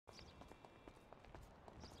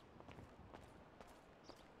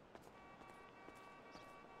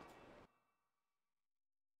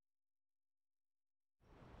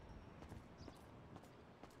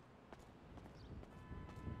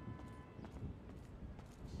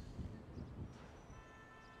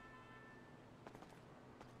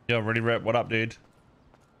Yo, ready rep, what up, dude?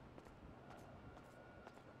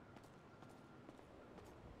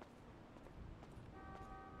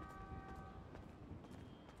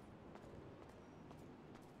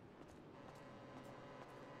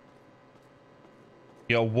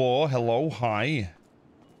 Yo, War, hello, hi.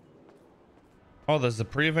 Oh, there's the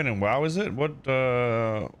pre-event in WoW, is it? What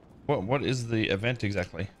is the event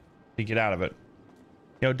exactly? To get out of it.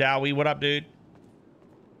 Yo, Dowie, what up, dude?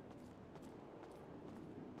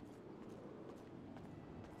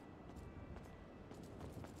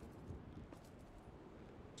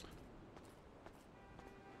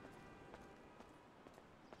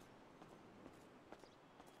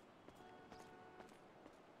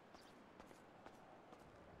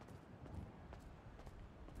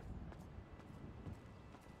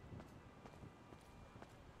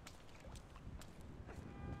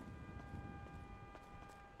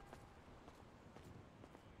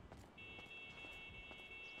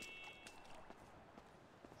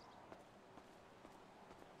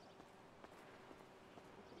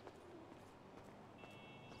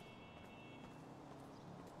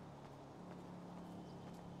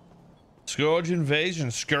 Scourge invasion,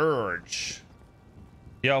 Scourge.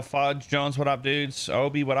 Yo, Fudge Jones, what up, dudes?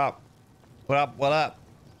 Obi, what up? What up? What up?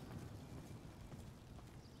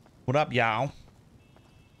 What up, y'all?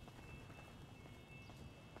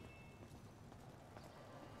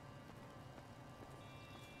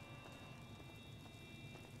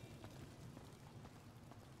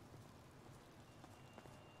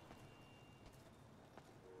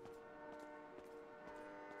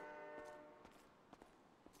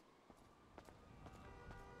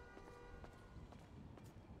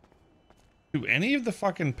 Do any of the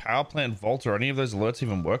fucking power plant vaults or any of those alerts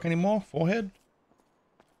even work anymore? Forehead?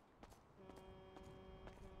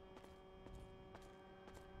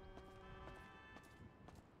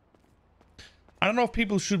 I don't know if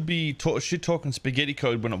people should be shit talking spaghetti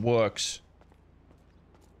code when it works.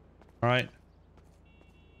 All right.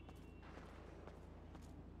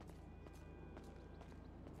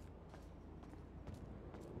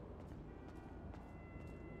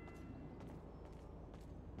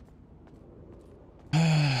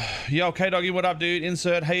 Yo, K-Doggy, what up, dude?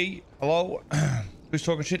 Insert, hey, hello. Who's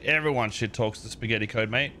talking shit? Everyone shit talks the spaghetti code,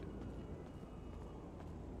 mate.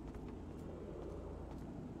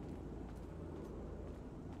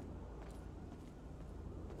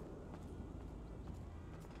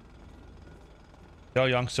 Yo,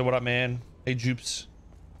 youngster, what up, man? Hey, Jupes.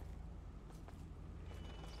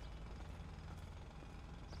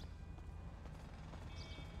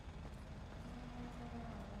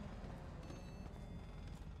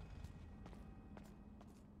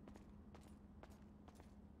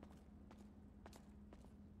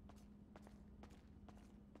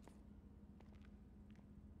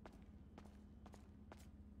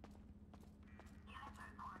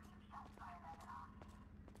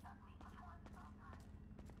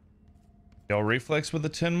 Yo, Reflex with the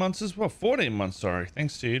 10 months as well. 14 months, sorry.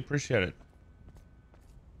 Thanks, dude. Appreciate it.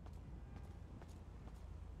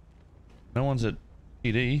 No one's at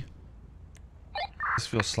PD. This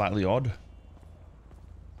feels slightly odd.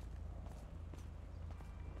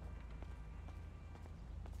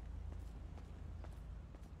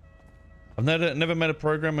 I've never met a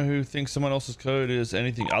programmer who thinks someone else's code is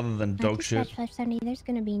anything other than dog shit. 570, there's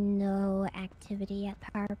going to be no activity at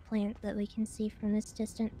power plant that we can see from this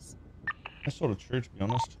distance. That's sort of true, to be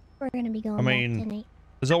honest. We're going to be going I mean, back tonight.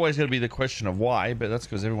 There's always going to be the question of why, but that's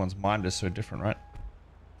because everyone's mind is so different, right?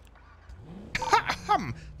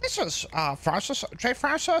 This is Francis J.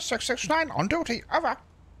 Francis 669 on duty. Over.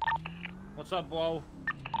 What's up, bro?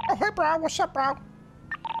 Oh, hey, bro. What's up, bro?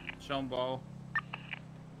 Show bro.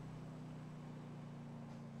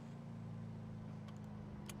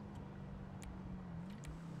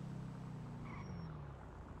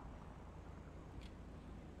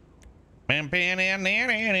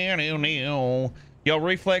 Yo,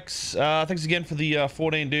 Reflex, thanks again for the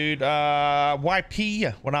 14, dude.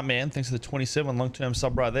 YP, what up, man? Thanks for the 27 long-term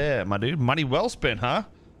sub right there, my dude. Money well spent, huh?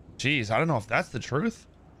 Jeez, I don't know if that's the truth.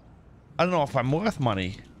 I don't know if I'm worth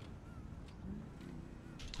money.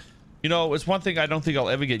 You know, it's one thing I don't think I'll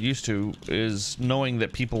ever get used to is knowing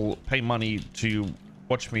that people pay money to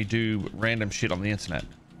watch me do random shit on the internet.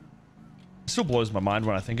 It still blows my mind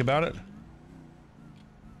when I think about it.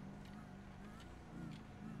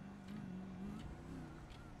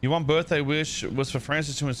 Your one birthday wish was for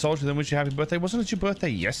Francis to insult you, then wish you happy birthday. Wasn't it your birthday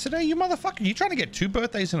yesterday, you motherfucker? You trying to get 2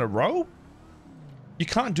 birthdays in a row? You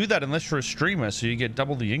can't do that unless you're a streamer, so you get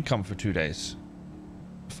double the income for 2 days.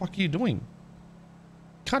 What the fuck are you doing? You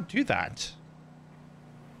can't do that.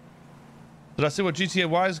 Did I see what GTA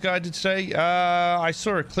Wise guy did today? I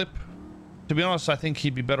saw a clip. To be honest, I think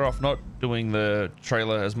he'd be better off not doing the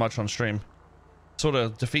trailer as much on stream. Sort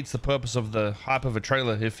of defeats the purpose of the hype of a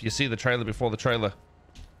trailer if you see the trailer before the trailer.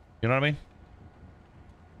 You know what I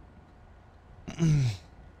mean?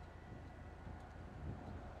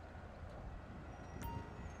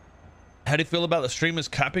 How do you feel about the streamers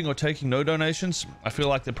capping or taking no donations? I feel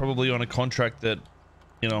like they're probably on a contract that,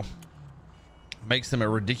 you know, makes them a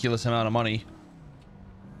ridiculous amount of money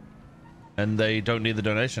and they don't need the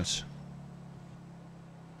donations.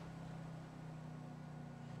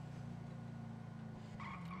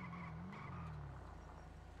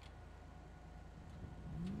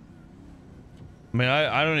 I mean,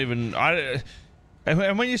 I don't even,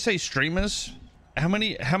 and when you say streamers, how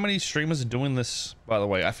many streamers are doing this, by the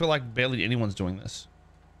way? I feel like barely anyone's doing this.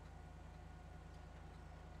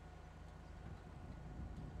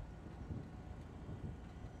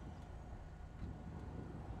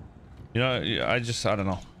 You know, I don't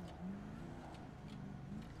know.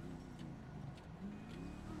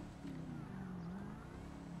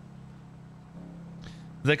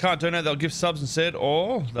 If they can't donate, they'll give subs instead,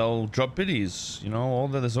 or they'll drop biddies, you know, or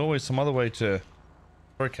there's always some other way to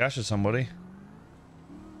throw cash at somebody.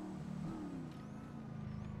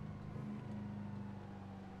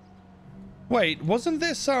 Wait, wasn't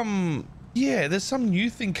there some... Yeah, there's some new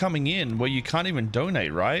thing coming in where you can't even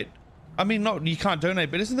donate, right? I mean, not you can't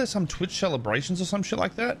donate, but isn't there some Twitch celebrations or some shit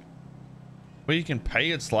like that? Where you can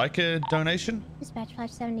pay, it's like a donation? Dispatch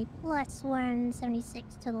 570 plus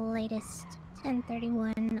 176 to the latest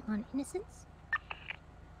 1031 on innocence.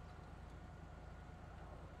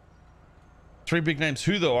 3 big names.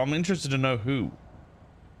 Who though? I'm interested to know who.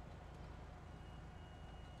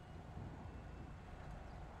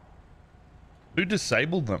 Who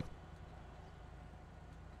disabled them?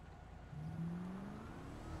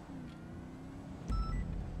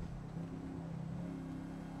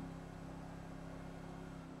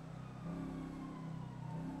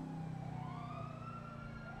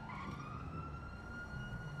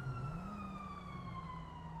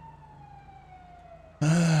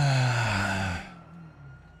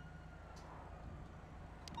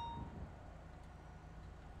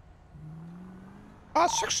 Uh,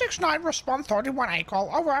 669, respond 31A call,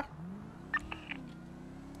 over.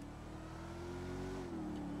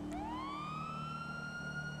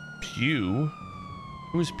 Pew?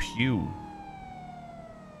 Who is Pew?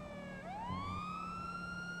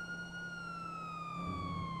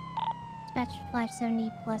 Dispatch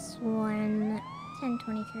 570 plus 1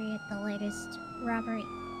 1023 at the latest robbery.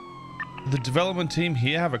 The development team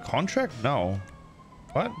here have a contract? No.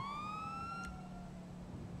 What?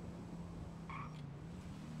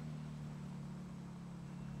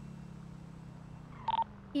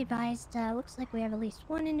 Be advised, looks like we have at least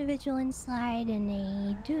one individual inside and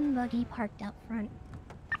a dune buggy parked out front.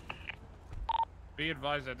 Be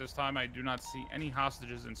advised at this time I do not see any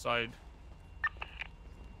hostages inside.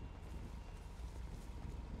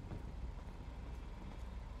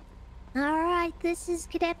 Alright, this is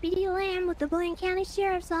Cadet BD Lamb with the Blaine County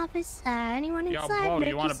Sheriff's Office. Anyone Yo, inside? bro, do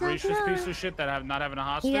you make want to breach this yourself piece known. of shit that have not having a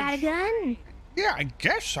hostage? You got a gun? Yeah, I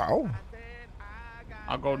guess so.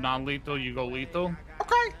 I'll go non-lethal, you go lethal.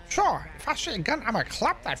 Okay, sure. If I see a gun, I'm gonna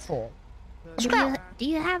clap that fool. Let's go. Do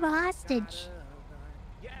you have a hostage?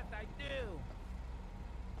 Yes, I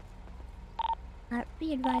do.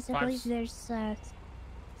 Be advised, I believe there's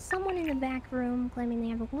someone in the back room claiming they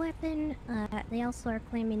have a weapon. They also are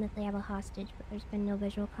claiming that they have a hostage, but there's been no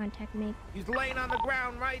visual contact made. He's laying on the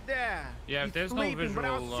ground right there. Yeah, if He's there's no sleeping, but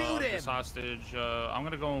I'll visual shoot him. this hostage, I'm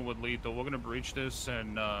gonna go in with lethal. We're gonna breach this,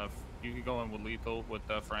 and you can go in with lethal with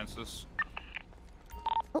Francis.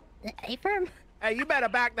 Oh, hey, firm. Hey, you better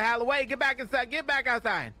back the hell away. Get back inside. Get back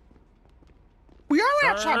outside. We are Sir?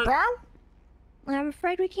 outside, bro. Well, I'm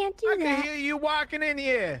afraid we can't do I can that. hear you walking in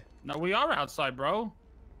here. No, we are outside, bro.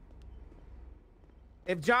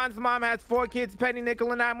 If John's mom has 4 kids, Penny,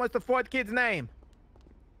 Nickel, and Dime, what's the 4th kid's name?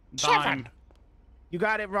 Dime. You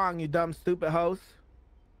got it wrong, you dumb, stupid host.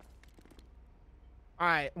 All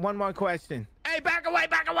right, one more question. Hey, back away,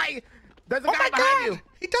 back away! There's a Oh guy my behind god! you.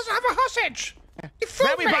 He doesn't have a hostage! He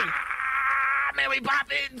fooled me! Mary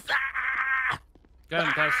Poppins! Ah! Get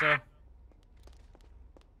him, Tessa.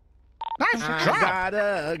 Nice I job! got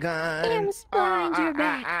a gun. Sam's behind your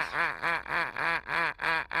back.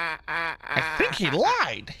 I think he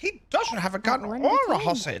lied. He doesn't have a gun One or a detained.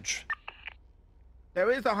 hostage.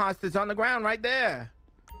 There is a hostage on the ground right there.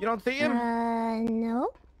 You don't see him? No.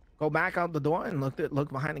 Go back out the door and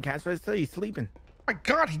look behind the cash register. He's sleeping. Oh my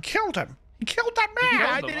god, he killed him. He killed that man.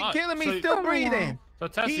 Yeah, I Killed him, didn't what? kill him. So- He's still Oh my breathing. God. So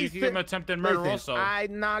Tessie, you can give him attempted murder Listen, also. I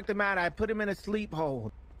knocked him out. I put him in a sleep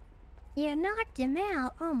hold. You knocked him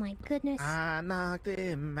out. Oh my goodness. I knocked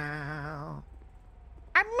him out.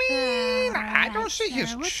 I mean, I Alright, don't see his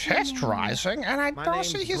sir, what's your chest name? rising, and I My don't name's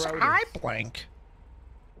see his Brodus. eye blink.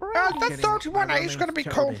 The Kidding. 31A My is going to be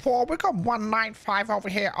name's code Brodus. 4. We got 195 over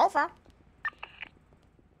here. Over.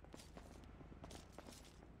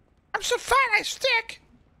 I'm so fat I stick.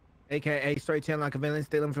 AKA straight chin like a villain,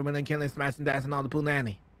 stealing from and killing, smashing, dashing all the poo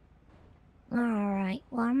nanny. Alright,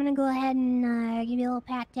 well, I'm gonna go ahead and give you a little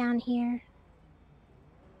pat down here.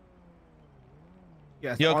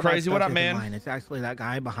 Yes, Yo, all that Crazy, what stuff up, isn't man? mine. It's actually that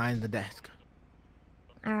guy behind the desk.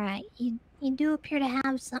 Alright, you do appear to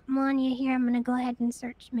have something on you here. I'm gonna go ahead and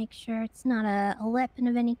search, make sure it's not a weapon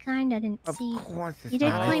of any kind. I didn't Of see. course it's You did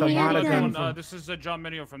not. claim It's a you had a water gun. from- This is John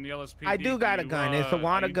Minio from the LSPD. I do got a You, gun. It's a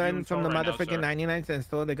water you gun in from the tow right now, motherfucking sir? 99-cent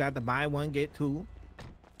store. They got the buy one, get two.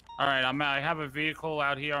 All right, I have a vehicle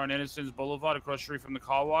out here on Innocence Boulevard across the street from the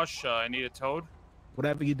car wash. I need it towed.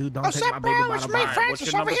 Whatever you do, don't What's take up, my baby bro? It's bottle me, back. Frank. What's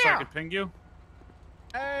Francis your over number so I here. can ping you?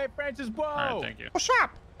 Hey, Francis, whoa! All right, thank you. What's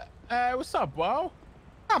up? Hey, what's up, whoa?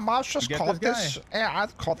 I was just You get caught this this. Yeah, I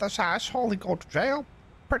caught this asshole. He go to jail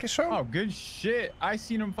pretty soon. Oh, good shit. I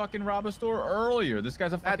seen him fucking rob a store earlier. This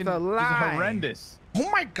guy's a That's fucking a lie. He's horrendous. Oh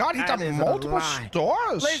my God, he That done is a multiple lie.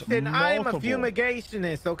 stores. Listen, I am a Multiple.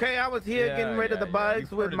 fumigationist, okay? I was here Yeah, getting rid of the yeah, bugs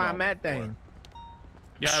you've with heard it my all methane.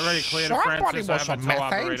 Yeah, I already cleared it, Somebody Francis. I was have a a tow methane,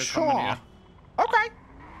 operator coming sure. here. Okay,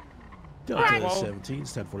 Delta Right. 17,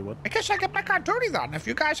 1041. I guess I get back on duty then. If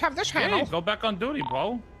you guys have this Hey, handle. go back on duty,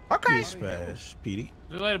 bro. Okay. Dispatch, PD. See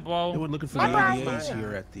you later, bro. Anyone looking for Bye, the bye. EDAs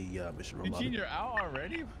here at the Mission Road Eugene, lobby? you're out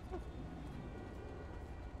already?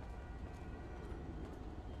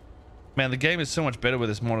 Man, the game is so much better with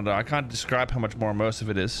this monitor. I can't describe how much more immersive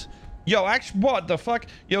it is. Yo, actually, what the fuck?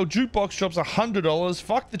 Yo, Jukebox drops $100.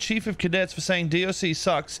 Fuck the chief of cadets for saying DOC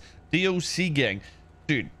sucks. DOC gang.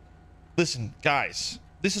 Dude, listen, guys.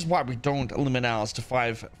 This is why we don't limit ours to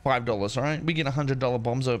 $5, all right? We get $100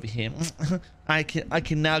 bombs over here. I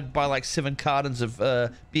can now buy like 7 cartons of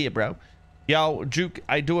beer, bro. Yo, Juke,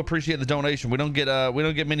 I do appreciate the donation. We don't get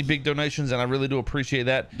many big donations, and I really do appreciate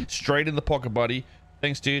that. Straight in the pocket, buddy.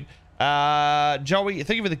 Thanks, dude. Joey,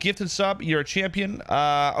 thank you for the gifted sub. You're a champion.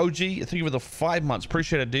 OG, thank you for the 5 months.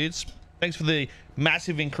 Appreciate it, dudes. Thanks for the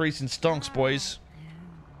massive increase in stonks, boys.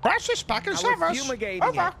 Francis, back in I was service. fumigating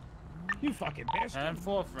Over. it. You fucking bastard. And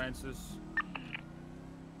 4, Francis.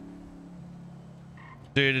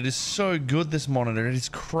 Dude, it is so good, this monitor. It is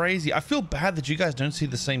crazy. I feel bad that you guys don't see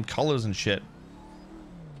the same colors and shit.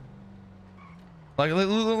 Like,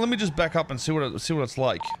 let me just back up and see what it's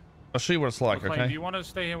like. I'll show you what it's like, McLean, do okay? you want to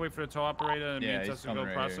stay here and wait for the tow operator and me Yeah, and he's Tessa go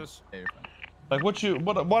coming right here. process? Yeah, you're fine.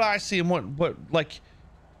 Like what I see and what like,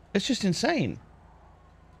 it's just insane.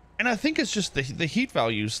 And I think it's just the heat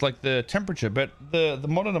values, like the temperature, but the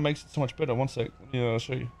monitor makes it so much better. One sec, yeah, I'll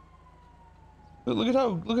show you. Look at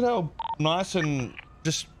how nice and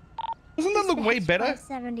just, doesn't that look way better?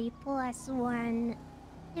 570 plus 1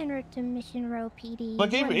 en route to Mission Row PD.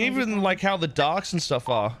 Like even like how the darks and stuff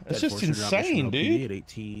are. It's just insane, dude. At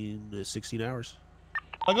 18 to 16 hours.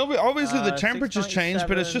 Like obviously the temperatures change,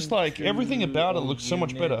 but it's just like everything about it looks so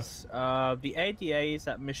much better. The ADAs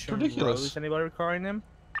at Mission Ridiculous. Row, is anybody requiring them?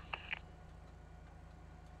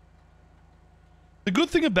 The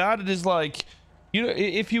good thing about it is, like, you know,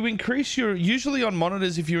 if you increase your, usually on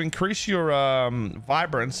monitors, if you increase your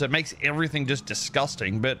vibrance, it makes everything just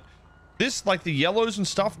disgusting. But this, like the yellows and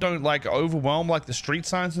stuff, don't like overwhelm. Like the street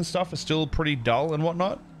signs and stuff are still pretty dull and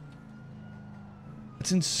whatnot.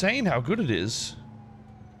 It's insane how good it is.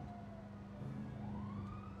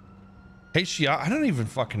 HDR, I don't even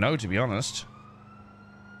fucking know, to be honest.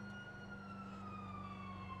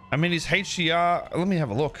 I mean, is HDR, let me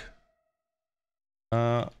have a look.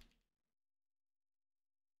 I'm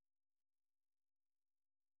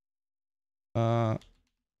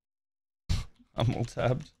all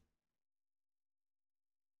tabbed.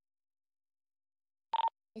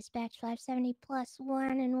 Dispatch 570 plus 1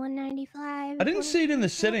 and 195. I didn't see it in the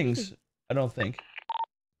settings. I don't think.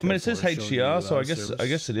 I mean, it says 10-4 showing you, HDR, so I guess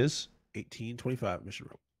service it is. 1825 Mission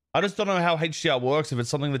Road. I just don't know how HDR works. If it's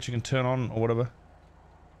something that you can turn on or whatever.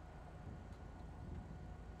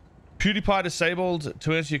 PewDiePie disabled,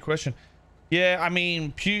 to answer your question. Yeah, I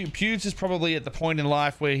mean, Pewds is probably at the point in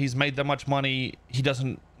life where he's made that much money, he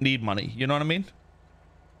doesn't need money. You know what I mean?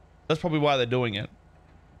 That's probably why they're doing it.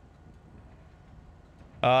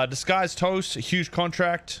 Disguised Toast, a huge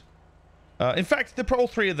contract. In fact, all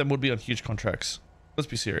 3 of them would be on huge contracts. Let's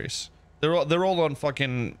be serious. They're all on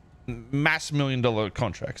fucking mass $1 million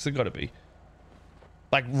contracts. They gotta be.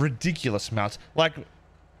 Like ridiculous amounts. Like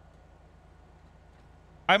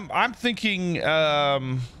I'm thinking,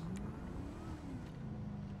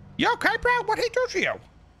 You okay, bro? What'd he do to you?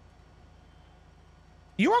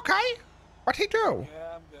 You okay? What'd he do?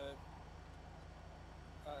 Yeah,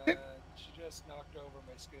 I'm good. She just knocked over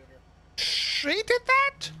my scooter. She did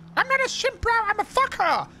that? I'm not a simp, bro. I'm a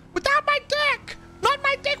fucker. Without my dick. Not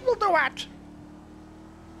my dick will do it.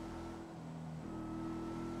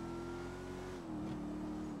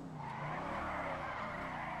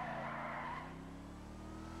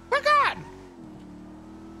 We're gone.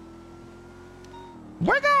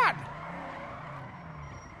 We're gone.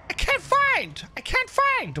 I can't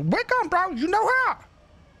find. We're gone, bro. You know her.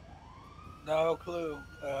 No clue.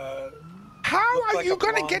 How Looked are like you a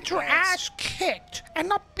gonna blonde get your dress. ass kicked and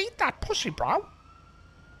not beat that pussy, bro?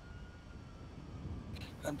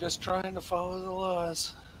 I'm just trying to follow the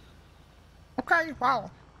laws. Okay,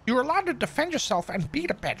 well, you're allowed to defend yourself and beat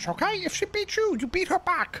a bitch, okay? If she beats you, you beat her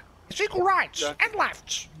back. It's equal rights and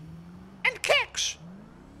lefts and kicks.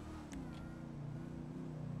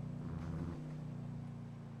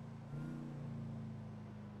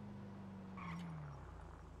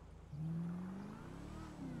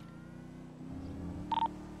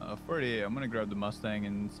 I'm gonna grab the Mustang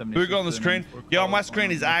and 70. Who we got on the screen? Yo, my screen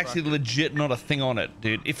is actually legit not a thing on it,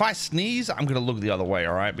 dude. If I sneeze, I'm gonna look the other way,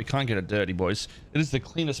 all right? We can't get it dirty, boys. It is the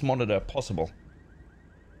cleanest monitor possible.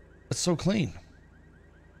 It's so clean.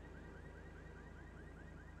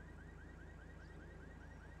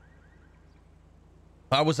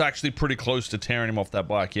 I was actually pretty close to tearing him off that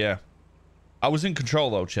bike, yeah. I was in control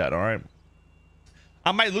though, chat, all right?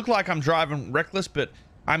 I may look like I'm driving reckless, but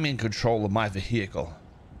I'm in control of my vehicle.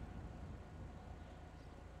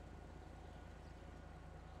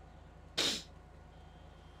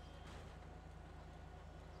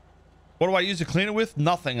 What do I use to clean it with?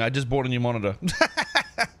 Nothing. I just bought a new monitor.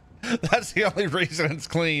 That's the only reason it's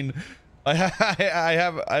clean.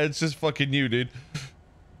 It's just fucking new, dude.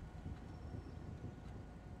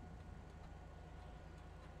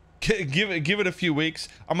 Give it a few weeks.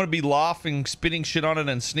 I'm gonna be laughing, spitting shit on it,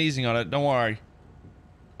 and sneezing on it. Don't worry.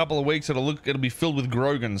 A couple of weeks, it'll be filled with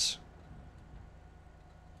Grogans.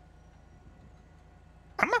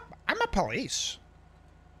 I'm a police.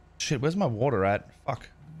 Shit, where's my water at? Fuck.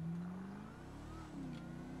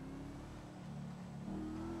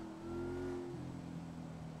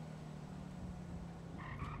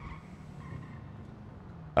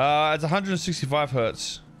 It's 165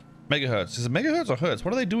 hertz. Megahertz. Is it megahertz or hertz?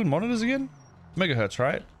 What do they do in monitors again? Megahertz,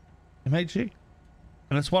 right? MHz.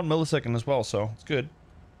 And it's 1 millisecond as well, so it's good.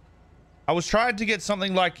 I was trying to get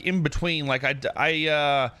something like in between. Like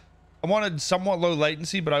I wanted somewhat low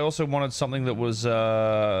latency, but I also wanted something that was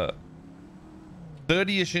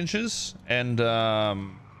 30-ish inches and you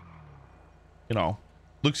know,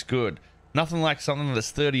 looks good. Nothing like something that's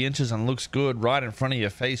 30 inches and looks good right in front of your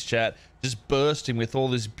face, chat. Just bursting with all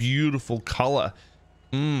this beautiful color.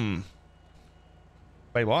 Wait,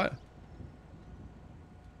 what?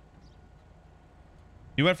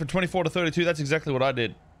 You went from 24 to 32? That's exactly what I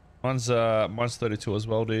did. Mine's 32 as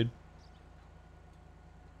well, dude.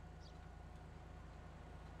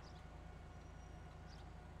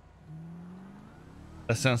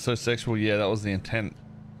 That sounds so sexual. Yeah, that was the intent.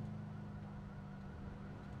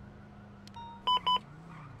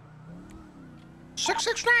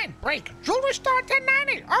 $669 break. Jewelry store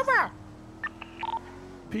 1090. Over.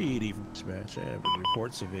 PD from Smash. I have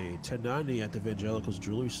reports of a 1090 at the Evangelicals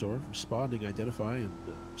Jewelry Store. Responding, identify, and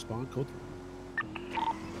respond code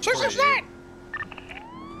 669.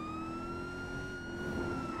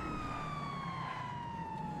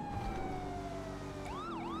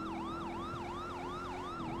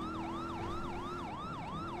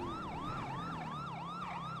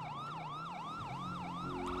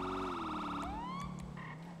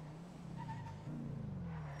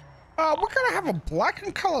 We're gonna have a black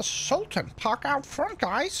and color Sultan park out front,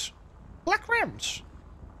 guys. Black rims.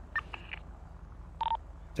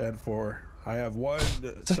 10-4. I have one. Is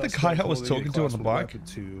that the guy I was talking to on the bike?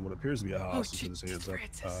 To what appears to be a hostage with his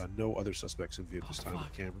hands up. No other suspects in view at this time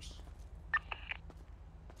with cameras.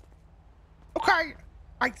 Okay,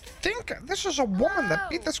 I think this is a woman that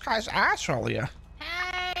beat this guy's ass earlier.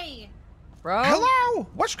 Hey! Bro? Hello!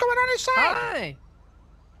 What's going on inside?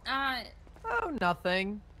 Hi! Oh,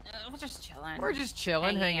 nothing. We're just chilling. We're just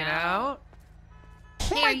chilling, hanging out.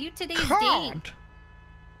 Oh Hey, are you today's God. date?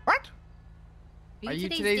 What? Are you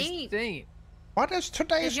today's date? What is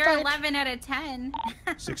today's You're date? 11 out of 10.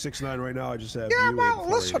 669 right now. I just have Yeah, you well, Oh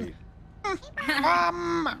listen. my God.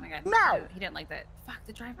 No. He didn't like that. Fuck,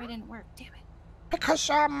 the drive-by didn't work. Damn it. Because,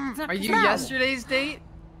 Are you no. yesterday's date?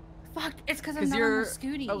 Fuck, it's because I'm not on you're the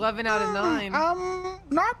scooty. 11 out of 9.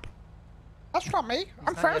 Nope. That's not me.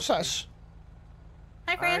 I'm Francis.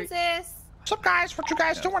 Hi, Francis. What's up, guys? What you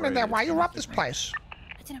guys doing in there? Why you robbed this place?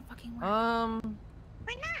 It didn't fucking work.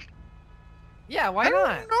 Why not? Yeah, why I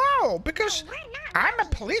not? don't know, because I'm a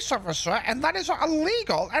police officer, and that is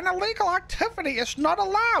illegal, and illegal activity is not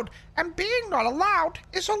allowed, and being not allowed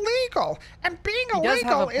is illegal, and being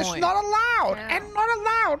illegal is not allowed, and not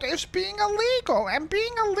allowed is being illegal, and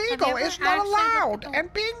being illegal is not allowed,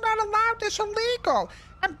 and being not allowed is illegal,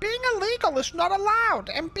 and being illegal is not allowed,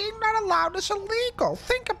 and being not allowed is illegal.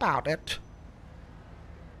 Think about it.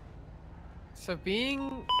 So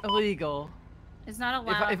being illegal. It's not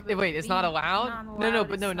allowed. Wait, it's not allowed? No,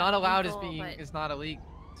 but no, not allowed is illegal, being is not illegal.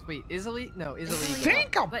 Wait, is illegal? No, is illegal.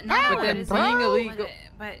 Think about But it, no, But then it's being illegal, illegal.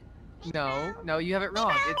 But No, you have it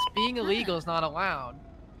wrong. It's being illegal is not allowed.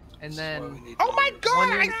 And then. Oh my God!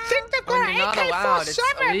 I think they've got when you're not allowed, it's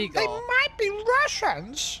AK-47. They illegal. might be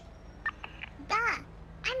Russians. Da.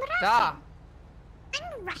 I'm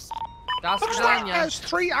Russian. Da Looks like Svidanya. there's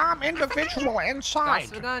 3-armed individual Da inside.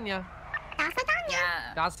 Svidanya.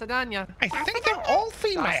 yeah. Da Svidanya. I think they're all Da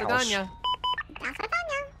females. Svidanya.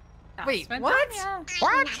 Wait, That's what?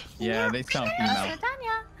 What? Yeah, they sound female.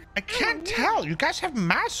 I can't tell. You guys have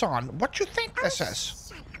masks on. What you think this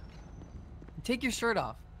is? Take your shirt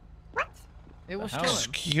off. What? It will show hell? him.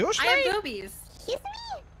 Excuse I me? have boobies. Excuse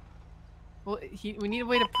me? Well, we need a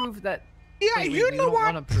way to prove that. Yeah, Wait, you we know don't what?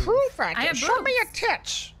 wanna prove. Prove I it. have Show me your boobs.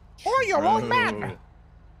 tits. Or your old man.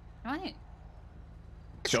 What?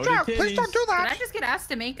 It's Show true. the Please don't do Did I that. just get asked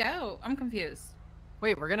to make out? I'm confused.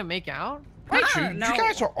 Wait, we're gonna make out? Wait, Ah, you no.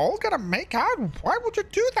 guys are all gonna make out? Why would you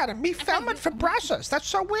do that and me film it for presses? That's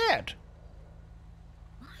so weird.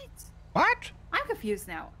 What? What? I'm confused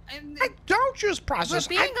now. I don't use presses. But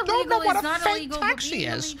being I don't know illegal what is a not fake illegal, but taxi being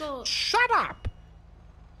is. illegal- Shut up.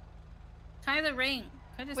 Tie the ring.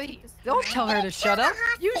 Can I just take Wait, this? don't tell her to shut up.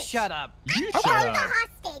 You shut up. You Okay. shut up.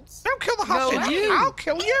 Hostage. Don't kill the No, hostage. you. I'll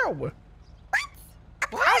kill you.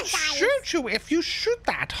 I'll Apologize. shoot you if you shoot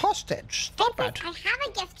that hostage. Stop it. I have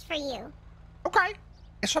a gift for you. Okay.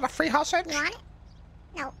 Is it a free hostage? You want it?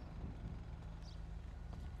 No.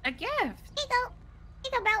 A gift. Here you go.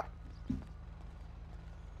 Here you go, bro.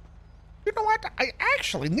 You know what? I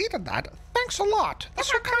actually needed that. Thanks a lot.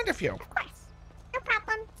 That's so kind of you. Of course. No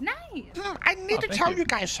problem. Nice. I need to thank tell you. you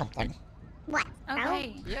guys something. What?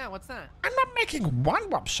 Okay. Yeah, what's that? I'm not making one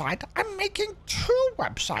website. I'm making 2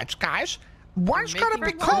 websites, guys. One's You're gonna be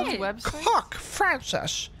making called two websites? Cook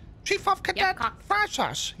Francis, Chief of Cadet Cock.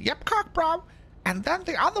 Francis. Yep, Cock, bro. And then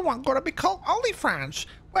the other one gonna be called OnlyFans,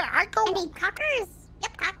 where I I go. need cockers.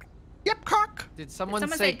 Yep, cock. Yep, Cock. Did someone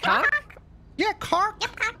someone say say cock? Yeah, Cock.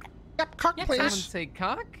 Yep, cock. Yep, Cock, Yep, Someone please. say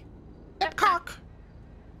cock? Yep, Cock.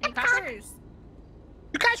 And cockers.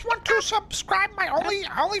 You guys want to subscribe my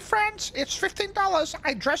OnlyFans? It's $15.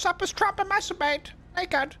 I dress up as Trump and masturbate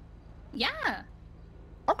naked. Yeah.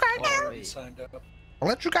 Okay. Already signed up. I'll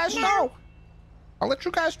let you guys know. I'll let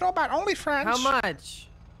you guys know about OnlyFans. How much?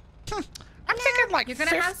 I'm thinking like You're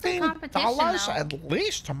gonna have some competition, $15 though. at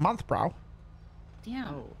least a month, bro. Damn.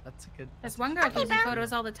 Oh, that's a good. There's one girl taking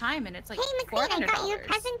photos all the time, and it's like Hey, McQueen, I got you a $400.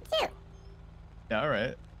 present too. Yeah, all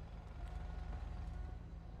right.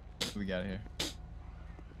 What we got here?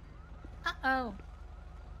 Uh-oh.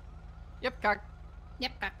 Yep, cock.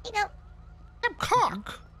 Yep. Here you go. Damn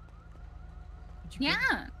cock. Yeah.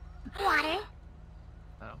 Water.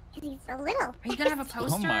 Oh. He's so little. Are you gonna have a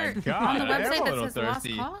poster my on God, the I am a website that little says Lost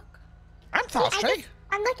thirsty. Cock? I'm thirsty.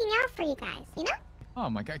 I'm looking out for you guys, you know? Oh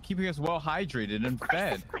my God, keeping us well hydrated and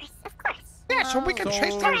fed. Of course, of course. Yeah, so we can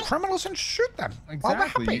chase down So- criminals and shoot them. while they're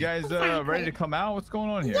Exactly. happy. You guys ready to come out? What's going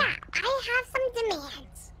on here? Yeah, I have some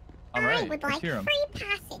demands. All I right, would let's like hear 'em. free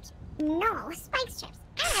passage, no spike strips,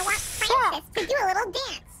 and I want Francis to do a little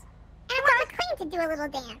dance. And I want McQueen to do a little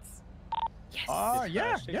dance. Oh,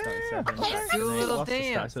 yeah. Okay, Do a little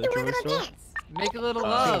dance. do a little dance. Make a little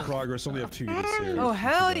Still in love. progress. Only have 2 units here. Oh,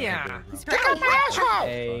 hell yeah. Check out my asshole!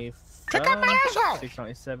 A Check out my asshole!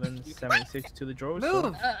 697, 76 to the drawer.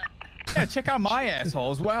 Move. Yeah, check out my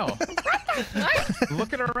asshole as well.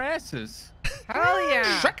 Look at our asses. Hell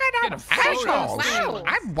yeah. Check it Get out, a photo. assholes! Wow.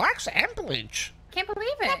 I'm wax and bleach. Can't believe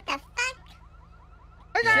What it. the fuck?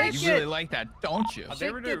 Hey Yeah, guys, you really like that, don't you?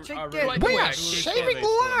 Shake it, shake like it. we the way are I kick saving it, they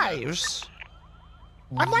still lives.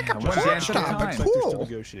 I'm like a one porn dance at a star, time. but Looks like they're still cool.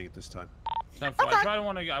 negotiating at this time. I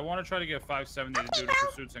want to try to get 570 to do the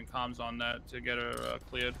pursuits and comms on that to get her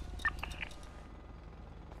cleared.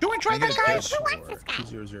 You enjoy that, guys? Who wants this guy?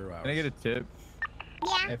 200 hours. Can I get a tip?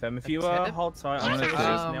 Yeah. FM, if you tip? hold tight, I'm I'm gonna gonna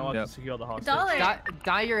close tip. now. I Yep. have to secure the hostage.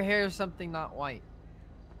 Dye your hair something not white.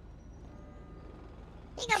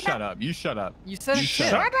 Here you go, Shut up. You shut up. You said You a shut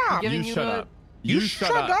tip. up. I'm Shut giving You shut the- up. You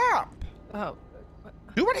shut up. up. Oh.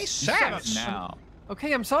 Do what he Shut up says. now.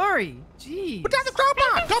 Okay, I'm sorry. Jeez. Put down the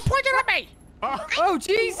crowbar. Don't point it at me. Oh,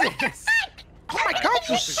 Jesus. Oh my God,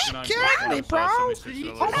 you scared me, bro. Oh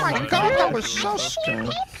my God, that was so scary.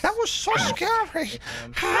 That was so scary.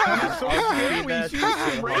 Don't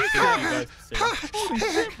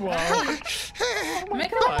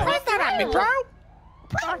point that at me, bro.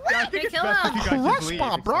 I think it's best if you guys just leave.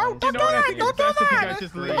 Crossbar, bro. Don't do that. Don't do that.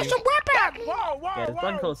 It's a weapon. Yeah, it's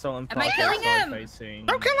one called Solemn Am I killing him?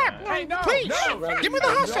 Don't kill him. Hey, no, Please, no. give me the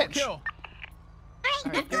hostage.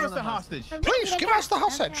 Give us the hostage. Please, give us the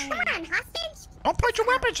hostage. Don't point your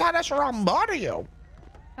weapons at us or I'll murder you.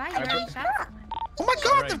 Fine, you already shot someone. Oh my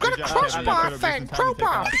God, they've got a crossbar thing.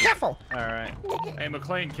 Crowbar, be careful. Alright. Hey,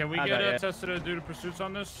 McLean, can we get a tester to do the pursuits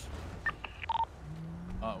on this?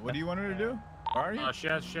 What do you want her to do? Where are you? She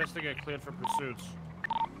has to get cleared for pursuits.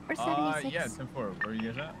 We're 76. Yeah, 10-4. Where are you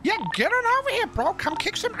guys at? Yeah, get on over here, bro. Come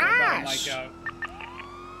kick some ass.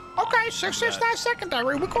 Okay, 669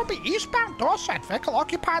 secondary. We're going to be eastbound Dorset. Vehicle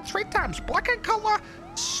occupied 3 times. Black and color.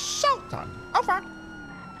 Sultan. Over.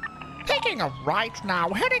 Taking a right now.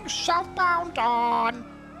 Heading southbound on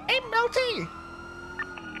a Milty.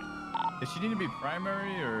 Does she need to be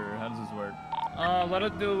primary or how does this work? Let her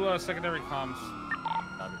do secondary comms.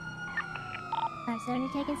 570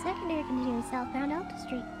 taking secondary, continuing southbound Alta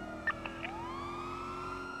Street.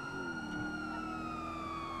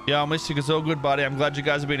 Yeah, Mystic, it's all good, buddy. I'm glad you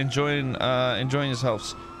guys have been enjoying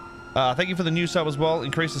yourselves. Thank you for the new sub as well.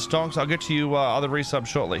 Increase the stonks. I'll get to you other resubs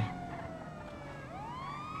shortly.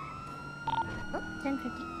 Oh,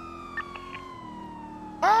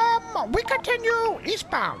 1050. We continue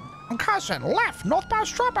eastbound on Carson. Left, northbound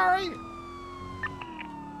Strawberry.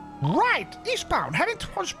 Right, eastbound, heading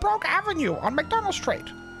towards Broke Avenue on McDonald Street.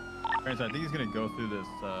 Friends, I think he's gonna go through this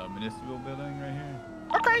municipal building right here.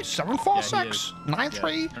 Okay, 746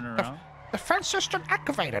 93. Turn around. Defense system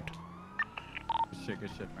activated.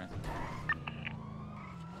 Good shit, Francis.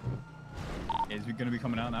 Is he gonna be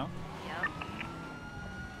coming out now?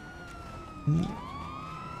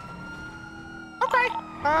 Okay,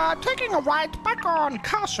 taking a right back on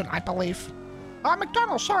Carson, I believe.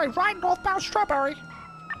 McDonald, sorry, right northbound Strawberry.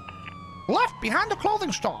 Left behind the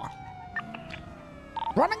clothing store.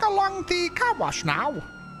 Running along the car wash now.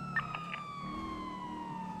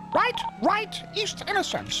 Right, east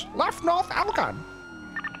Innocence. Left north Elgon.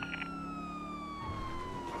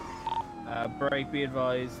 Break, be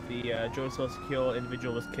advised, the Jospeh secure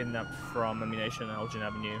individual was kidnapped from ammunition on Elgin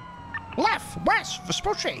Avenue. Left, west,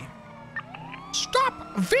 Vespucci. Stop,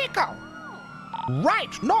 vehicle.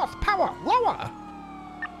 Right, north, power, lower.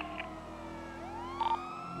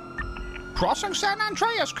 Crossing San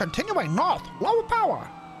Andreas, continuing north, lower power.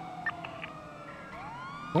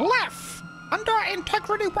 Left, under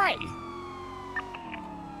Integrity Way.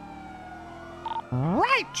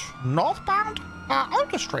 Right, northbound,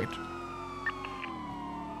 Alta Street.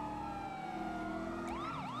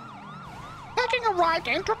 Taking a right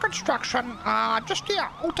into construction, just here,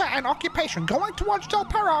 Alta and Occupation, going towards Del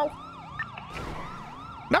Perro.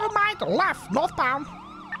 Never mind, left, northbound.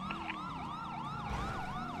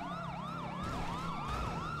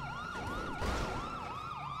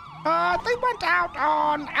 They went out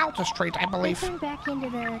on Alta Street, I believe. They're back into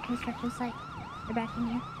the construction site. They're back in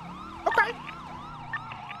here. Okay.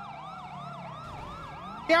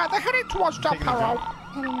 Yeah, they're heading towards Del Perro.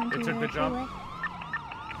 Heading onto They took the jump. freeway.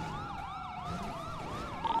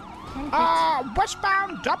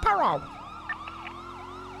 Westbound Del Perro.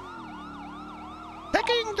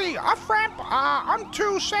 Taking the off-ramp,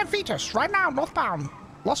 onto San Vitus, right now, northbound.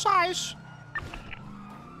 Los Eyes.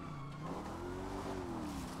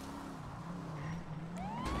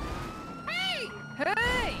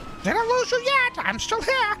 Hey! Didn't lose you yet. I'm still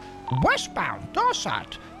here. Westbound,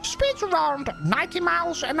 Dorset. Speeds around 90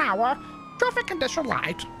 miles an hour. Traffic condition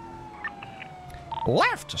light.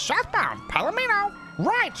 Left, southbound, Palomino.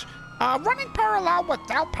 Right, running parallel with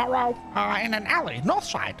Del Perro in an alley, north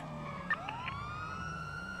side.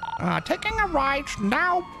 Taking a right,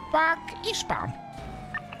 now back eastbound.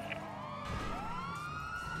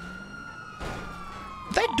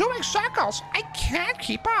 They're doing circles. I can't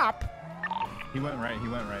keep up. He went right,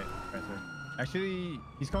 right there. Actually,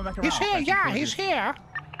 he's coming back around. He's here, yeah, he's here.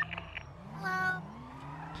 Hello.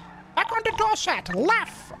 Back onto Dorset,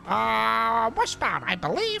 left, westbound, I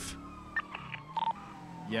believe.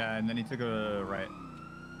 Yeah, and then he took a right.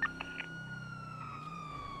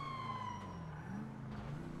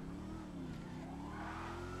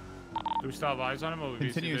 Do we still have eyes on him or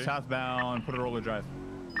Continue VCD? southbound, put a roller drive.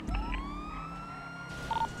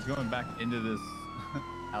 He's going back into this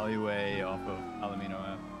alleyway off of Palomino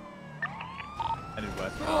Ave. Headed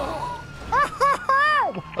west.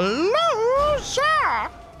 Oh, loser!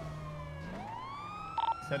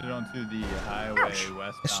 Headed onto the highway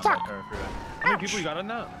westbound. It's stuck. How many people you got on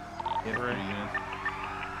that? Yeah, 30 units.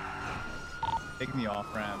 Taking the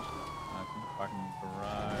off ramp. Fucking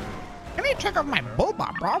garage. I need to check out my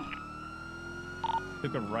bullbar, bro.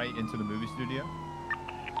 Took a right into the movie studio.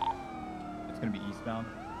 It's gonna be eastbound.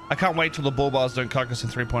 I can't wait till the bull bars don't cuck us in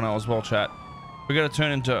 3.0 as well, chat. We gotta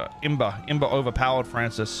turn into Imber. Imber overpowered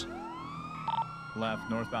Francis. Left,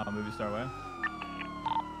 northbound, movie star way.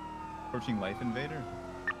 Approaching Life Invader.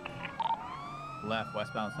 Left,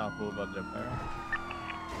 westbound, South Boulevard, Jospeh.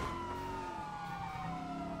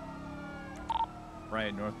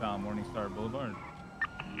 Right, northbound, Morningstar Boulevard.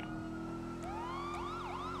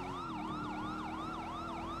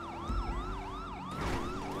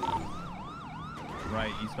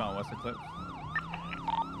 Right, eastbound, West Eclipse.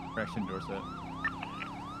 Correction, Dorset.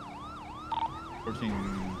 Approaching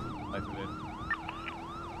Life Invader.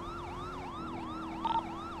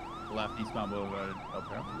 Left, eastbound Boulevard, El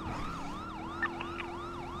Perro.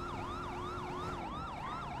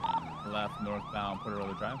 Left, northbound, Porter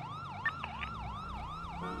Roller Drive.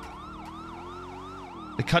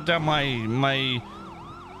 They cut down my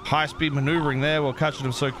high-speed maneuvering there while catching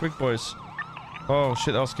them so quick, boys. Oh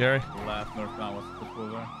shit, that was scary. Left, northbound, West Eclipse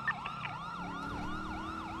Boulevard.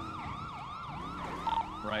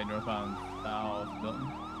 Right, northbound, South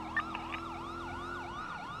Milton.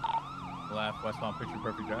 Left, westbound, Picture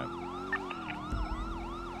Perfect Drive.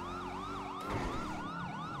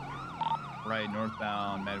 Right,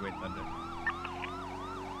 northbound, Medway Thunder.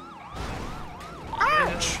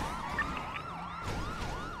 Ouch!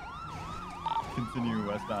 Continue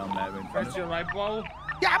westbound, Medway Thunder. Press your right blow.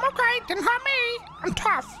 Yeah, I'm okay. Didn't hurt me. I'm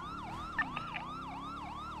tough.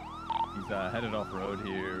 He's headed off road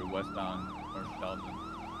here, westbound, North Sheldon.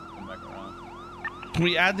 Come back around. Can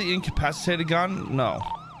we add the incapacitated gun? No.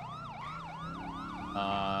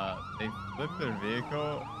 They flipped their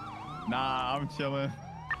vehicle. Nah, I'm chilling.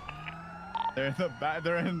 They're in the back.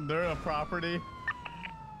 They're in a property.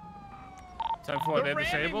 Time for they're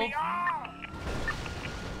disabled.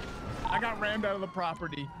 I got rammed out of the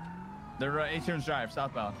property. They're Insurance Drive,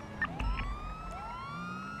 southbound.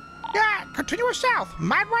 Yeah, continue south.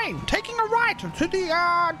 Mad Rain, taking a right to the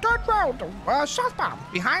dirt road, southbound,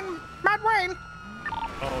 behind Mad Rain.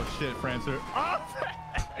 Oh shit, Francer. Oh.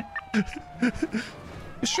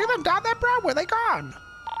 You see them down there, bro? Where they gone?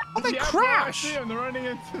 Oh, they crashed. Bro, I see them. They're running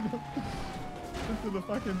into the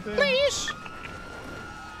fucking thing. Please.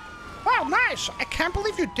 Wow, nice. I can't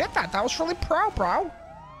believe you did that. That was really pro, bro.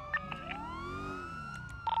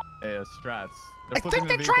 Hey, strats. I think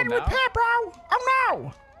they're trying to repair, bro. Oh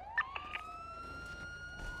no.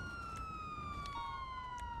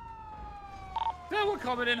 They were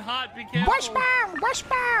coming in hot. Be careful. Westbound,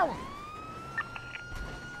 westbound.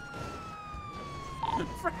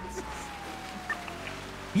 Francis.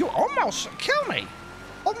 You almost killed me.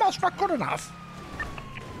 Almost not good enough.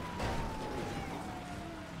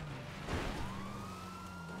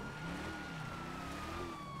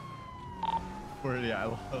 Yeah, I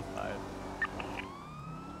love that.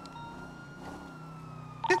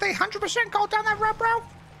 Did they 100% go down that road, bro?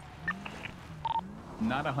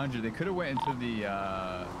 Not 100. They could have went into the.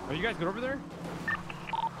 Are you guys good over there?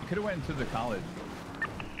 You could have went into the college.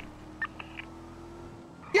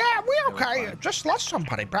 Yeah, we okay. Just lost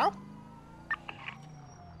somebody, bro.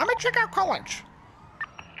 Let me check out college.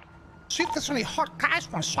 See if there's any hot guys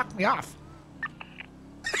want to suck me off.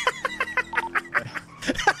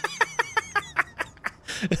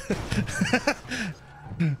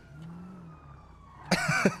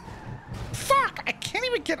 Fuck! I can't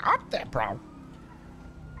even get up there, bro.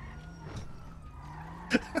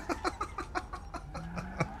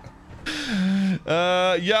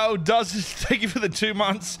 Yo, Does, thank you for the 2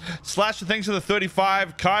 months. Slasher, thanks for the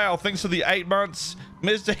 35. Kyle, thanks for the 8 months.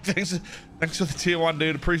 Mystic, thanks for the tier 1,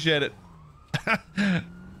 dude. Appreciate it.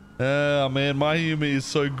 Oh man, my humor is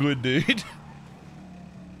so good, dude.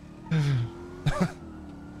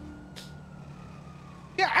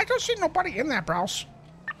 Yeah, I don't see nobody in there, bros.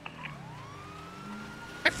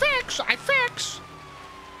 I fix.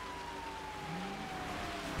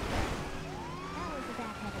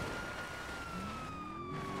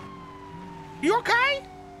 You okay?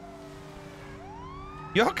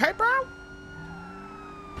 You okay, bro?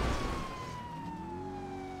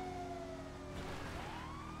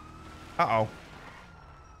 Uh-oh.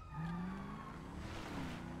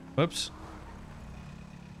 Whoops.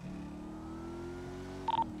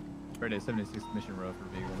 Friday 76 Mission Road for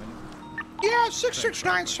vehicle minute. Yeah,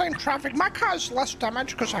 669, same traffic. My car's less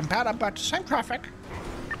damage because I'm better, but same traffic.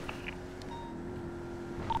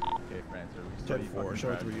 Okay, Francis. 10-4,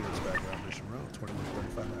 show 3 units back on mission route,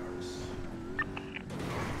 21:35 hours.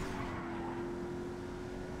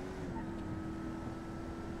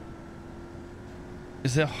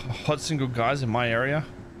 Is there hot single guys in my area?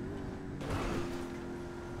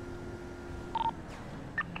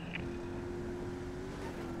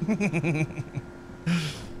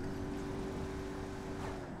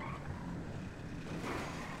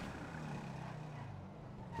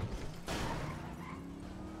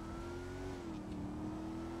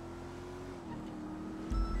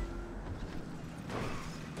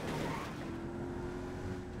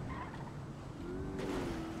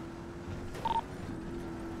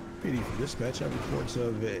 PD from dispatch have reports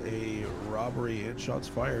of a robbery and shots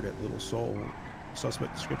fired at Little Soul.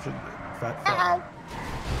 Suspect description: fat fuck.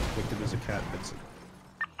 Victim is a cat Vincent.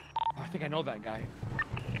 I think I know that guy.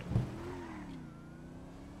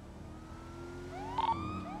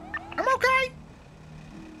 I'm okay.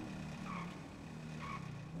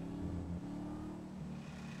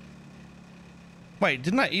 Wait,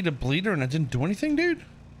 didn't I eat a bleeder and I didn't do anything, dude?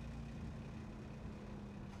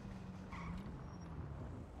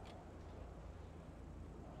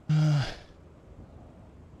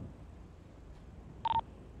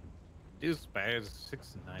 Dispatch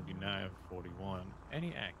 69941. Any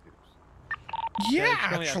actives? Yeah,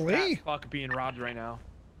 There's actually. a fat fuck being robbed right now.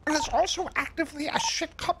 And there's also actively a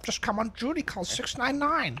shit cop just come on duty called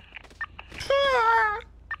 699.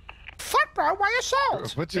 Fuck, bro, why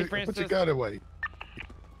assault? Put your gun away.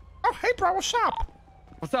 Oh, hey, bro, what's up?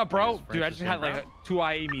 What's up, bro? Dude, I just had like 2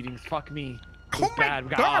 IA meetings. Fuck me. It was Oh my bad. We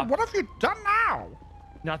got god, off. what have you done now?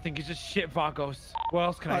 Nothing. It's just shit, Vagos. What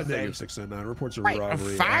else can I say? Negative 699 reports a Wait,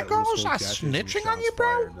 robbery. Vagos are snitching on you,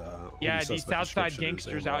 bro? Yeah, these Southside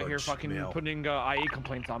gangsters out here fucking putting IA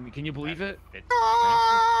complaints on me. Can you believe it?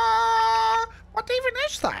 What even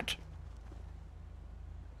is that?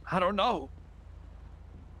 I don't know.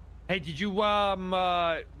 Hey, did you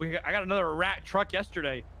I got another rat truck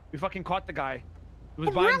yesterday. We fucking caught the guy. He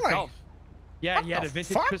was by really? himself. Yeah, What he had the a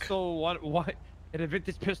vintage fuck? pistol, had a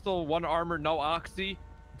vintage pistol, 1 armor, no oxy.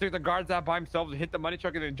 He took the guards out by himself, hit the money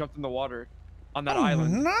truck, and then jumped in the water on that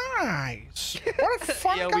island. Nice. What a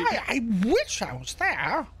fun Yeah, guy. I wish I was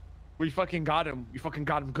there. We fucking got him. We fucking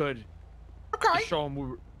got him good. Okay. Just show him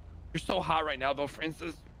you're so hot right now, though,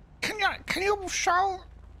 Francis. Can you show?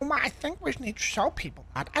 Well, I think we need to show people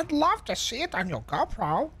that. I'd love to see it on your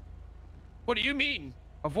GoPro. What do you mean?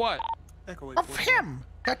 Of what? Of him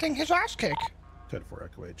getting his ass kicked. 10-4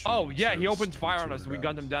 Echo 8. Oh, yeah, he opened fire on us and we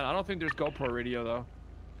gunned him down. I don't think there's GoPro radio, though.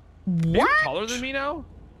 What? Are you taller than me now?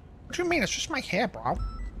 What do you mean? It's just my hair, bro.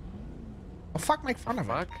 Oh, fuck, make fun of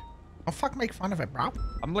Fuck? it. Oh, fuck, make fun of it, bro.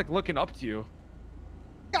 I'm, like, looking up to you.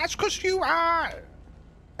 Yeah, it's because you,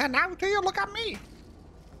 and now do you look at me?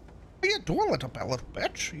 You do a little bit, little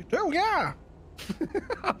bitch. You do, yeah.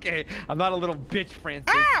 Okay, I'm not a little bitch,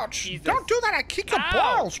 Francis. Ouch! Jesus. Don't do that. I kick your Ow!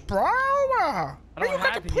 balls, bro. I Why don't you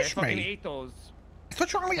got have to it here. I push fucking me? ate those. I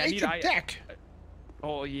thought you only I ate need your I- dick.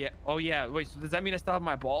 Oh, yeah. Oh, yeah. Wait, so does that mean I still have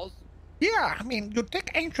my balls? Yeah, I mean, your dick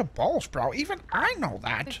ain't your balls, bro. Even I know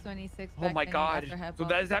that. 626 Oh, my God. So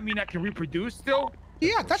does that mean I can reproduce still?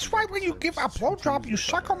 Yeah, that's why when you give a blowjob, you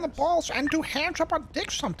suck on the balls and do hands up on dick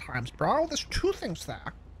sometimes, bro. There's 2 things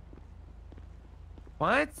there.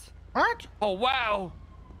 What? What? Oh, wow.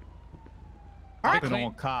 Hopping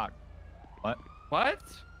on cock. What? What?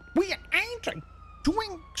 We ain't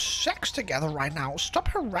doing sex together right now. Stop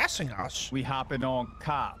harassing us. We hopping on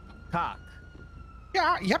cock.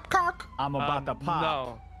 Yeah, yep, cock. I'm about to pop.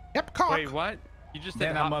 No. Yep, cock. Wait, what? You just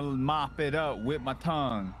said Then I'm gonna mop it up with my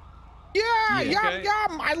tongue. Yeah, Yeah. yum, Okay.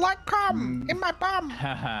 yum. I like cum in my bum.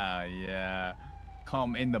 Haha, yeah.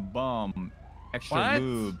 Come in the bum. Extra What?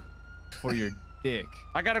 lube for your dick.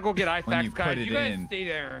 I gotta go get When you IFAX, put guys. it You guys in. stay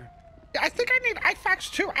there. I think I need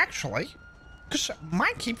IFAX too, actually. Because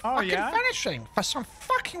mine keep fucking yeah? finishing for some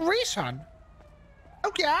fucking reason.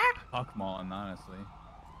 Oh, yeah? Fuck Martin, honestly.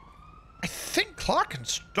 I think Clarkin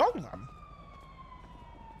stole them.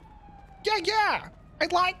 Yeah. I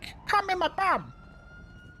like cum in my bum.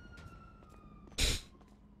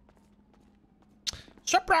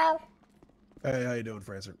 Sup, bro? Hey, how you doing,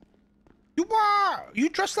 Francis? You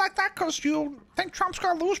dressed like that because you think Trump's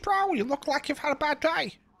gonna lose, bro? You look like you've had a bad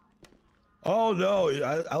day. Oh no,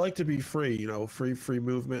 I like to be free. You know, free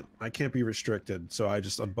movement. I can't be restricted, so I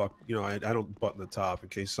just unbuck. You know, I don't button the top in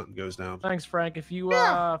case something goes down. Thanks, Frank. If you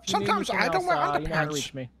Yeah, if you need sometimes anything I don't else, wear you know how to underpants.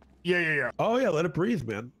 reach me. Yeah. Oh yeah, let it breathe,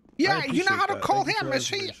 man. Yeah, you know how to appreciate that. call Thank you him. for Is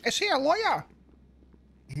that he information. is he a lawyer?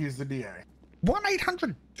 He's the DA.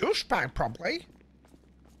 1-800 douchebag, probably.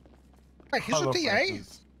 Wait, he's Hello, a DA?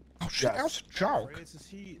 Francis. Oh shit, that was a joke. Francis,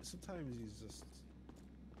 sometimes he's just.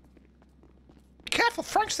 Careful,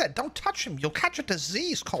 Frank's there. Don't touch him. You'll catch a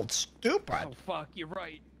disease called stupid. Oh fuck, you're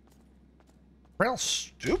right. Real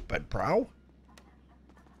stupid, bro.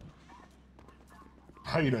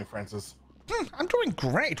 How you doing, Francis? I'm doing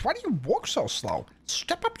great. Why do you walk so slow?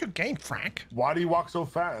 Step up your game, Frank. Why do you walk so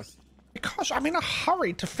fast? Because I'm in a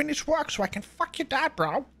hurry to finish work so I can fuck your dad,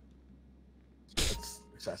 bro. It's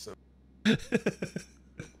excessive.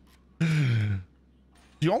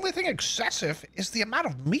 The only thing excessive is the amount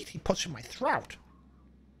of meat he puts in my throat.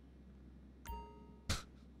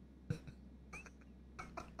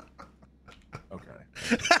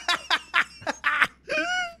 Okay.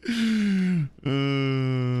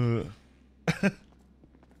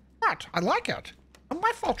 What? I like it. Not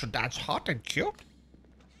my fault your dad's hot and cute.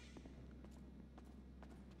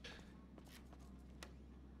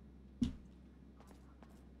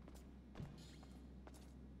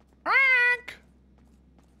 Frank!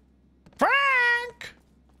 Frank!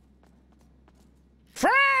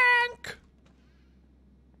 Frank!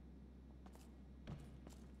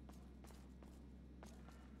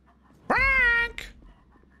 Frank!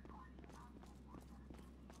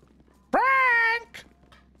 Frank!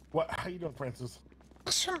 What? How you doing, Francis?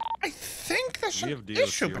 Listen, I think there's We an have DOC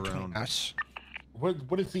issue between around. us.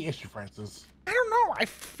 What is the issue, Francis? I don't know. I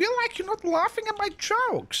feel like you're not laughing at my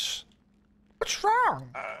jokes. What's wrong?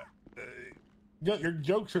 Your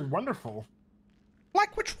jokes are wonderful.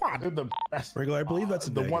 Like which one? They're the best. Regular, I believe that's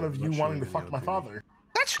a the one negative. of I'm you not wanting to sure fuck my father.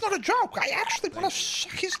 That's not a joke. I actually want to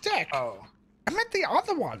suck his dick. Oh. I meant the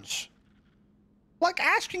other ones. Like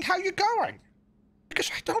asking how you're going.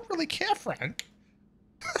 Because I don't really care, Frank.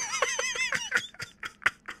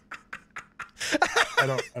 I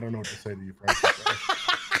don't know what to say to you, Francis.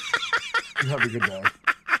 You have a good day.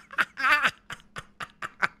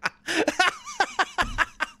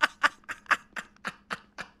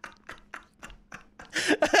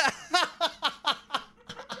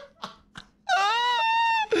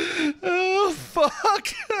 Oh, fuck.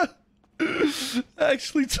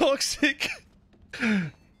 Actually toxic.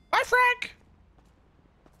 Bye, Frank.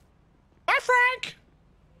 Bye, Frank.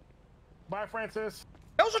 Bye, Francis.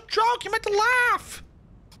 That was a joke. You meant to laugh.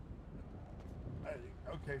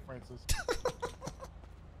 Okay, Francis.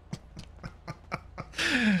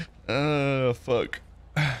 Oh, fuck.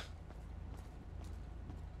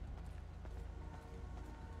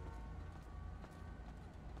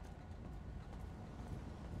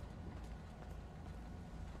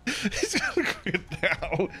 He's gonna quit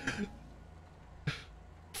now.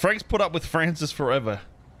 Frank's put up with Francis forever.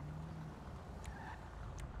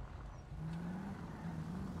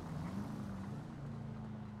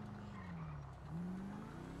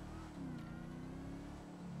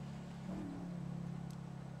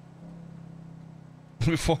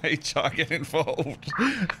 Before HR get involved.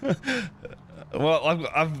 Well,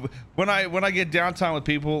 I've when I get downtime with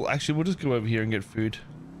people, actually, we'll just go over here and get food.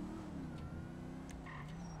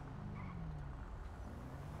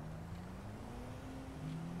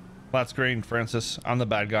 Flat screen, Francis. I'm the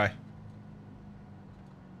bad guy.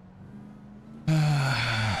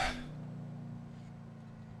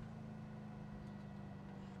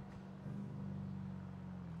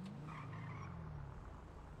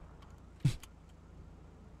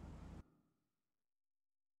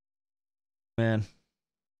 Man.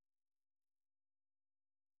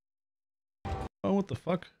 Oh, what the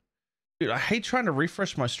fuck? Dude, I hate trying to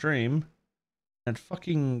refresh my stream and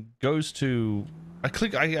fucking goes to... I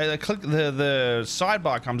click the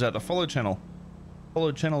sidebar comes out, the follow channel.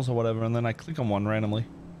 Follow channels or whatever, and then I click on one randomly.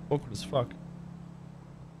 Awkward as fuck.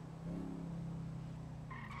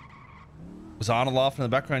 Was Arnold laughing in the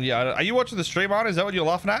background? Yeah. Are you watching the stream, Arnold? Is that what you're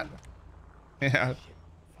laughing at? Yeah.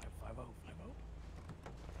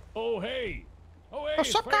 Oh, hey. Oh, hey.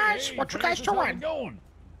 What's up, guys? Hey, what you guys Francis, how's doing? it going?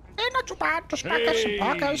 Hey, not too bad. Just back at some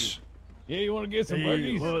burgers. Yeah, you want to get some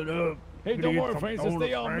Hey, burgers? what up? Hey, Gonna don't get worry, some Francis. Stay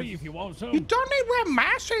donuts, on me Francis. if you want some. You don't need to wear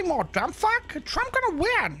masks anymore, dumb fuck. Trump gonna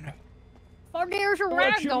win. Oh, there's a What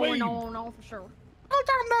rat you going mean? on, officer. I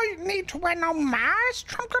don't know you need to wear no mask.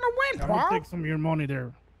 Trump gonna win, I'm bro. gonna take Some of your money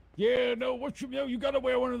there. Yeah, no, you gotta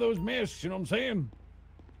wear one of those masks, you know what I'm saying?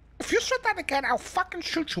 If you said that again, I'll fucking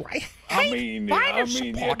shoot you. I hate Biden yeah,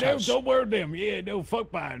 supporters. don't wear them. Yeah, no,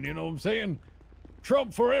 fuck Biden, you know what I'm saying?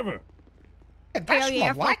 Trump forever. Yeah, that's Hell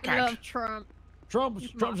yeah, more like fucking it. love Trump. Trump's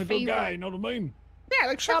He's my a good favorite. guy, you know what I mean?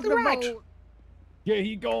 Yeah, exactly Stop the right. vote. Yeah,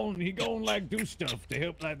 he going like do stuff to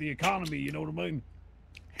help like the economy, you know what I mean?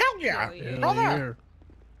 Hell yeah, Hell yeah. brother.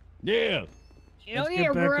 Yeah. Hell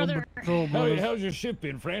yeah, brother. How's your ship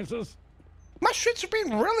been, Francis? My shits have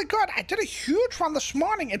been really good. I did a huge one this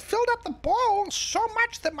morning. It filled up the bowl so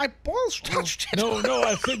much that my balls touched it. No,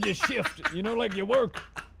 I said your shift. You know, like your work.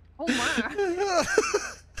 Oh my.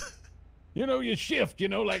 You know, your shift, you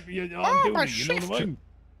know, like you're on Oh, duty, my you know shift. what I mean?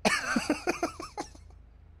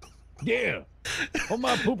 Yeah. All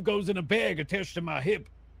my poop goes in a bag attached to my hip.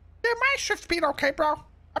 Yeah, my shift's been okay, bro.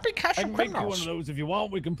 I've been I catching can make you one criminals. of those if you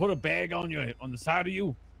want. We can put a bag on the side of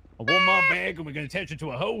you, a Walmart bag, and we can attach it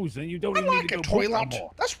to a hose, and you don't I even like need to a go poop no toilet.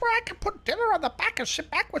 more. That's where I can put dinner on the back and sit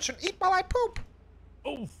backwards and eat while I poop.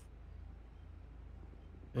 Oof.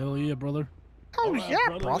 Hell yeah, brother. Oh All right, yeah,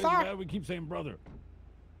 Lady brother. Bad, we keep saying brother.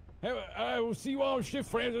 Hey, I will see you on shift,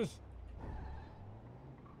 Francis.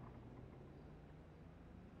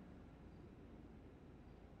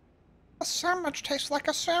 A sandwich tastes like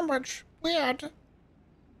a sandwich. Weird.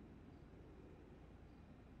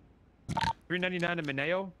 $3.99 to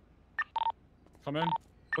Mineo. Come in.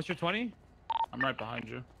 What's your 20? I'm right behind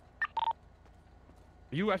you.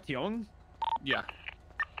 Are you FTOing? Yeah.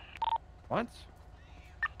 What?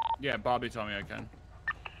 Yeah, Bobby told me I can.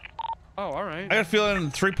 Oh, all right. I got a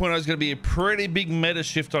feeling 3.0 is going to be a pretty big meta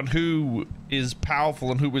shift on who is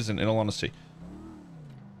powerful and who isn't, in all honesty.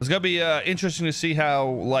 It's going to be interesting to see how,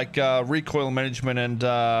 like, recoil management and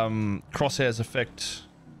crosshairs affect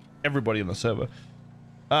everybody in the server.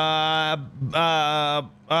 Ballymont,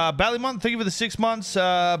 thank you for the 6 months.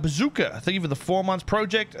 Bazooka, thank you for the 4 months.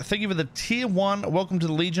 Project, thank you for the tier 1. Welcome to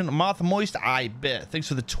the Legion. Martha Moist, I bet. Thanks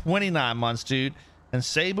for the 29 months, dude. And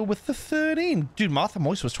Saber with the 13. Dude, Martha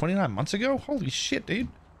Moist was 29 months ago? Holy shit, dude.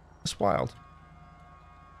 That's wild.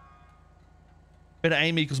 Better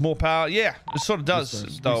aim equals more power. Yeah, it sort of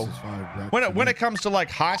does, though. When it comes to, like,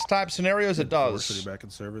 heist type scenarios, it does. Sitting back in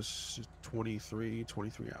service, 23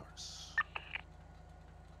 hours.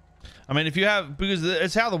 I mean, if you have, because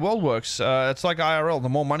it's how the world works. It's like IRL. The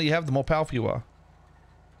more money you have, the more powerful you are.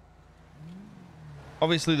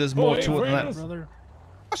 Obviously, there's more to it than that. Brother.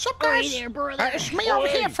 What's up, guys? Hey there, brother. It's me over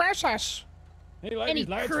here, Francis. Hey, like Any these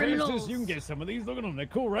lights, criminals? Francis, you can get some of these. Look at them. They're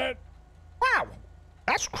cool, right? Wow.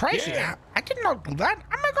 That's crazy. Yeah. I didn't know do that.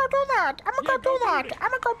 I'm gonna go do that. I'm gonna go do that.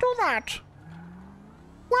 I'm gonna go do that.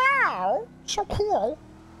 Wow. So cool.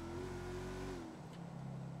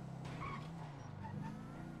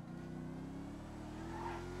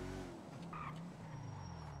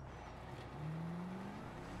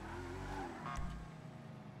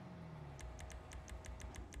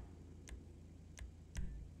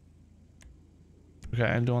 Okay,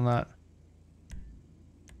 I'm doing that.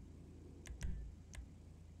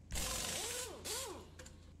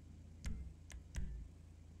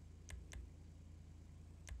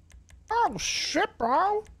 Oh shit,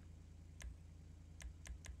 bro.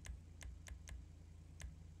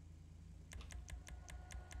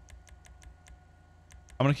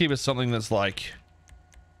 I'm gonna keep it something that's like,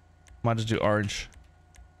 might just do orange.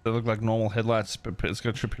 They look like normal headlights, but it's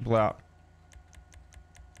gonna trip people out.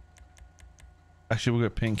 Actually, we'll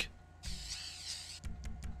go pink.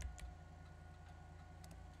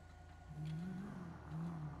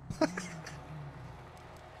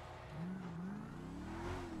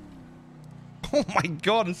 Oh my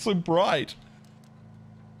god, it's so bright.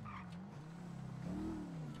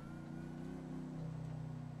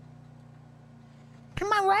 Pin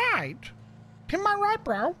my right. Pin my right,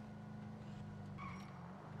 bro.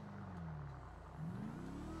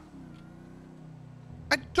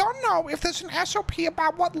 I don't know if there's an SOP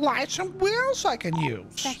about what lights and wheels I can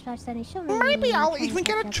use. Maybe I'll even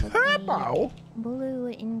get a turbo. Blue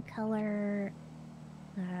in color,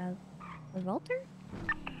 revolter?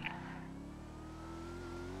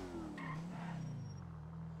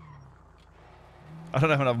 I don't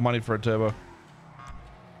have enough money for a turbo.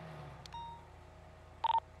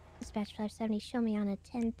 Dispatch 570, show me on a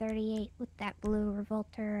 1038 with that blue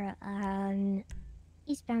revolter on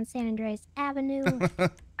eastbound San Andreas Avenue.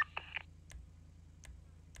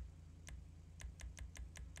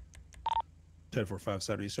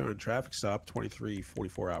 10-4-5-70, so traffic stop,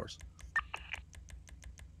 23:44 hours.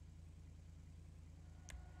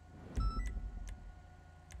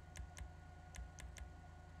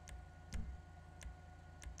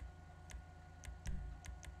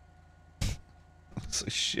 So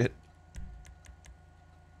shit.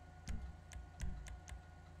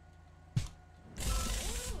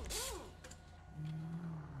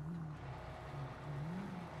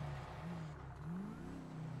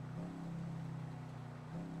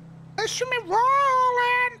 Listen me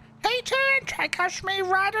rolling. Hey, 10, try catch me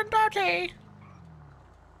riding dirty.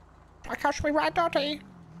 Try catch me ride dirty.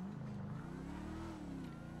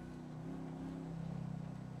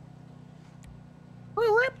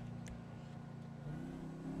 Rip.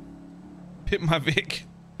 Hit my Vic.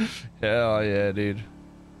 Hell yeah, dude.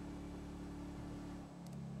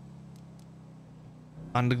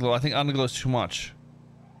 Underglow. I think underglow is too much.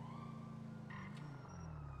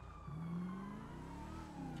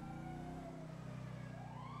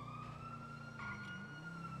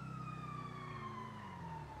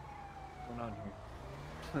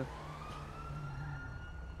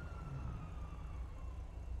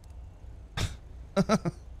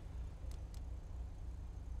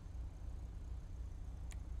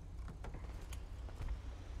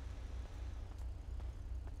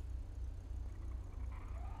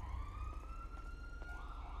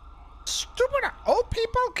 Stupid old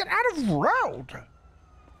people, get out of road.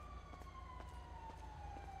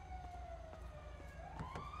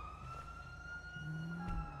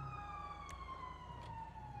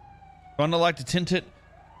 Wanna like to tint it?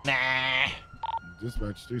 Nah.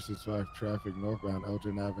 Dispatch 265 traffic northbound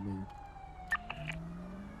Elgin Avenue.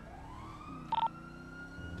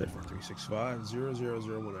 Dead for 365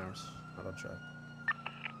 0001 hours. Not on track.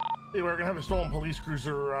 Hey, we're gonna have a stolen police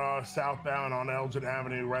cruiser southbound on Elgin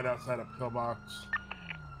Avenue, right outside of Pillbox.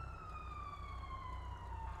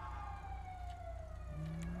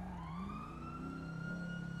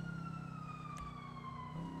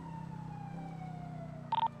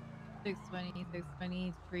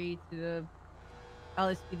 $620 to the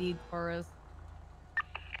LSPD Taurus.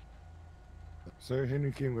 Sir,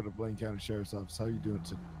 Henry King with the Blaine County Sheriff's Office. How you doing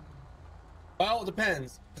today? Well, it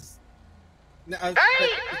depends.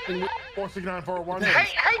 Hey! 46941. Hey,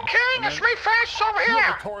 King, it's me, Fast over You here.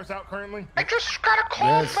 have a Taurus out currently? I just got a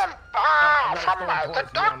call from the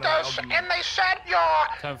doctors, and they said your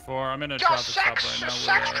 10-4. I'm in a your traffic stop sex right now.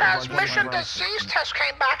 sex transmission disease test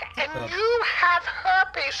came back, and you have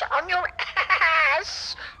herpes on your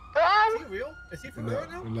ass, bro. Is he real? Is he for real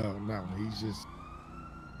now? No. He's just.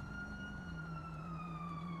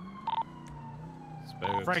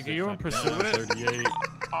 Frank, are you in pursuit? 38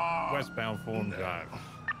 westbound Fulham Drive.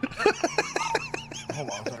 Hold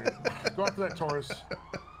on a second. Go after that Taurus.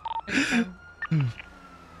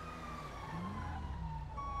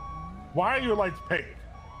 Why are your lights paid?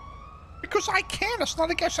 Because I can. It's not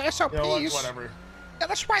against SOPs. You know what? Whatever. Yeah,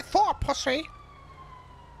 that's what I thought, pussy.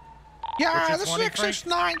 Yeah, What's this your is 20,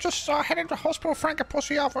 X69. Just heading to hospital. Frank, a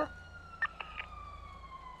pussy over.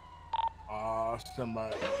 Stand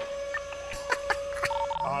by.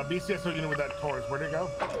 BCS are with that Taurus. Where'd it go?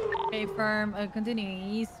 Hey, firm. Continuing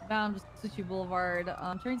eastbound Suchi Boulevard.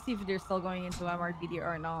 Trying to see if they're still going into MRPD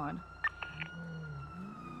or not.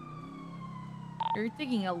 You're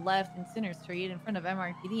taking a left in Center Street in front of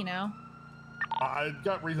MRPD now. I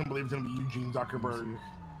got reason to believe it's gonna be Eugene Zuckerberg.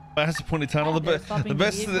 Bassapussy Tunnel. The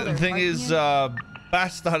best thing is,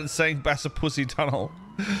 Bass started saying Bassapussy Tunnel.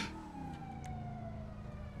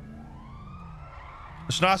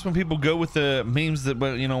 It's nice when people go with the memes that,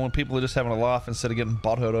 you know, when people are just having a laugh instead of getting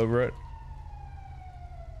butthurt over it.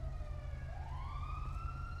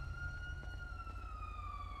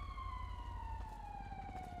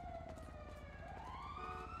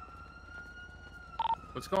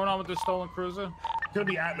 What's going on with this stolen cruiser? It's gonna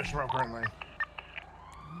be at Mission Row currently.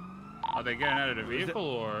 Are they getting out of the vehicle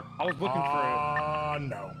or? I was looking for it.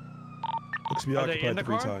 No. Looks to be Are they in occupied the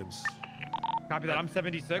 3 car? times. Copy that. I'm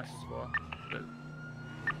 76.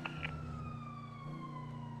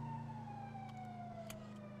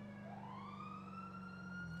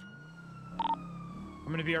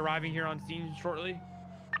 I'm going to be arriving here on scene shortly.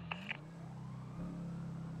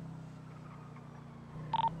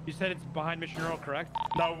 You said it's behind Mission Row, correct?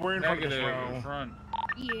 No, we're in front of Negative, Mission Row. in front.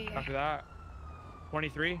 Yeah. After that,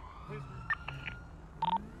 23.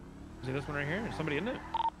 Is it this one right here? Is somebody in it?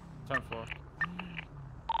 10-4.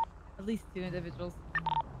 At least 2 individuals.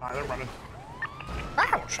 They're running.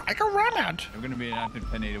 Ouch, I got rammed. I'm gonna be an active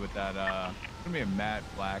 1080 with that. It's gonna be a matte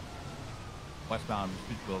black westbound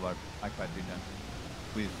Beach Boulevard. Occupied 310.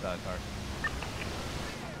 Please, tar.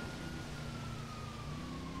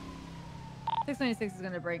 696 is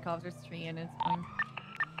gonna break off. There's 3 units going.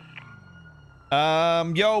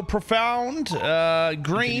 Yo, Profound,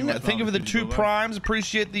 Green, thank you for the 2 primes.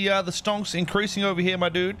 Appreciate the stonks increasing over here, my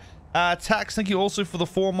dude. Tax, thank you also for the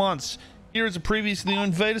 4 months. Here is a previously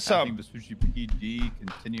invader sub. PG,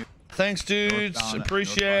 continue. Thanks, dudes. Northbound,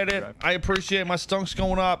 Appreciate it. Drive. I appreciate my stonks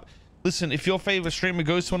going up. Listen, if your favorite streamer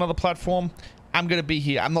goes to another platform, I'm gonna be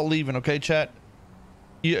here. I'm not leaving, okay, chat?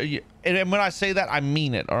 And when I say that, I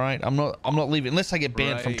mean it. All right, I'm not leaving unless I get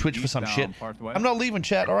banned from Twitch for some shit. I'm not leaving,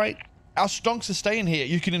 chat. All right, our stonks are staying here.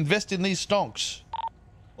 You can invest in these stonks.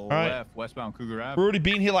 All right, westbound Cougar Ave. we've already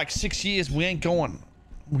been here like 6 years. We ain't going.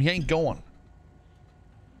 We ain't going.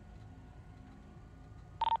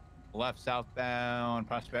 Left southbound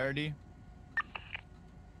Prosperity.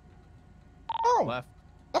 Oh, Left.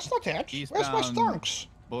 That's not it. Where's my stonks?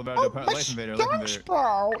 Boulevard Oh, Life my Invader. stonks,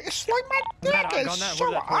 bro. It's like my dick is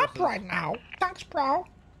so up right now. Thanks, bro.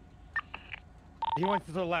 He went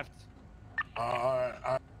to the left.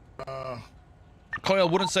 Koil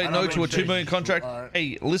wouldn't say no to a 2 million contract.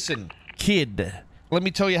 Hey, listen, kid. let me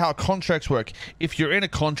tell you how contracts work. If you're in a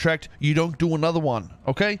contract, you don't do another one,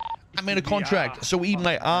 okay? I'm in a contract, so eat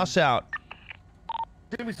my ass out.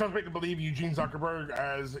 Jimmy starts making to believe Eugene Zuckerberg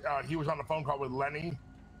as he was on the phone call with Lenny,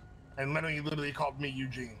 and Lenny literally called me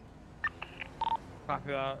Eugene.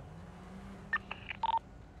 Copy that.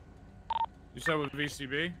 You said with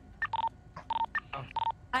VCB?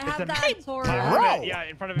 I have that Taurus. Bro, yeah,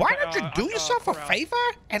 in front of why don't you do yourself a favor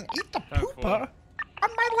and eat the pooper on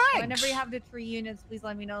my legs? Whenever you have the 3 units, please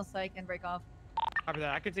let me know so I can break off. Copy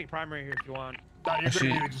that. I can take primary here if you want. No, you're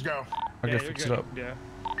Actually, good, just go. I gotta fix it up. Yeah.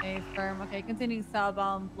 Okay, firm. Okay, continuing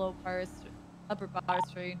southbound, Upper Power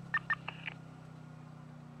Street.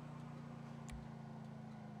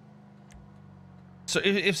 So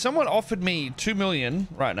if someone offered me $2 million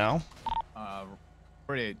right now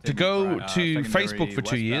to go to Facebook for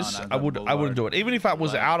 2 years, I wouldn't do it. Even if I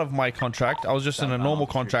was out of my contract, I was just in a normal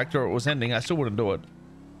contract or it was ending, I still wouldn't do it.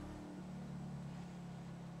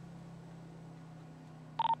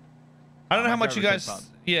 I don't know how much you guys.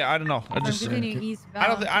 Yeah, I don't know. I just. I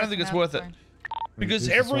don't think it's worth it. Because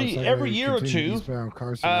every year or two,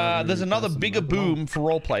 there's another bigger boom for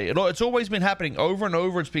roleplay. It's always been happening over and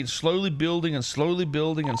over. It's been slowly building and slowly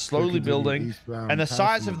building and slowly building. And the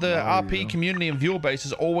size of the RP community and viewer base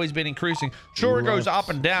has always been increasing. Sure, it goes up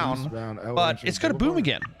and down, but it's going to boom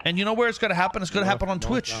again. And you know where it's going to happen? It's going to happen on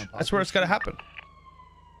Twitch. That's where it's going to happen.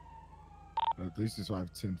 This is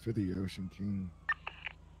 1050 Ocean King.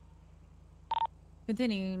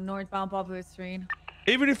 Continuing northbound Poplar Street.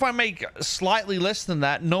 Even if I make slightly less than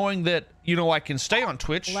that, knowing that, you know, I can stay on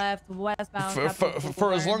Twitch Left, westbound,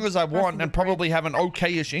 for as long as I want and probably have an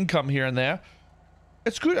okay-ish income here and there,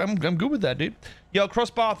 it's good. I'm good with that, dude. Yo,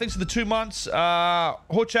 Crossbar, thanks for the 2 months.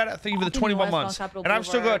 Horchat, thank you for the 21 months. And I've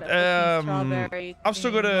still got I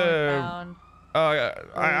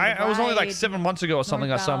was only like 7 months ago or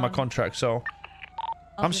something I signed my contract, so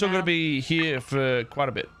I'm still gonna be here for quite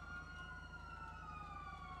a bit.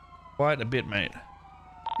 Quite a bit, mate.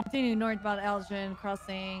 Continue northbound Elgin,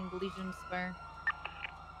 crossing Legion Square.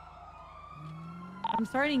 I'm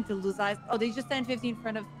starting to lose eyes. Oh, they just stand 15 in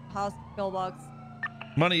front of house pillbox.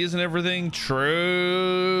 Money isn't everything.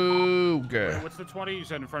 True. Wait, what's the 20 you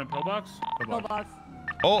said in front of pillbox? Pillbox.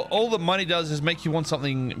 All the money does is make you want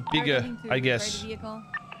something bigger, I guess.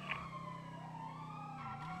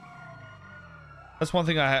 That's one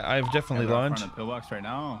thing I've definitely learned. In front of pillbox right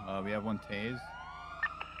now. We have one tase.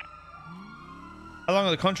 How long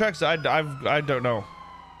are the contracts? I don't know.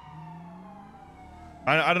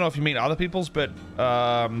 I don't know if you mean other people's, but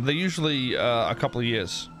they're usually a couple of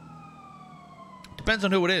years. Depends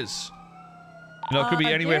on who it is. You know, it could be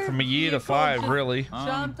anywhere from a year to 5, really.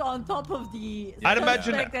 Jumped on top of the I'd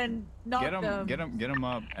imagine and knocked get him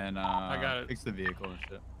up and I got it. Fix the vehicle and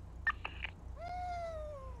shit.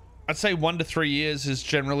 I'd say 1 to 3 years is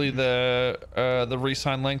generally the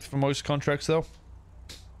re-sign length for most contracts, though.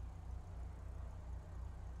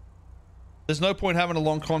 There's no point having a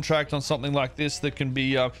long contract on something like this that can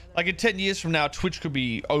be like in 10 years from now, Twitch could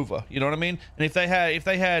be over. You know what I mean? And if they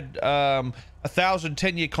had 1,000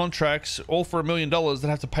 10-year contracts, all for $1 million, they'd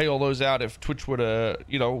have to pay all those out if Twitch were to,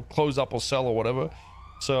 you know, close up or sell or whatever.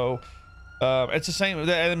 So it's the same.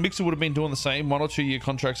 And Mixer would have been doing the same 1 or 2 year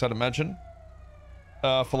contracts, I'd imagine,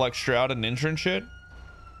 for like Shroud and Ninja and shit.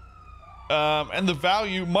 And the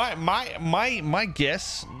value, my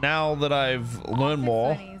guess now that I've learned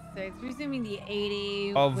more. Resuming the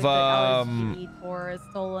 80 of with the LSG Taurus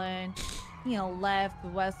stolen. You know, left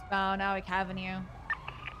westbound Alec Avenue.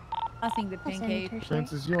 Passing the Pincade.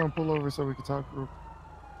 Francis, you want to pull over so we can talk real?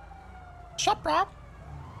 What's up, bro?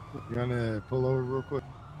 You want to pull over real quick?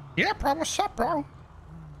 Yeah, bro. What's up, bro?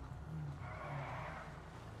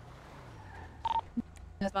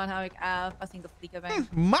 Westbound Alec Ave, passing the Fleeca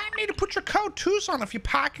Bank. Might need to put your code 2s on if you're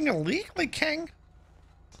parking illegally, King.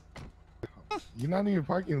 You're not even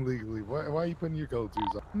parking legally. Why are you putting your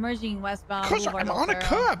go-tos on? Merging westbound. Because I'm on a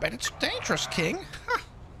curb and it's dangerous, King. Huh.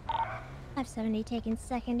 570 taking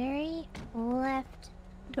secondary. Left.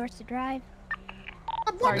 Dorset Drive.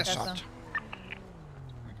 What is that?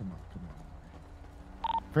 Come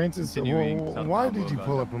on. Francis, why did you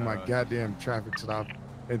pull up on my goddamn traffic stop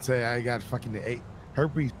and say I got fucking 8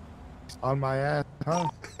 herpes on my ass, huh?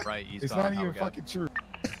 Right, it's not even fucking true.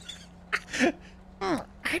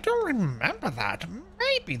 I don't remember that.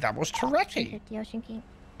 Maybe that was Toretti. The Ocean King.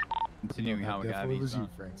 Continuing how we got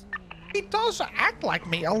He does act like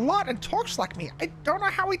me a lot and talks like me. I don't know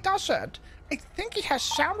how he does it. I think he has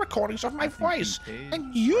sound recordings of my voice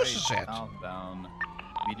and uses it.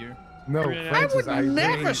 Meteor? No, Francis, I would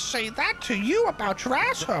never say that to you about your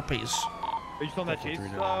ass herpes. Are you still on that chase?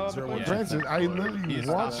 Francis, I literally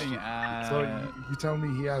watched. So you tell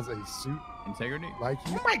me he has a suit? Integrity? Like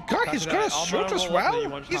you? Oh my god, he's got a suit as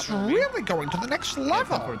well? He's really going to the next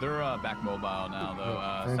level. They're back mobile now,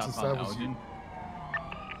 though. Francis, Southbound that was you?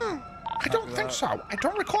 Elgin. I don't think so. I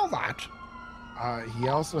don't recall that. He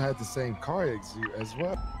also had the same car as you as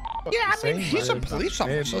well. Yeah, The I mean, same he's a rims police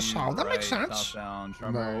and- officer, so that makes sense.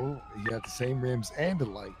 No, he had the same rims and the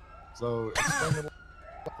light. So explain the light.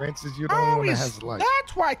 Francis, you're the only one that has the light.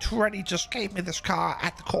 That's why Toretti just gave me this car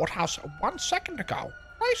at the courthouse 1 second ago.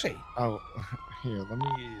 Crazy. Oh, here, let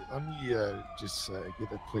me just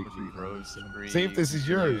get a plate for you. See if this is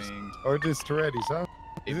yours or this Toretti's, huh?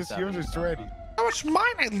 Is this yours or Toretti? Oh, it's mine.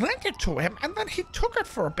 I lent it to him, and then he took it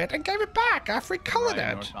for a bit and gave it back after he colored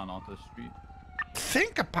it. Northbound Alta Street.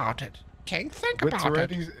 Think about it, King. Think But about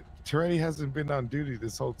it. Toretti hasn't been on duty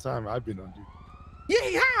this whole time. I've been on duty. Yeah,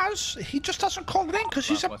 he has. He just doesn't call it in because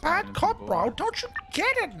he's a bad cop, bro. Don't you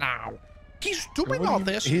get it now? He's doing all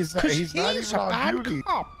this because he's not even a on bad duty.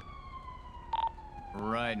 cop.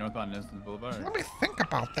 Right, northbound Innocence Boulevard. Let me think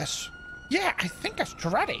about this. Yeah, I think it's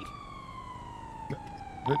Toretti.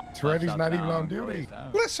 But Toretti's not even on duty.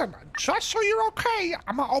 Listen, just so you're okay,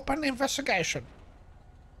 I'm gonna open the investigation.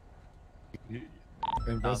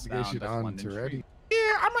 Investigation on Toretti? Yeah,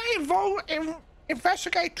 I'm gonna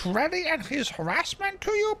investigate Toretti and his harassment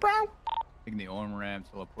to you, bro. Taking the on-ramp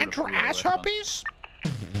to And your ass herpes.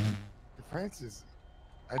 Francis,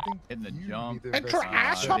 I think hitting the you jump. And your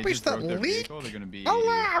ass herpes that leak.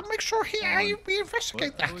 I'll make sure we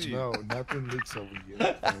investigate that. No, nothing leaks over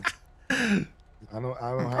here. I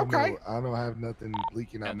don't have nothing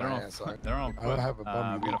leaking out my ass. I don't have a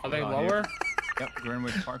bum. Are they lower? Yep,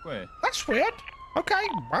 Greenwich Parkway. That's weird. Okay,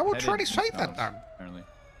 why would Toretti say that then? Apparently.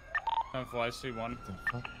 I see one.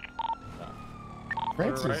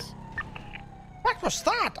 Francis. What was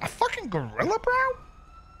that? A fucking gorilla,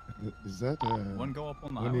 bro? Is that one go up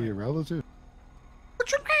on the one of your relatives?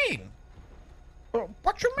 What you mean?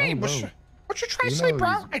 What you mean? What you trying to You say, know bro?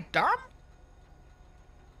 he's- I dumb?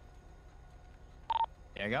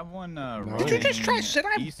 Yeah, I got one. Did you just try to say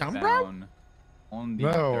I'm dumb, bro? On the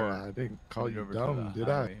No, I didn't call you dumb, did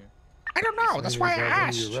I? I don't know. That's why I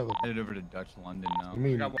asked. Headed over to Dutch London now. I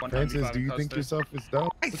mean, Francis, do you think yourself is dumb?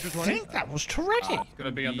 I think that was Toretti. It's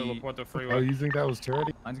gonna be on the Laporta freeway. Oh, you think that was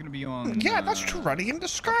Toretti? Mine's gonna be on. Yeah, that's Toretti in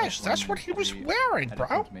disguise. That's what he was wearing,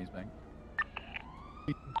 bro.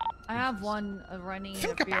 I have one running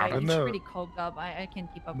Think in the about freeway. it. He's No. pretty coked up. I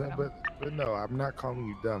can't keep up No, with him. but no, I'm not calling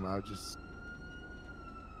you dumb. I just.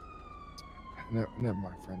 No, never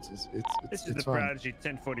mind, Francis. This is it's the fine. Prodigy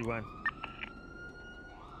 1041.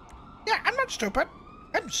 Yeah, I'm not stupid.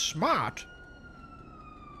 I'm smart.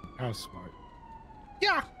 How smart?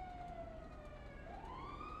 Yeah.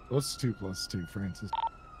 What's 2 + 2, Francis?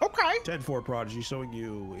 Okay. 10-4 Prodigy showing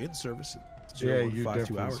you in service. Yeah, you're 0152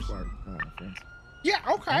 definitely hours. smart, Francis. Yeah,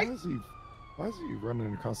 okay. Why is he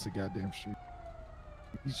running across the goddamn street?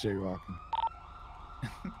 He's jaywalking.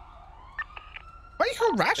 Why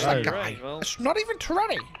you harass that Right, guy? right, well- It's not even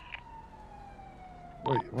Toretti.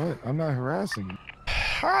 Wait, what? I'm not harassing you.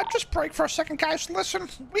 Just break for a second, guys. Listen,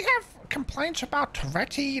 we have complaints about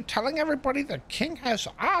Toretti telling everybody that King has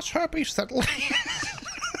ass herpes that Finish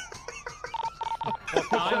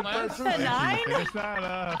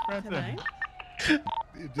that, Francis.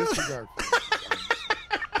 Disregard.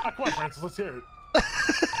 Come on, Francis, let's hear it.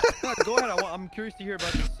 Go ahead. I'm curious to hear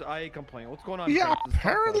about this IA complaint. What's going on? Yeah, Francis?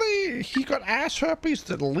 apparently he got ass herpes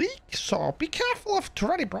that leak, so be careful of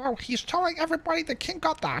Toretti, bro. He's telling everybody that King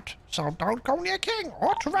got that, so don't go near King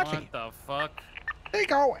or Toretti. What the fuck? There you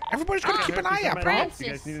go. Everybody's gonna keep an eye out, bro. You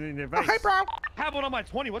guys need any Oh, advice? hey, bro. I have one on my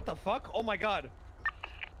 20. What the fuck? Oh my god.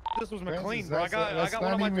 This was McLean, bro. I got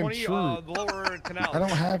one on my 20. Lower canal. I don't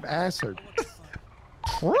have ass herpes.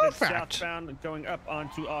 Prove it. Southbound going up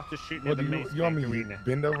onto Arthur Street near What the do main you want me arena. to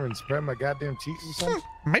bend over and spread my goddamn cheeks or something?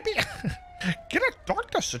 Maybe get a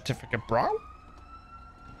doctor's certificate, bro.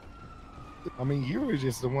 I mean, you were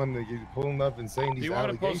just the one that you're pulling up and saying Do these you want to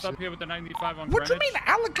allegations. post up here with the 95 on What do you Greenwich? mean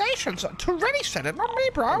allegations? Toretti said it, not me,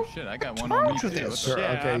 bro. Oh shit, I got one on me told you too. this. What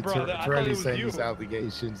the- Okay, bro, I thought it Toretti's was saying you. these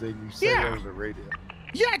allegations and you say Yeah. it over the radio.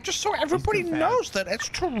 Yeah, just so everybody too fat. knows that it's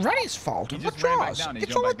Toretti's fault. He Not just ran back yours. down, he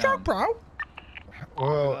It's jumped all a back down. joke, bro.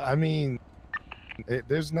 Well, I mean,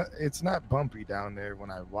 it's not bumpy down there when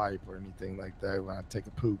I wipe or anything like that when I take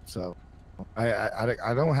a poop. So,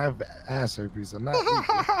 I don't have ass herpes. I'm not.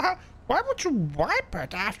 leaking. Why would you wipe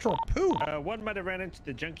it after a poo? One might have ran into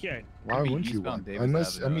the junkyard. Why Maybe wouldn't you eastbound wipe? Davis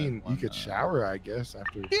Unless I Avenue mean, at you one, could shower, I guess,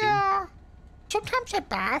 after. A poo. Yeah. Sometimes I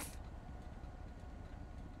bath.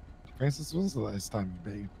 Francis, when's the last time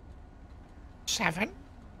you bathed? 7.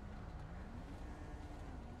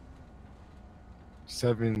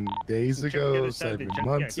 7 days ago, 7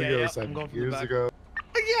 months ago, 7 years ago.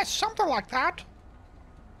 Yes, something like that.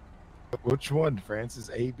 Which one, Francis?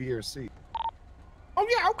 A, B, or C? Oh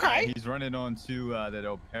yeah, okay. He's running onto that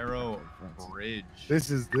El Perro bridge. This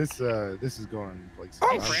is going places.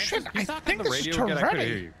 Oh shit! I think this is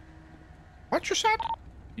Toretti. What you said?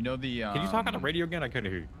 You know the. Can you talk on the radio again? I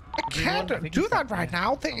couldn't hear you. I can't do that right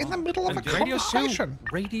now. They're in the middle of a conversation.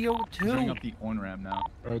 Radio 2. Bring up the on-ramp now.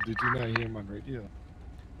 Oh, did you not hear him on radio?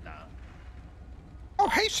 Oh,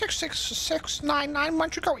 hey, 66699, why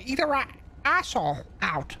don't you go eat her asshole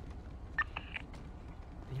out?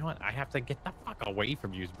 You know what? I have to get the fuck away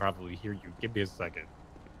from you to probably hear you. Give me a second.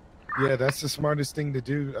 Yeah, that's the smartest thing to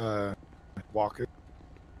do, Walker.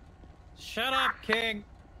 Shut up, King.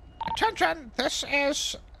 Attention, this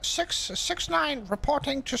is 669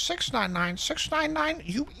 reporting to 699. 699,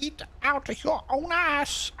 you eat out your own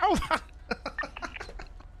ass. Oh.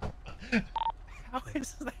 How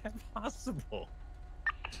is that possible?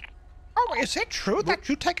 Oh, is it true that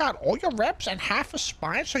you take out all your ribs and half a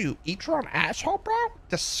spine so you eat your own asshole, bro?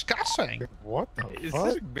 Disgusting. What the Is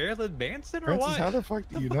fuck? this Marilyn Manson or Francis, what? how the fuck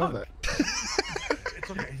do you know that?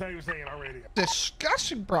 It's okay. He's not even saying it on radio.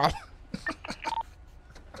 Disgusting, bro.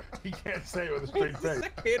 He can't say it with a straight face. I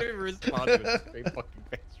can't even respond to a straight fucking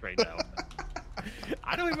face right now.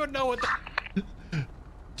 I don't even know what the...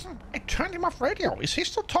 I turned him off radio. Is he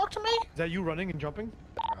still talking to me? Is that you running and jumping?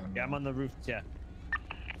 Yeah, I'm on the roof. Yeah.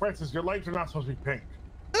 Francis, your legs are not supposed to be pink.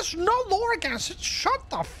 There's no law against it. Shut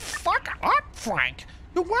the fuck up, Frank.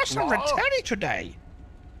 You're worse than Rettetti today.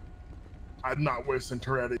 I'm not worse than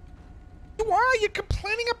Toretti. You are. You're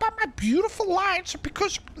complaining about my beautiful lights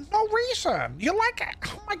because no reason. You're like,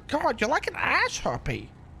 oh my god, you're like an ass harpy.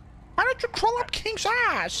 Why don't you crawl up King's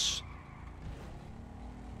ass?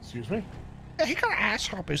 Excuse me? Yeah, he got ass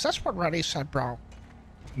harpies. That's what Reddy said, bro.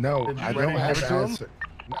 No, I don't have ass.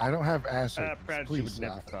 I don't have ass. Brad, Please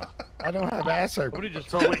stop. I don't have ass. So wait,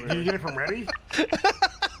 did you get it from Reddy? Is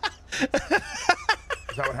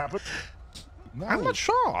that what happened? No, I'm not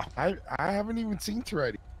sure. I haven't even seen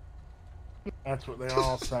Toretti. That's what they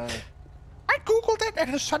all say. I googled it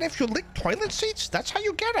and it said if you lick toilet seats, that's how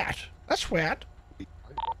you get it. That's weird.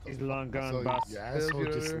 He's long gone, So boss. your asshole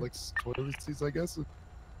just licks toilet seats, I guess.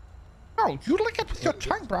 No, you lick it with your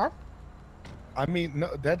tongue, bro. I mean,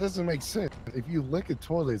 no, that doesn't make sense. If you lick a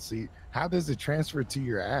toilet seat, how does it transfer to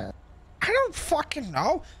your ass? I don't fucking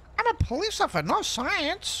know. I'm a police officer, no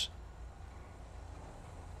science.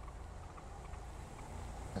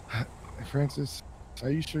 Francis, are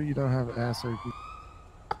you sure you don't have ass herpes?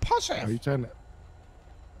 I'm positive. Are you trying to...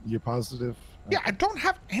 You're positive? Yeah, I don't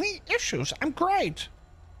have any issues. I'm great.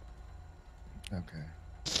 Okay.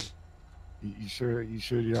 You sure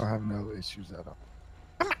you don't have no issues at all?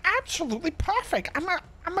 I'm absolutely perfect. I'm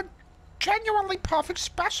a genuinely perfect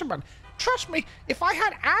specimen. Trust me, if I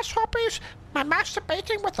had ass herpes, my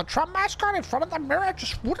masturbating with the Trump mascot in front of the mirror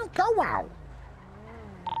just wouldn't go well.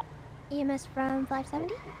 EMS from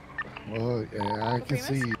 570? Well, yeah,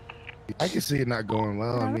 I can see it not going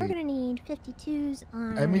well. I We're mean, gonna need 52s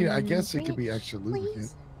on. I mean, I guess it could be Bridge, extra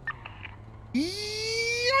lubricant.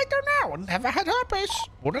 I don't know. Never had herpes.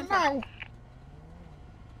 Wouldn't know.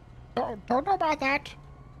 Don't know about that.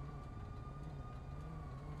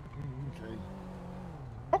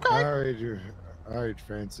 Okay. Okay. All right,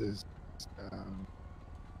 Francis.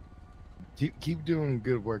 Keep doing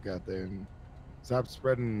good work out there, and stop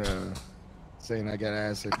spreading saying I got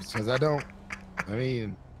ass herpes, because I don't. I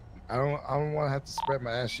mean, I don't want to have to spread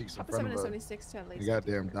my ass cheeks in front of a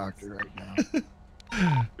goddamn doctor right now.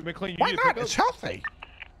 Why not? It's healthy.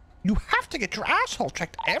 You have to get your asshole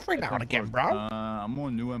checked every now and again, bro. I'm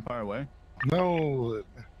on New Empire Way. No.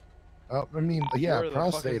 I mean, yeah, Where the fuck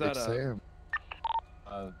is prostate that, exam.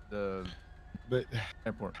 But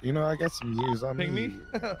airport. You know, I got some years on Ping me.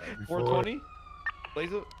 420.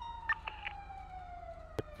 Blaze it.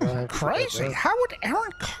 Crazy. How would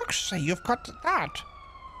Aaron Cox say you've got that?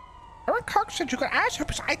 Aaron Cox said you got ass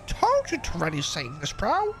herpes. I told you to already say this,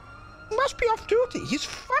 bro. He must be off duty. He's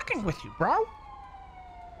fucking with you, bro.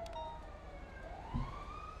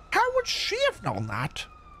 How would she have known that?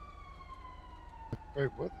 Wait,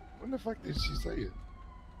 what? When the fuck did she say it?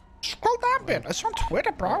 Scroll down a bit. It's on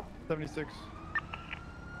Twitter, bro. 76.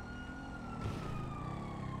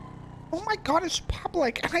 Oh my god, it's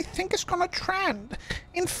public, and I think it's gonna trend.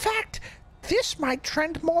 In fact, this might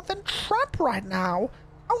trend more than Trump right now.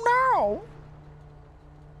 Oh no!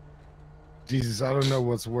 Jesus, I don't know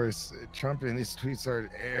what's worse. Trump and his tweets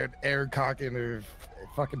are air cocking or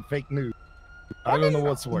fucking fake news. I don't know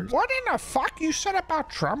what's worse. What in the fuck you said about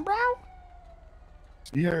Trump, bro?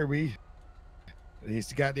 You heard me.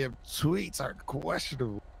 These goddamn tweets are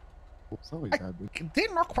questionable.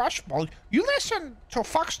 They're not questionable. You listen to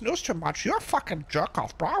Fox News too much. You're a fucking jerk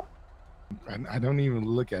off, bro. I don't even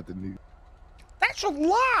look at the news. That's a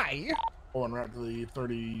lie. Going right to the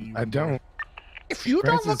 30. I don't. If you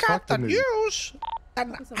don't Francis, look at the news. news,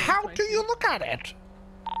 then how do you look at it?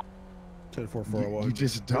 10441. You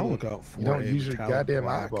just don't. Look out for You don't a use your metallic goddamn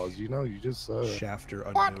black eyeballs. You know, you just shafter.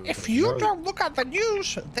 But if you don't look at the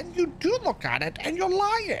news, then you do look at it, and you're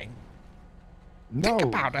lying. No, Think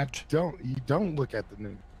about it. You don't look at the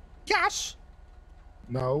news. Yes.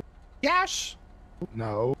 No. Yes.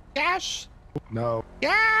 No. Yes. No.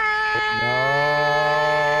 No.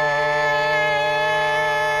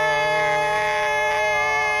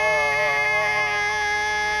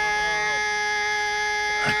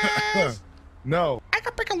 No. I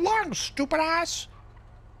can break a lung, stupid ass.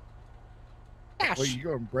 Yes. Well, you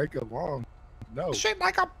gonna break a lung? No. Shit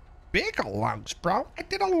like a bigger lungs, bro. I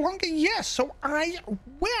did a longer year, so I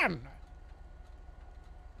win.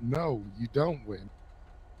 No, you don't win.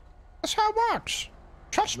 That's how it works.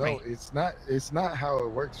 Trust me. No, it's not. It's not how it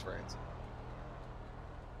works, Francis.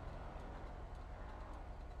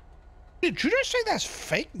 Did you just say that's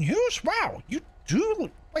fake news? Wow, you do.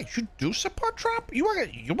 Wait, you do support Trump? You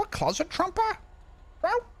a closet Trumper,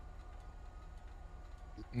 bro?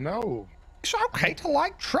 No. It's okay to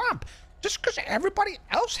like Trump. Just because everybody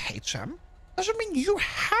else hates him doesn't mean you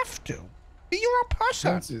have to. Be your own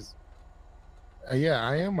person. Francis. Yeah,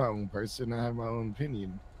 I am my own person. I have my own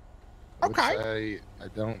opinion. Okay. I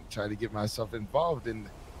don't try to get myself involved in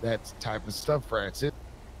that type of stuff, Francis.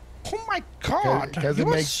 Oh my God! Because you it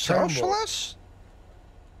a makes turmoil. socialist?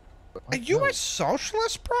 Are you a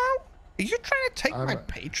socialist, bro? Are you trying to take my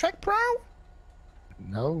paycheck, bro?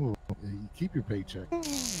 No, you keep your paycheck.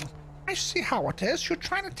 I see how it is. You're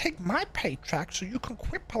trying to take my paycheck so you can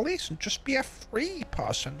quit police and just be a free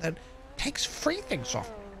person that takes free things off.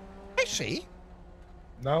 I see.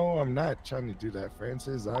 No, I'm not trying to do that,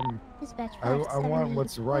 Francis. Dispatch I want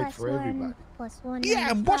what's right for everybody. +1.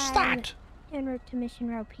 Yeah, and what's that? En route to Mission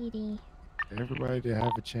Row PD. Everybody to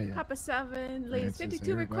have a chance. Papa 7, ladies, Francis,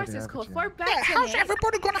 52 everybody requests have a called chance. for back. Yeah, how's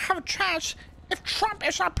everybody gonna have a chance if Trump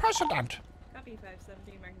is our president? Copy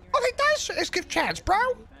 570, marking your All he does is give chance, bro.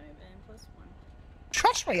 and +1.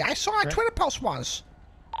 Trust me, I saw a Twitter post once.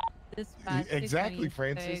 Exactly,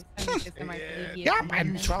 Francis. Yep,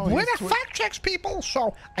 and Twitter fact checks people,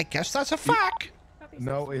 so I guess that's a fact.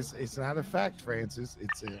 No, it's not a fact, Francis.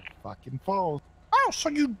 It's a fucking false. Oh, so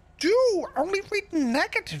you do only read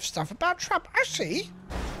negative stuff about Trump. I see.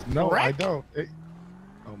 No, Correct? I don't.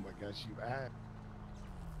 Oh my gosh, you asked.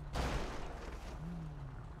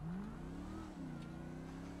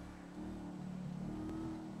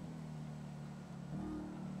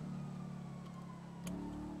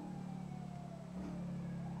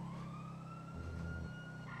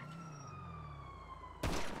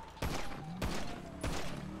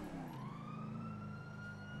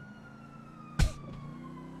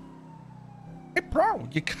 Hey, bro,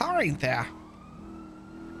 your car ain't there.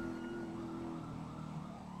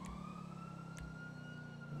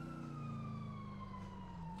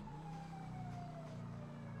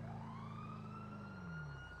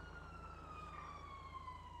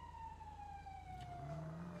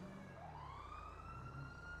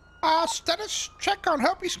 Status check on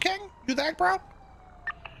Herpes King. You there, bro?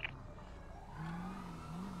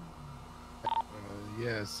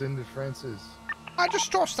 Yeah, send it, Francis. I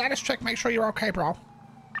just do a status check. Make sure you're okay, bro.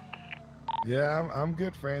 Yeah, I'm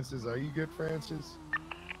good, Francis. Are you good, Francis?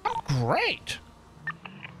 I'm great.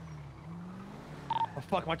 Oh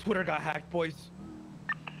fuck, my Twitter got hacked, boys.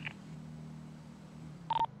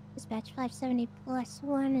 Dispatch 570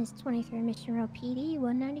 +1 is 23 Mission Row PD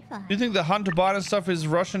 195. Do you think the Hunter Biden stuff is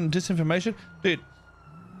Russian disinformation? Dude,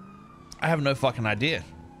 I have no fucking idea.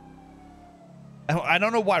 I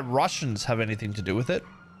don't know why Russians have anything to do with it.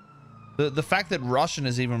 The fact that Russia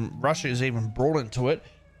is even brought into it,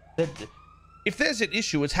 that if there's an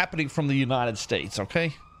issue, it's happening from the United States,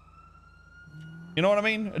 okay? You know what I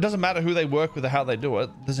mean? It doesn't matter who they work with or how they do it.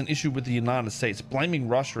 There's an issue with the United States. Blaming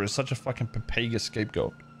Russia is such a fucking Papaga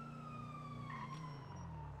scapegoat.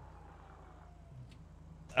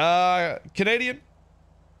 Canadian.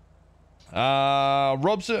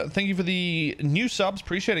 Robson, thank you for the new subs.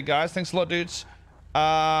 Appreciate it, guys. Thanks a lot, dudes.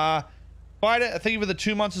 Fight it. Thank you for the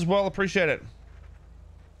 2 months as well. Appreciate it.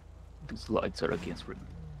 These lights are against written.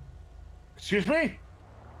 Excuse me?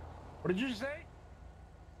 What did you say?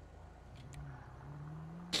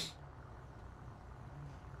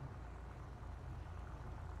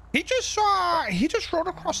 He just rode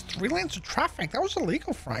across 3 lanes of traffic. That was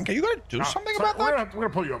illegal, Frank. Are you gonna do something about that? We're gonna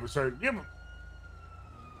pull you over, sir.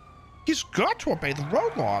 He's got to obey the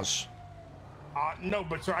road laws. No,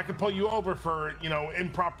 but sir, I could pull you over for, you know,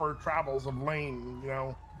 improper travels of lane, you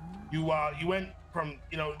know. You went from,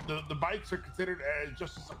 you know, the bikes are considered as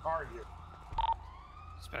just as a car here.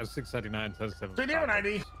 Dispatch 679 says 7. So do you have an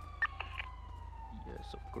ID?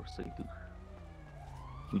 Yes, of course I do.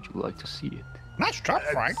 Would you like to see it? Nice job,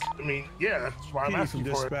 Frank. I mean, yeah, that's why I'm asking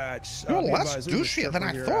for dispatch. it. You're less douchey than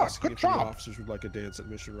I thought. Good job. Officers would like a dance at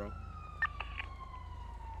Mission Row.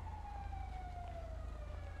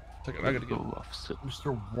 I gotta go, officer.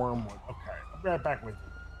 Mr. Wormwood. Okay, I'll be right back with you.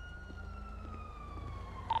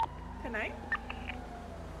 Good night.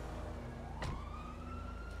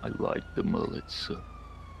 I like the mullet, sir.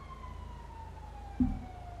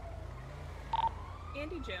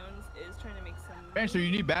 Andy Jones is trying to make some. Spencer,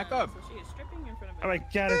 you need backup. So she is stripping in front of. Oh my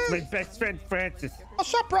god, it's my best friend Francis.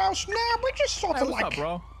 What's up, bros? Nah, we just sort of Hey, what's like up,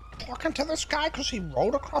 bro? talking to this guy because he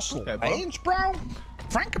rode across the Okay, bro. lanes, bro.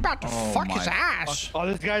 Frank about to fuck his ass. Oh,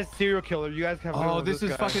 this guy's a serial killer. You guys have. Oh, this is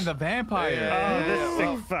guy. fucking the vampire. Oh, this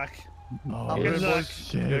sick fuck. Oh, Good luck.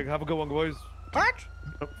 shit. Yeah, have a good one, boys. What?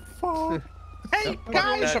 Fuck. Hey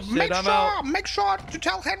guys, That shit, I'm make sure to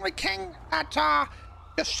tell Henry King that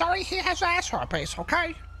you're sorry he has ass herpes,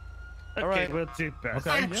 okay? Okay, right. we'll do best.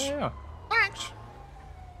 Okay, Thanks. yeah. Thanks.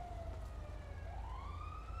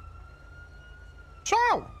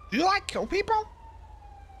 So, do you like kill people?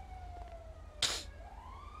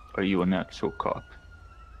 Are you an actual cop?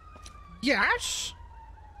 Yes.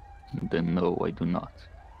 Then no, I do not.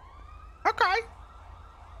 Okay.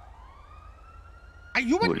 Are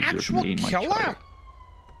you What an is your actual name, my killer? child?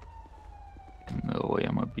 No, I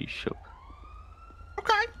am a bishop.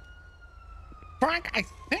 Okay. Frank, I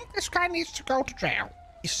think this guy needs to go to jail.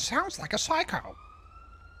 He sounds like a psycho.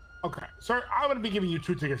 Okay, sir, I'm gonna be giving you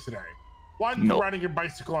 2 tickets today. One No. for riding your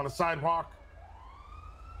bicycle on a sidewalk,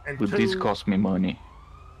 and Would 2. this cost me money?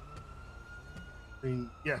 I mean,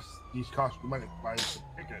 yes, these cost you money to buy a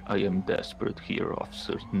ticket. I am desperate here,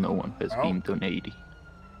 officer. No one has Oh. been donating.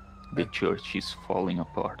 The church is falling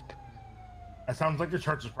apart. That sounds like the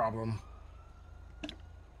church's problem.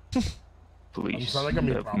 Please, Sounds like a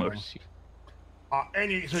me have problem. mercy.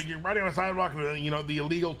 So you're riding on a sidewalk, you know, the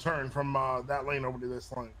illegal turn from that lane over to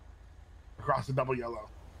this lane, across the double yellow.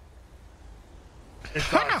 It's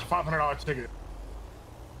a $500 ticket.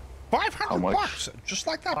 500 How much? bucks, just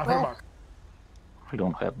like that, 500 bro. bucks. I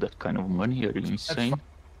don't have that kind of money. Are you insane?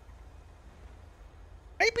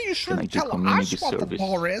 Maybe you Can I should do tell community us what the service?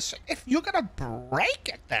 law is if you're gonna break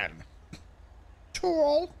it then.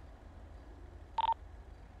 Tool.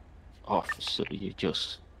 Officer, you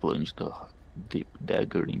just plunged a deep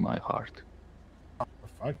dagger in my heart.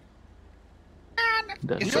 Fuck. Man,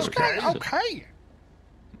 That's is this guy okay. okay?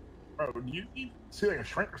 Bro, do you see like a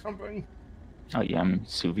shrink or something? I am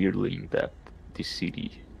severely in debt. This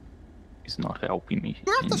city is not helping me.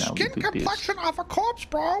 You have the and now skin do this. complexion of a corpse,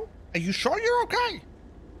 bro. Are you sure you're okay?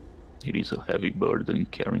 It is a heavy burden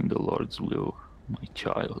carrying the Lord's will, my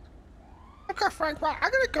child. Okay, Frank, well, I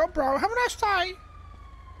gotta go, bro. Have a nice day.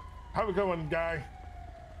 Have a good one, guy.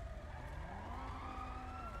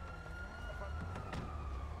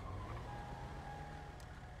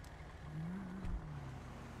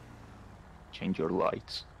 Change your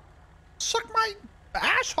lights. Suck my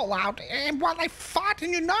asshole out and while I fart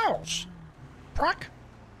in your nose. Prick.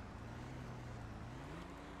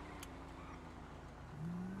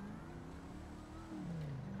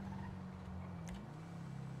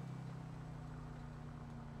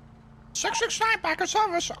 Six 669 back in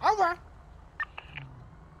service. Over.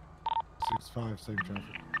 6-5, same traffic.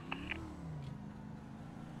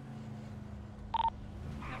 Copy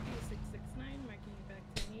 669, marking you back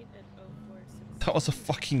to meet at 046. That was a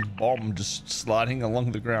fucking bomb just sliding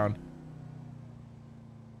along the ground.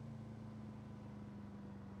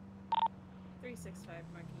 365,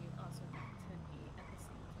 marking you also back to meet at the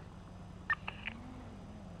same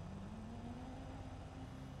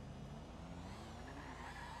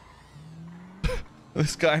time.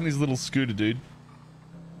 This guy and his little scooter, dude.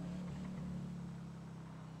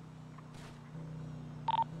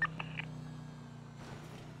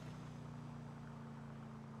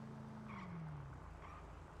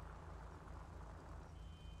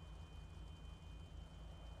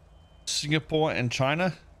 Singapore and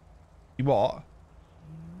China? You what?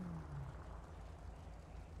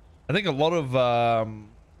 I think a lot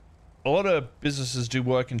of businesses do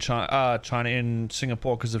work in China and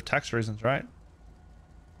Singapore because of tax reasons, right?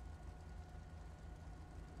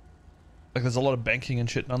 Like there's a lot of banking and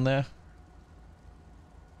shit on there.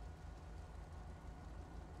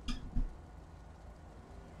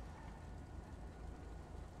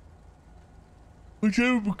 Would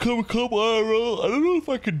you ever become a cop? I don't know if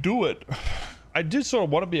I could do it. I did sort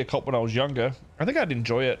of want to be a cop when I was younger. I think I'd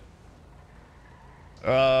enjoy it.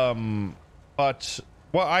 But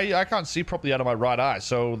well, I can't see properly out of my right eye.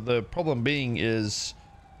 So the problem being is,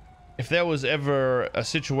 if there was ever a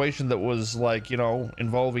situation that was like, you know,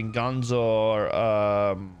 involving guns or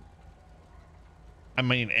I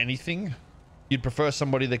mean anything, you'd prefer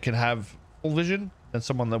somebody that can have full vision than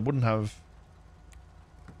someone that wouldn't have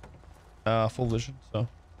full vision. So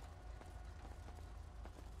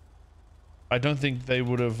I don't think they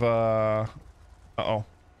would have oh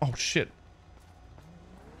shit.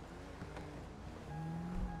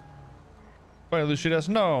 Wait, Lucidas,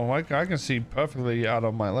 no, I can see perfectly out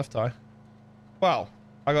of my left eye. Well,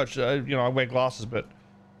 I got, you know, I wear glasses, but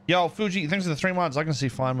yo, Fuji, thanks for the 3 months. I can see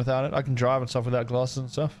fine without it. I can drive and stuff without glasses and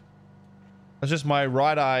stuff. It's just my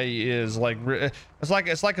right eye is like, it's like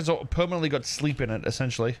it's permanently got sleep in it,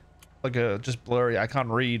 essentially. Like just blurry. I can't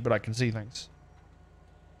read, but I can see things.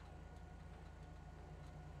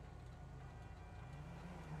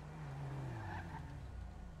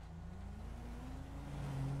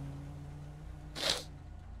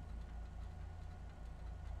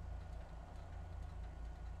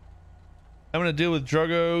 Having to deal with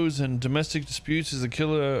druggos and domestic disputes is a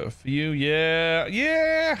killer for you.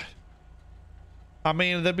 Yeah. I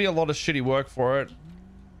mean, there'd be a lot of shitty work for it.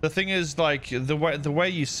 The thing is, like, the way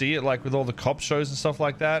you see it, like with all the cop shows and stuff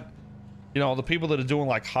like that, you know, the people that are doing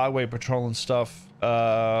like highway patrol and stuff,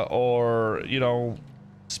 or, you know,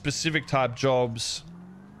 specific type jobs,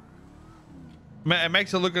 it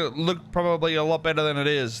makes it look probably a lot better than it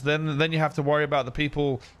is. Then you have to worry about the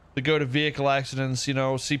people that go to vehicle accidents, you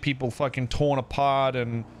know, see people fucking torn apart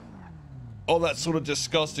and all that sort of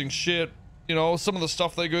disgusting shit. You know, some of the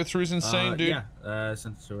stuff they go through is insane, dude. Yeah,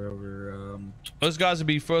 since we're over, those guys would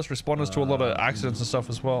be first responders to a lot of accidents and stuff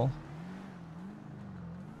as well.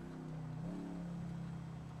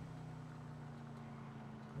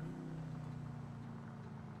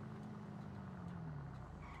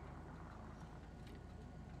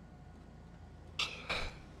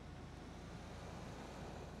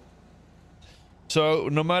 So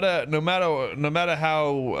no matter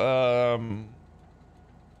how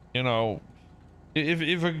you know,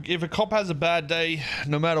 if a cop has a bad day,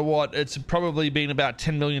 no matter what, it's probably been about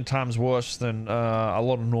 10 million times worse than a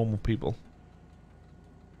lot of normal people.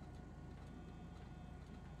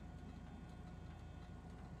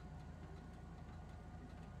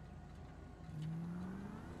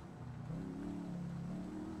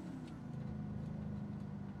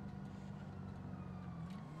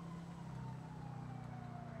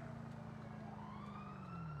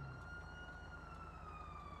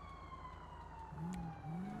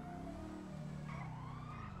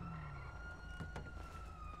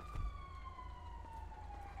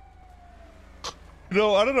 You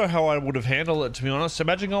know, I don't know how I would have handled it, to be honest.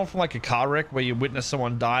 Imagine going from like a car wreck where you witness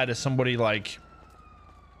someone die to somebody like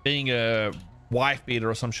being a wife beater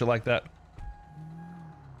or some shit like that.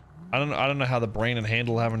 I don't know how the brain would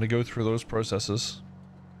handle having to go through those processes.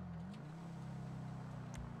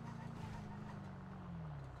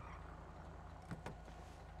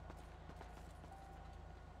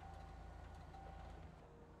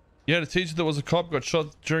 Yeah, the teacher that was a cop got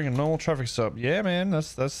shot during a normal traffic stop. Yeah, man,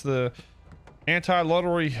 that's the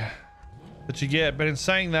anti-lottery that you get. But in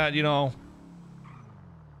saying that, you know,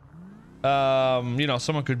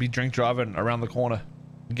 someone could be drink driving around the corner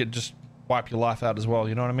and just wipe your life out as well.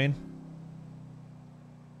 You know what I mean?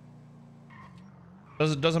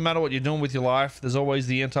 Doesn't matter what you're doing with your life. There's always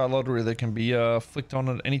the anti-lottery that can be flicked on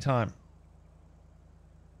at any time.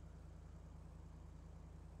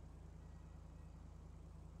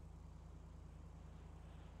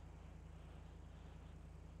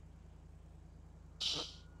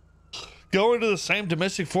 Going to the same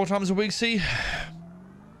domestic 4 times a week, see?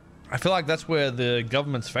 I feel like that's where the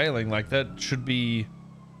government's failing. Like, that should be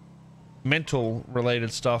mental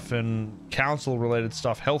related stuff and council related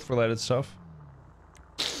stuff, health related stuff.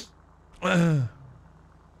 Yeah,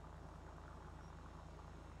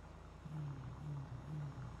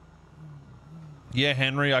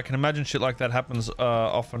 Henry, I can imagine shit like that happens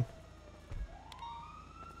often.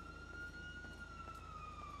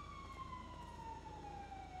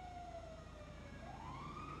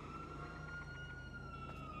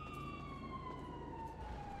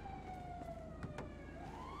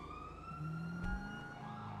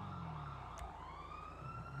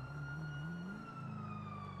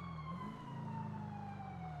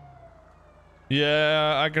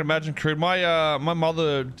 Yeah, I can imagine, Creed. My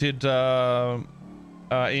mother did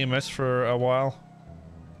EMS for a while.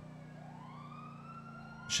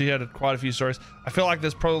 She had quite a few stories. I feel like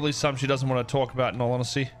there's probably some she doesn't want to talk about, in all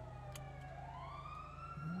honesty.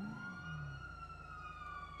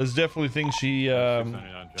 There's definitely things she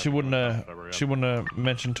wouldn't have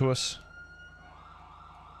mentioned to us.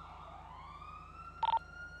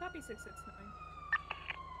 Copy 669.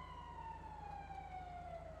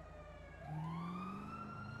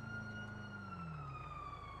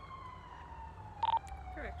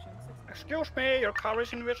 Correction. 669. Excuse me, your car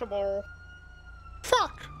is invisible.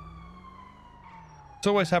 Fuck! It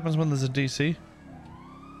always happens when there's a DC.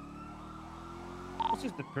 This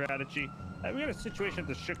is the Prodigy. We got a situation at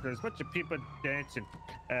the strip club. There's a bunch of people dancing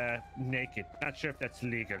naked. Not sure if that's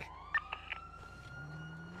legal.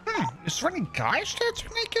 Is there any guys dancing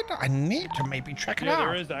naked? I need to maybe check it out. Yeah,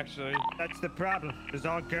 there is actually. That's the problem. There's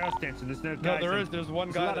all girls dancing. There's no guys. No, there is. There's one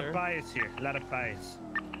guy There's a lot there. of bias here. A lot of bias.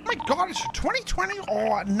 Oh my god, is it 2020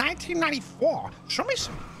 or 1994? Show me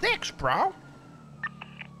some dicks, bro.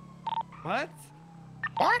 What?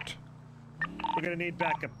 What? We're gonna need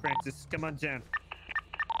backup, Francis. Come on down.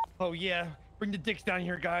 Oh yeah, bring the dicks down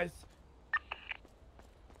here, guys.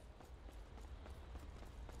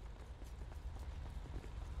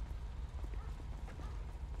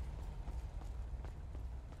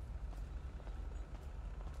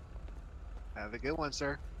 Have a good one,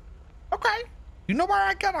 sir. Okay. You know where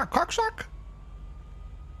I get a cocksuck?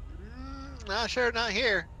 Not sure, not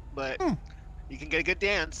here, but you can get a good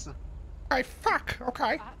dance. Hey, fuck.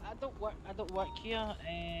 Okay. I don't work here,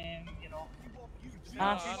 you know.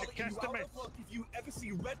 Okay, let's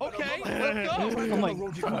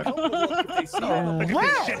go. Oh my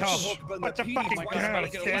god. What the fucking girl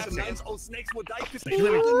is dancing?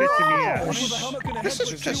 This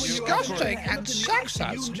is disgusting and sexist.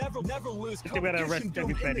 I think we gotta arrest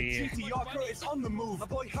everybody.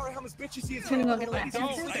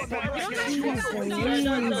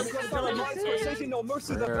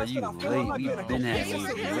 Bro, you late. We've been at it.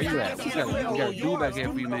 Where you at? We gotta do back here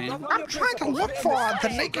for you, man. I'm trying to look for the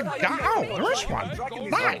naked guy. Oh, there's one.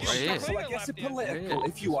 Nice. Right So I guess it's political.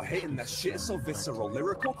 If you are hating that shit so visceral,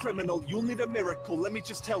 lyrical criminal, you'll need a miracle. Let me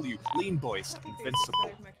just tell you, lean boys,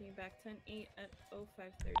 invincible. Marking you back 10-8 at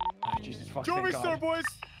 05:31. Jesus fuck. Jewelry store, boys.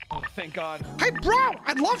 Oh, thank God. Hey, bro,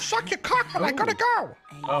 I'd love suck your cock, but I gotta go.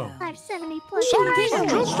 Oh. 570 plus. Sorry,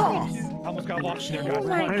 drill store. Almost got lost in there, guys. Oh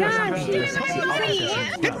my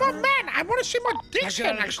god. Get more men. I want to see more dicks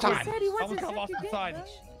here next time. Almost got lost inside.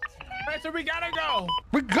 Alright, so we gotta go.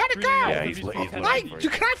 We gotta go. Yeah, Hey, can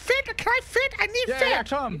I fit? Can I fit? I need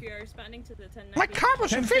fit. If you're responding to the 10-9. My car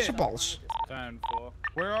was invisibles. 10-4.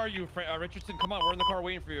 Where are you, Richardson? Come on, we're in the car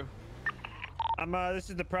waiting for you. This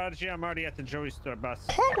is the Prodigy. I'm already at the jewelry store, boss.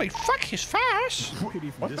 Holy fuck, he's fast. Deputy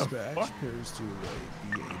from dispatch appears to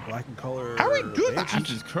be a black and color. How do we do that?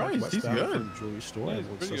 Jesus Christ, he's good. From jewelry store. Yeah, And he's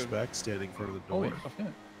one pretty good. suspect standing in front of the Holy door. shit.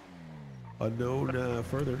 Unknown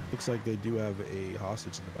further. Looks like they do have a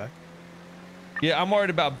hostage in the back. Yeah, I'm worried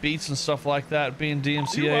about beats and stuff like that being Are you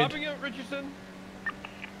DMCA'd. robbing it, Richardson?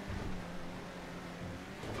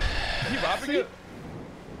 Are you robbing it?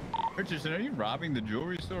 Richardson, are you robbing the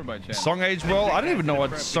jewelry store by chance? Song aged well. I don't even know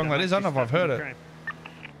what song that is. I don't know if I've heard it.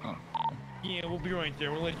 Oh. Yeah, we'll be right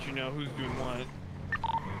there. We'll let you know who's doing what.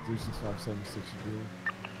 36576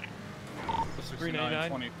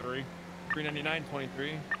 $399.23.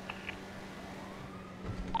 $399.23.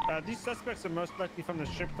 These suspects are most likely from the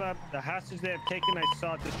strip club. The hostage they have taken, I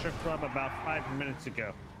saw at the strip club about 5 minutes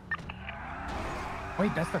ago.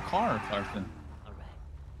 Wait, that's the car, Clarkson.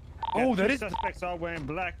 Oh, that is suspects all wearing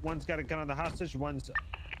black. One's got a gun on the hostage. One's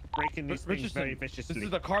breaking these things Richardson, very viciously. this is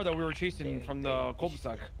the car that we were chasing from the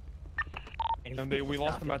cul-de-sac. And we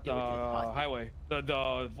lost them at the highway.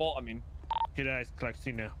 The vault, I mean. Good eyes,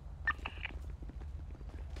 Clarksino.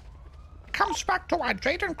 Comes back to our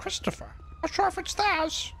Jaden Christopher. Not sure if it's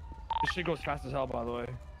theirs. This shit goes fast as hell, by the way.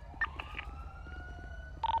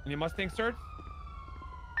 Any Mustang search?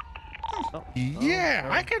 Yeah,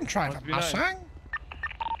 I can drive a Mustang.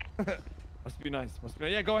 Must be nice. Must be.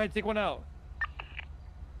 Yeah, go ahead, take one out.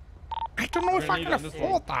 I don't know We're if gonna I need can it on this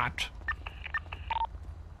afford that.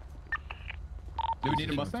 Do we need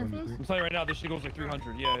a Mustang for this? I'm telling you right now, this shit goes like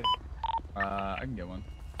 300. Yeah. I can get one.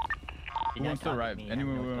 Who wants to ride?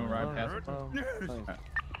 Anyone want to ride past it?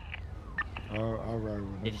 I'll ride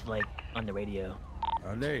with They're just like on the radio.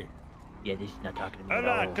 Are they? Yeah, they're just not talking to me. at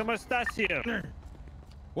Hola, all. ¿cómo estás here?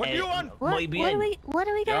 What do you want? What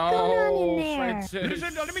do we got going on in there?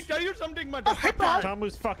 Listen, let me tell you something, man.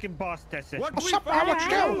 Tomu's fucking boss, that's it. What's up,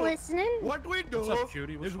 I'm listening. What we do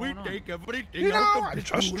is we take everything You know, out of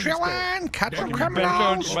just the chilling, catching Then we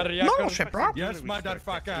criminals. bench on No shit, bro. Yes,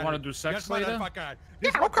 motherfucker. You wanna do sex yes, later? motherfucker. Yeah,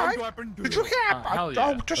 This is what okay. comes to happen to Did you hear? hell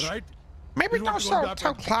yeah. Just Right? Maybe don't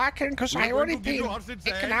tell Clarkin, because I already been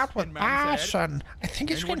taken out with Bass, and I think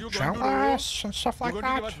he's getting jealous and stuff like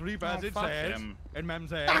that.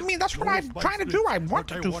 I mean, that's what I'm trying to do. I want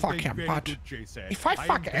to do fuck him, but if I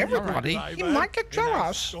fuck everybody, he might get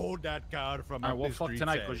jealous. Alright, well, fuck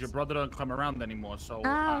tonight, because your brother doesn't come around anymore, so...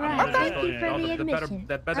 Alright, thank you for the admission.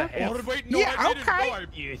 Yeah,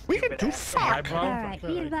 okay. We can do fuck. Alright,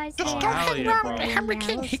 be advised. Just don't hang around with Henry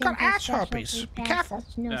King. He got ass herpes. Be careful.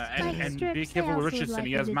 And be careful with Richardson.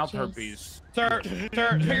 He has mouth herpes. Sir,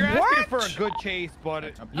 you're asking for a good chase,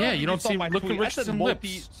 but yeah, you don't see. Look at Richardson's lips.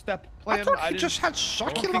 Multi-step plan. I thought he just had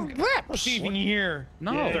succulent lips. Even here.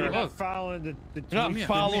 No, you're not following the you're not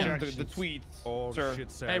following the tweets, sir.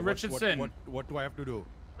 Shit, sir. Hey, Richardson. What do I have to do?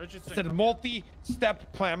 Richardson. It's a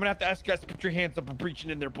multi-step plan. I'm gonna have to ask you guys to put your hands up. I'm preaching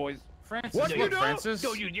in there, boys. Francis, what look, Francis.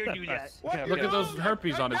 Don't you dare do that. Look at those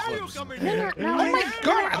herpes on his lips. Oh my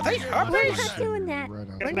god, are they herpes? We're not doing that.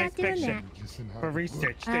 We're not doing that. For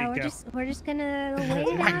research, there you go. We're just gonna wait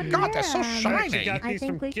Oh my god, they're so shiny. I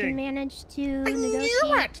think we can manage to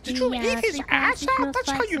negotiate. Did you eat his ass out? That's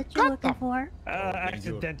how you got them.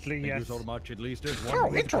 Accidentally, yes. Thank you so much. At least there's Oh,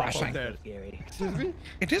 one. interesting. Excuse me?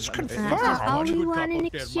 It is confirmed. All we want in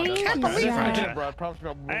exchange I can't believe it. I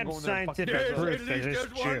am scientific proof that it's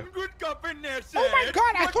true. Oh my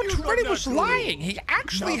god, I thought Freddy was lying. He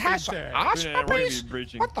actually has ass herpes?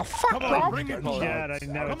 What the fuck, bro? God, I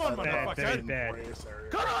know. Come on, it's very bad.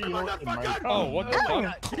 Come on, motherfucker! Oh, what the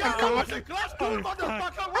fuck?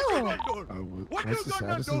 What's the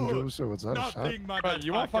status in the Jospeh? What's that? A shot?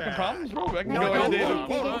 You want fucking problems, bro? I can No, go they in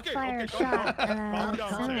did fire a shot. Calm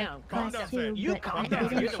down. You calm down.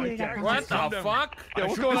 They didn't shoot it up. What the fuck? Yeah,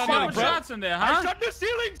 what's going on Five there, shots in there, I huh? shot the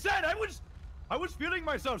ceiling, Zed! I was feeling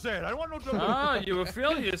myself, Zed. I don't want no trouble. Ah, you were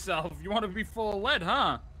feeling yourself. You want to be full of lead,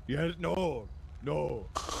 huh? Yes, no.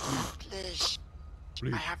 Please.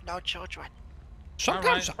 I have no children.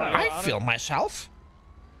 Sometimes I feel myself.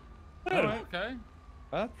 Okay.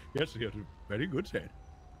 Yes, very good, Zed.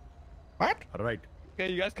 What? All right. Okay,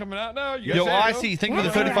 you guys coming out now? You Yo, guys Icy, thank you for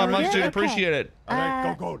the 35 months, dude. Appreciate it. All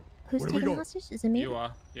right, go. Who's Where do we taking go? hostage? Is it me? You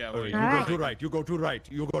are. Yeah, You well, go to right. You go to right.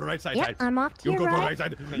 You go to right side. Yep, I'm off to You your go to right. right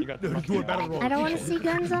side. You got the Do a better roll. I don't want to see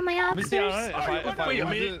guns on my officers. Wait a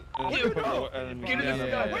minute.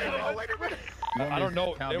 I don't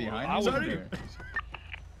know. I was there.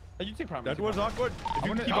 You take primary. That was awkward. If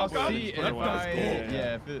you keep up, see if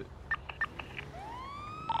if it.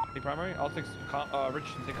 Take primary. I'll take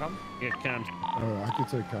Richardson. Take comms. Yeah, comms. Oh, I could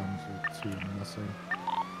take comms too. Nothing.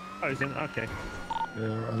 Oh, he's in. Okay.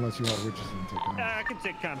 Yeah, unless you want Richardson to take comms. I can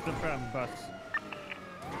take comms. No problem, boss.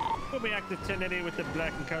 We'll be active 1080 with the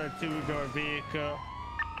black and colored two-door vehicle.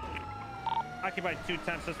 Occupied 2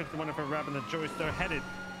 times suspects wanted for robbing the jewelry store headed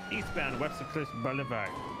eastbound Webster Cliffs Boulevard.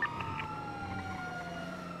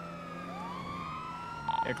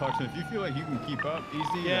 Yeah, Clarkson, if you feel like you can keep up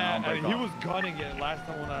easy, yeah, I mean, he was gunning it last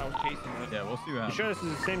time when I was chasing it. Yeah, we'll see what happens. You sure this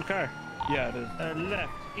is the same car? Yeah, it is.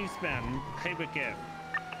 Left, eastbound, Haywick Ave.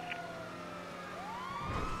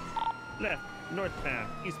 Left, northbound,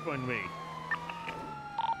 Eastbourne Way.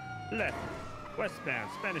 Left,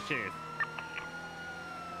 westbound, Spanish Ave.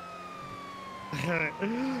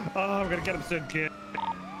 Oh, I'm gonna get him so good.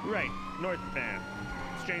 Right, northbound,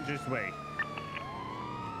 Stranger's Way.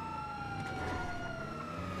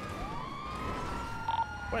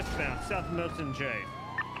 Westbound, South Milton J.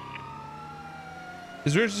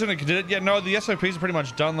 Is Richardson a cadet? Yeah, no, the SOPs are pretty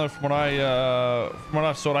much done though from what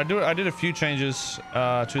I saw. I did a few changes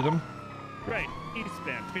to them. Right,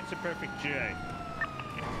 eastbound, Pizza Perfect J.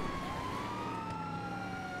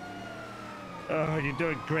 Oh, you're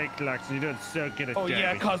doing great, Clarkson. You're doing so good at Oh,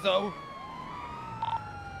 yeah, cuzzo.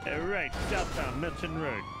 Right, southbound, Milton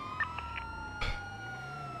Road.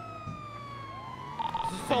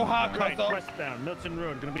 This is so hot, Right, cuzzo. westbound, Milton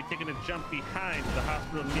Road. Gonna be taking a jump behind the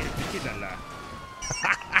hospital near Tequila.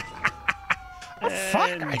 Oh, fuck,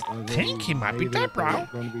 I think he might be dead, bro.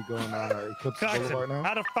 Going to be going Eclipse Clarkson, Boulevard now.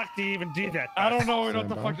 how the fuck do you even do that? I don't know what Stand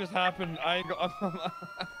the by. fuck just happened. I ain't go. I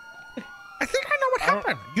think I know what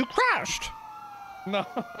happened. You crashed. No.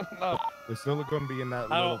 They're still going to be in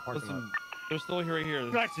that I little don't. parking Listen, lot. they're still right here.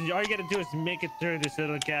 Clarkson, all you gotta do is make it through this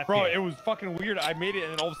little gap. Bro, here. it was fucking weird. I made it,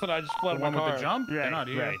 and then all of a sudden I just flew out of my One with car. the jump? They're Right, not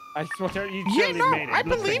here. right. I swear. You Yeah, totally no, made it. I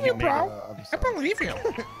Looks believe like you, made bro. it. I believe you.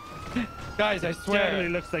 Guys, I swear. Totally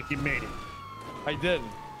looks like you made it. I did.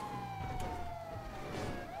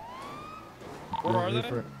 Where are they?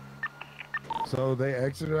 different. So they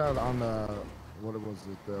exited out on the, what was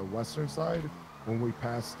it, the western side when we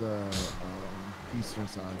passed the eastern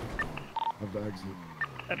side of the exit.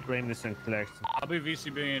 I blame this on Clarkson. I'll be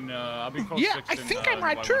VCB and I'll be code Yeah, 6 I in, think I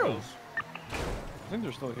might White too. Windows. I think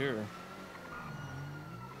they're still here.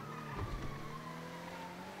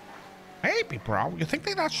 Maybe, bro. You think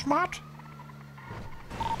they're that smart?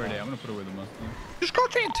 Friday, I'm gonna put away the Mustang. Just go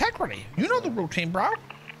to integrity. You know the routine, bro.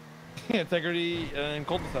 Integrity and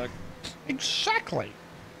cul-de-sac. Exactly.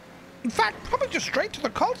 In fact, probably just straight to the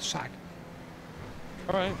cul-de-sac.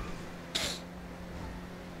 All right.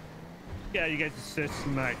 Yeah, you guys are so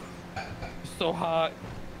smart. So hot.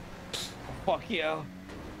 Fuck yeah.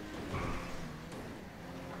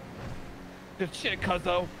 Good shit,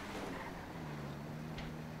 cuzzo.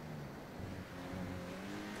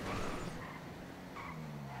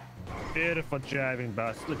 Beautiful driving,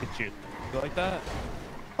 boss. Look at you. You like that?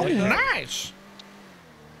 Oh, Like that? nice.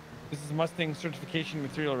 This is Mustang certification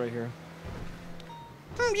material right here.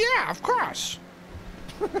 Yeah, of course.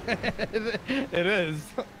 It is.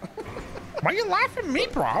 Why are you laughing at me,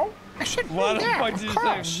 bro? I said, Why the yeah, fuck of did you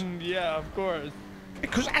course. say, yeah, of course?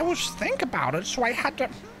 Because I was thinking about it, so I had to,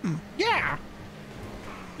 yeah.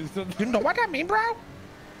 You know what I mean, bro?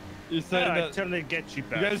 You're saying I that. totally get you,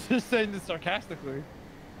 You guys are saying this sarcastically.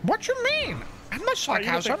 What you mean? I'm not Oh, you look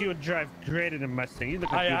sarcasm. like you would drive great in a Mustang. You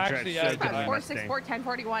look like you would drive so good in a Mustang.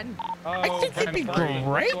 464-1041. I think you'd be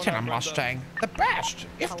great in a Mustang. The best.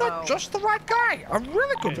 If not just the right guy. A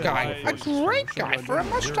really good guy. A great guy for a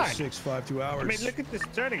Mustang. 652 hours. I mean, look at this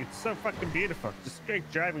turning. It's so fucking beautiful. Just great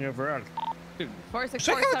driving overall. Is that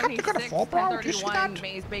helicopter gonna fall, bro? Did you see that? 1031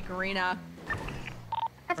 Maze Bakerina.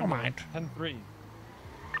 Never mind. 10-3.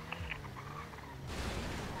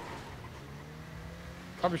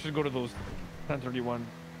 Probably should go to those 1031.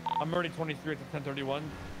 I'm already 23 at the 1031.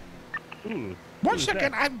 Ooh. Once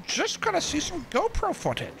again, I'm just gonna see some GoPro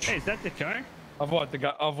footage. Hey, is that the car? Of what? The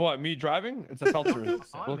guy? Of what? Me driving? It's a filter.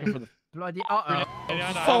 Looking for the. Bloody uh-oh.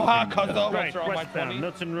 So hot, cuzzo. Right, on my westbound, 20.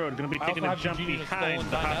 Milton Road. Gonna be I taking also a have jump Eugene behind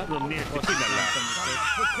stolen the hospital near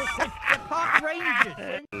Tequila. Park Rangers.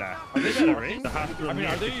 Are they sorry? The hospital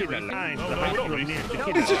near Tequila. Behind the hospital near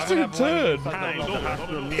Tequila. It's just a turn. Behind the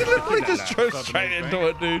hospital near He literally Tequila. just drove straight into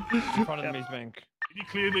it, dude. In front of the Maze Bank. Can you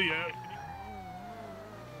clear the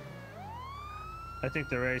I think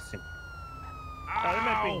they're racing. Oh, they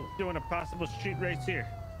might be doing a possible street race here.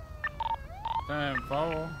 Damn,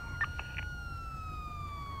 follow.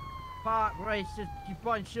 Park Rangers, you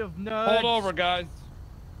bunch of nerds. Hold over, guys.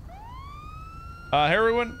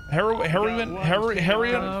 Heroin,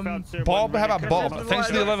 Bob, how about Bob? Thanks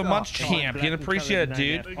for the 11 months, champion. Appreciate it,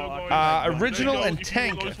 dude. Original and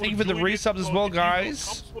Tank, thank you for the resubs as well,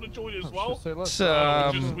 guys. It's,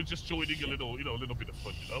 we're just joining a little, a little bit of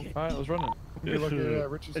fun, Alright, let's run it.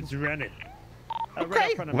 It's running. Okay, Right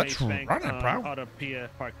in front of let's Maze Bank, run it, bro. Otto Delmar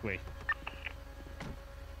Parkway.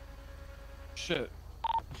 Shit.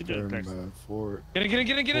 You doing, Clarkson? Get in.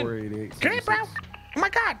 Get in, bro. Oh my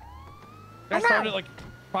god. I Oh, started no. like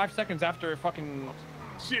 5 seconds after fucking.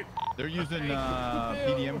 Shit. They're using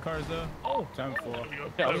PDM cars though. Oh, time for.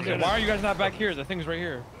 Yeah, I was gonna say, why are you guys not back here? The thing's right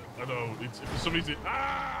here. I know. It's for some reason.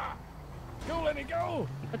 Go, let it go.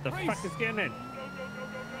 What the fuck is getting in?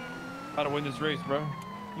 How to win this race, bro?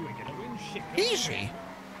 You ain't gonna win shit. Easy.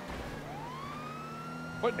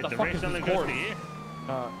 What Wait, the the fuck race is only this goes course? to here?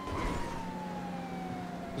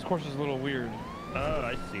 This course is a little weird. Oh,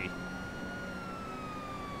 I see.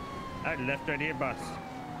 Alright, left right here, boss.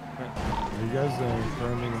 Are you guys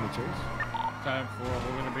currently in the chase? Time for.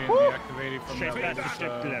 We're gonna be deactivated from Straight past the that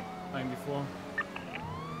strip club. 94.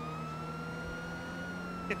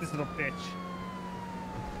 Get this little bitch.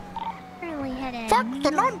 Currently headed. Fuck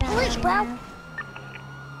the non-police, bro.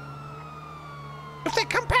 If they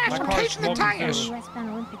come past, I'm casing the tires. Westbound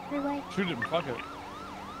Olympic Freeway. Shoot him, fuck it.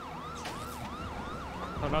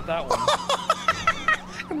 No, not that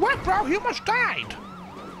one. What, bro? He almost died.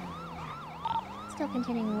 Still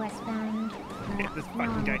continuing westbound. Get this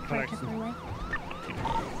fucking guy, Clarkson. Freeway.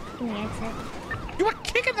 In the exit. You were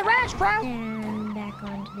kicking the ass, bro. And back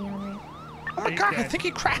onto the on-ramp. Oh my god, I think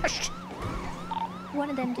he crashed.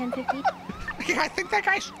 One of them 1050. Yeah, I think that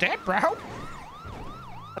guy's dead, bro.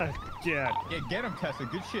 Yeah. Get him, Tessa.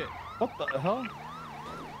 Good shit. What the hell?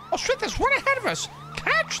 Oh shit, there's one ahead of us.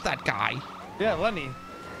 Catch that guy. Yeah, Lenny.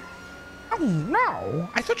 Oh no,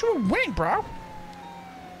 I thought you were winning, bro.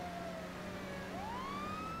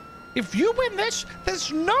 If you win this,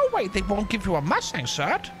 there's no way they won't give you a Mustang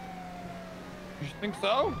cert. You think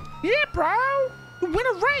so? Yeah, bro. You win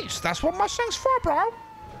a race. That's what Mustang's for, bro.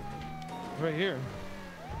 It's right here.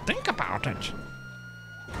 Think about it.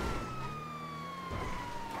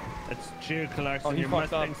 That's true, Clarkson. Oh, he Your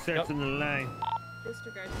fucked Mustang up. starts in the line.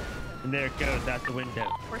 Disregard And there it goes out the window.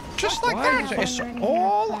 Just like Why that, is it's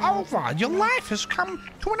all over. Your life has come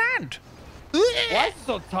to an end. Why is it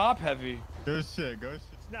so top heavy? Good shit. Good shit.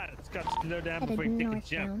 It's not. It's got to slow down Headed before you take a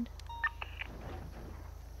jump. northbound.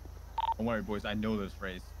 Don't worry, boys. I know this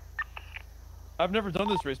race. I've never done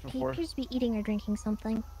this race He before. appears to be eating or drinking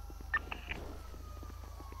something.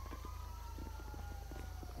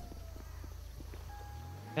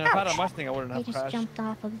 And if I had a Mustang, I wouldn't He have just crashed. jumped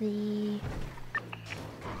off of the...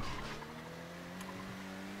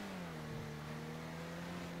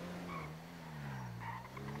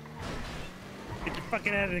 Get your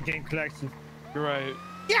fucking out of the game, Clarkson. You're right.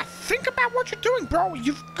 Yeah, think about what you're doing, bro.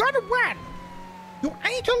 You've got to win. You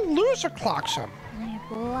ain't a loser, Clarkson. I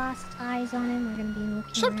have lost eyes on him. We're gonna be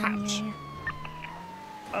looking around the area.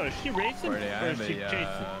 Oh, is she racing? Or they Or have is she a,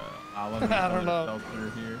 chasing? I don't know.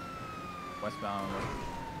 Shelter here. Westbound.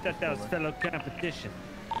 Thought that was fellow competition.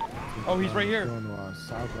 Oh, he's right here. Going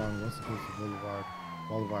southbound West Coast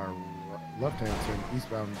Boulevard, left-hand turn,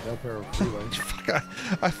 eastbound Del Perro Freeway.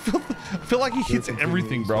 I feel like he hits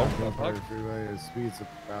everything, bro. Del Perro Freeway, his speed's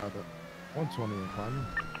about 120 and climbing.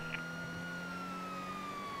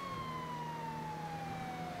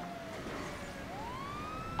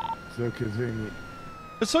 So continue.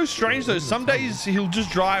 It's so strange though. Some days he'll just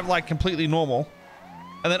drive like completely normal,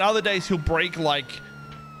 and then other days he'll brake like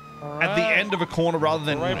at the end of a corner rather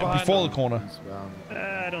than before the corner.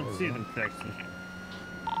 I don't see them, Clarkson.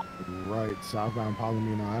 Right, southbound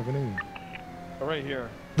Palomino Avenue. Right here.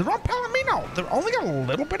 They're on Palomino. They're only a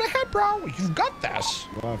little bit ahead, bro. You've got this.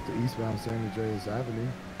 Left to eastbound San Andreas Avenue.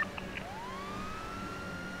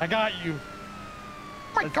 I got you.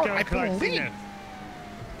 My God, I believe.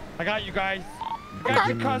 I got you guys. Okay. Got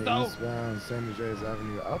you, Cuzzo. Eastbound San Andreas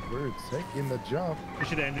Avenue upwards, taking the jump. We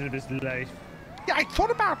should have ended his life. Yeah, I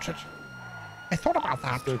thought about it. I thought about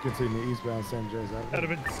that. Still continue eastbound San Andreas Avenue. That would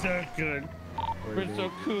have been so good. Been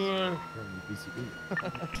so cool.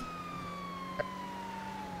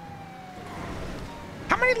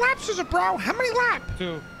 How many laps is it, bro? How many laps?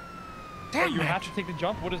 2. Damn Wait, you it. have to take the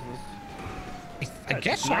jump? What is this? I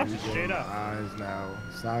guess so. Straight up. Eyes now.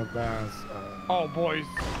 Southbound. Oh, boys.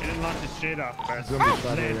 He didn't launch it straight up.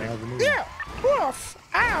 Yeah. Woof.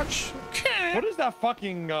 Ouch. Okay. What is that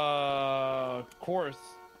fucking course?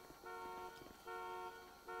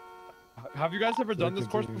 Have you guys ever done this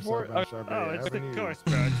course before? Oh, it's the course,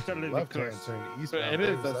 bro. It's totally the course. It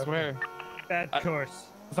is, I swear. That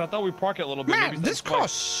course. So I thought we'd park it a little bit. Man, maybe this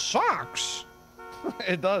course sucks.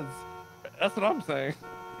 It does. That's what I'm saying.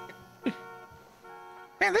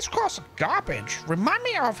 Man, this course is garbage. Remind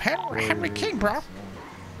me of Henry King, bro.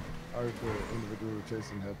 Individual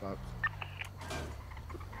chasing head pop.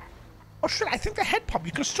 Oh shit, I think the head pop,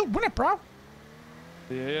 you can still win it, bro.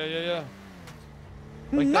 Yeah.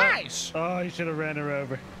 Like nice. That? Oh, you should have ran her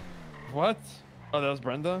over. What? Oh, that was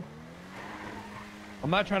Brenda? I'm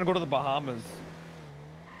not trying to go to the Bahamas.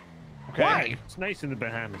 Okay. Why? It's nice in the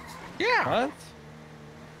Bahamas. Yeah. What?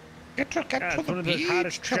 Get to it's the one beach, of the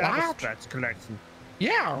hottest chill travel out. spots collection.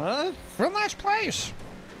 Yeah. What? Real nice place.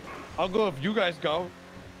 I'll go if you guys go.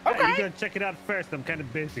 Okay. Hey, you gotta check it out first. I'm kind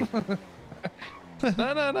of busy.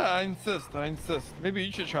 No. I insist. Maybe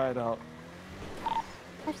you should try it out.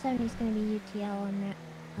 570 is going to be UTL on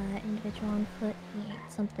that individual on foot. He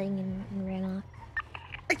ate something and ran off.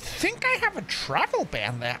 I think I have a travel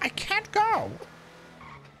ban there. I can't go.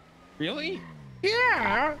 Really?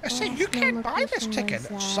 Yeah. I said you can't buy this ticket.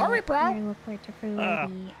 Sorry, bro.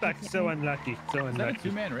 That's so unlucky. So Is that a unlucky.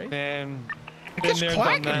 two-man race? Man. Just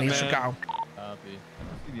Claggin needs to go. Copy.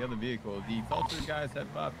 I see the other vehicle. The Felter guys head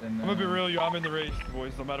up and. I'm gonna be real, I'm in the race,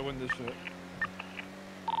 boys. No matter when this shit.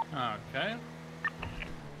 Okay.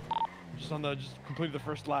 Just completed the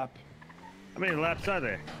first lap. How many laps are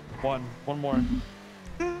there? One more.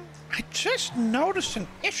 I just noticed an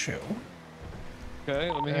issue.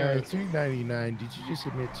 Okay, let me hear it. 399. Did you just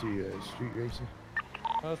admit to street racing?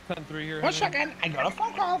 That's 10-3 here. 1 second. I got a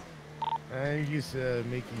phone call. I'm just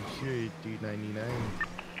making sure 399.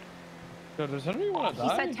 So does Henry want to He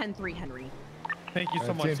die? said 10-3, Henry. Thank you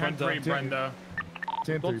so much, 10-3, Brenda.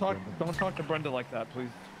 Don't talk to Brenda like that,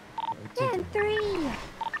 please. 10-3.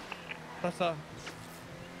 That's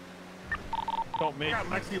don't make. I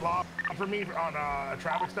got Lexi Law for me on a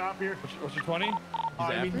traffic stop here. What's your 20?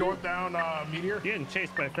 I mean north down Meteor. You're getting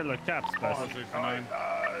chased by fellow cops, boss.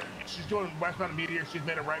 She's doing westbound Meteor. She's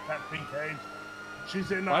made it right past Pink Cage.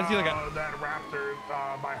 She's in Why is he like that Raptor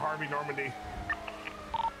by Harvey Normandy.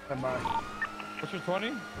 And what's your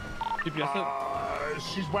 20? GPS it?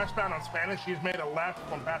 She's westbound on Spanish. She's made a left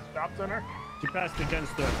from past the shop center. She passed the gun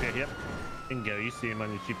store up here, yep. Bingo, you see him on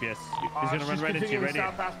your GPS. He's gonna run right into you right here.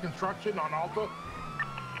 South past construction on Alta.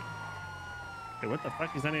 Hey, what the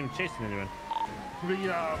fuck? He's not even chasing anyone. The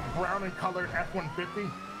brown and colored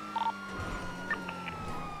F-150.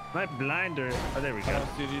 My blinder. Oh, there we go. I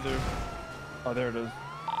don't see it either. Oh, there it is.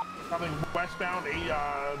 Coming westbound,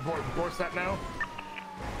 Dorset now.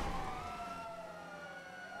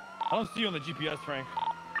 I don't see you on the GPS, Frank.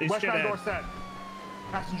 Westbound door set.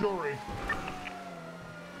 Passing jewelry.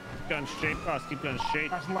 Going straight. Keep going straight.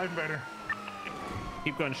 Passing light invader.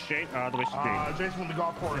 Keep going straight. The way straight. Jason with the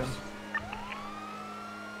golf course.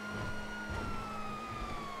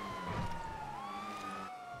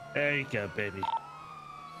 There you go, baby.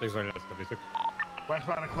 676.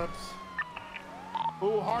 Westbound eclipse.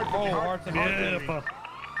 Ooh, hard. Beautiful.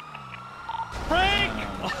 Frank!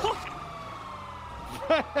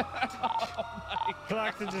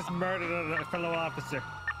 Clarkson just murdered a fellow officer.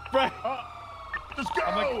 Frank! Just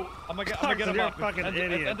go! I'm gonna get him you're up. a fucking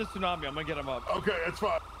idiot. End the tsunami. I'm gonna get him up. Okay, that's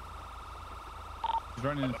fine. He's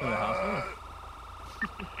running into the house.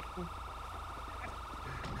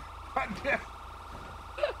 God damn.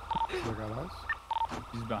 Look at us.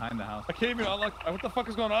 He's behind the house. I can't even unlock. What the fuck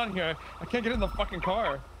is going on here? I can't get in the fucking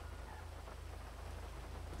car.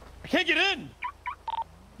 I can't get in.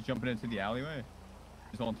 He's jumping into the alleyway.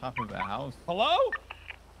 He's on top of the house. Hello?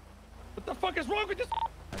 What the fuck is wrong with this?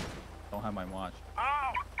 I don't have my watch.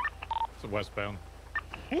 Ow! It's a westbound.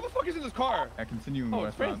 Who the fuck is in this car? I continue Oh,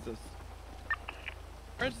 westbound. Francis.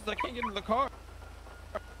 Francis, I can't get into the car.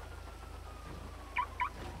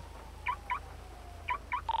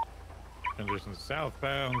 Transition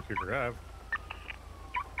southbound, Cooper Ave.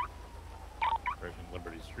 Right in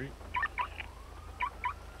Liberty Street.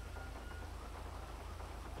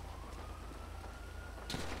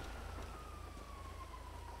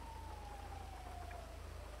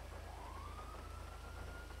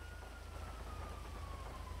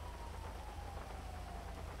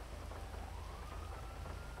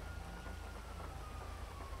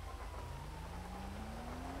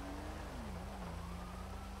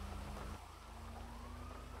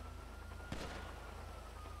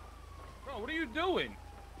 Bro, what are you doing?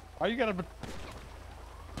 Why you gotta...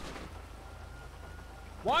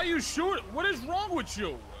 Why are you shooting? What is wrong with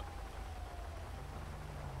you?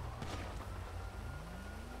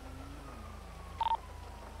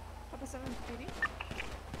 Papa 730.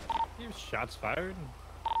 He was shots fired.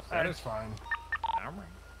 That's fine. All right.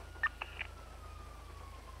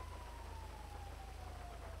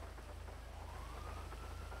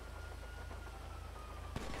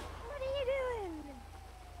 What are you doing?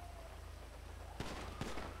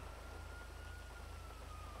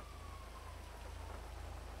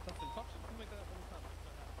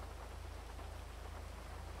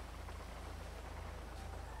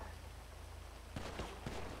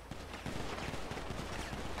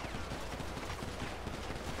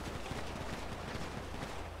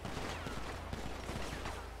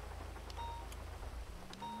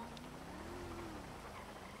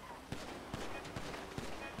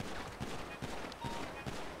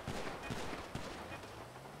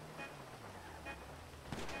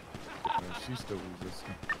 She still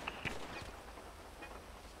resisting.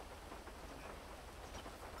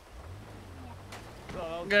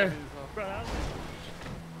 Okay.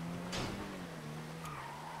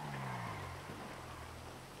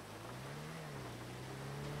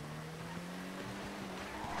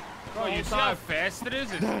 Bro, you see how fast it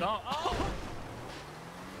is? It's dumb. Oh.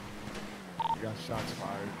 You got shots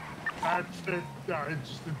fired. That's it. No,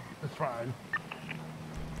 it's fine.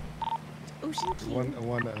 Ocean Key. One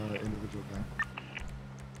individual guy.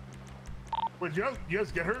 Wait, you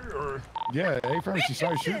guys get her or? Yeah, hey, Frank, she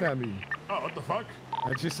started shooting at me. Oh, what the fuck?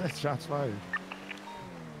 I just said shots fired.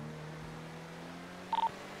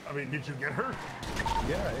 I mean, did you get her?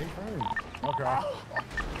 Yeah, hey, Frank. Okay.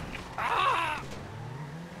 Ah!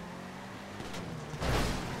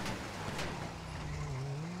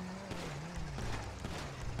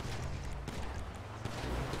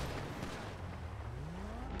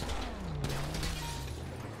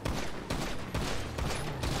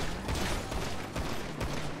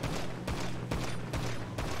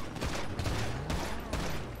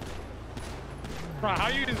 Bro, how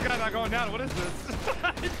are you this guy not going down? What is this?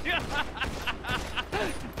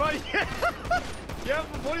 But yeah,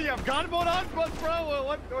 what do you have? God mode on, bro?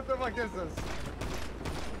 What the fuck is this?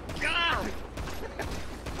 God!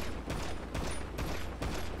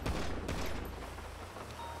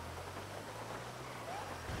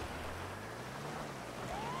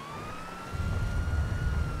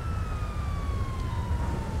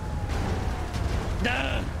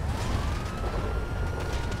 Nah.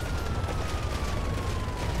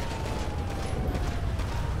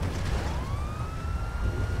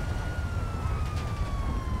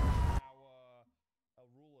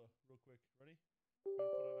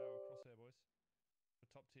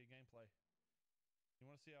 Top tier gameplay. You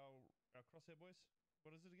want to see our crosshair, boys?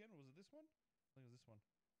 What is it again? Was it this one? I think it was this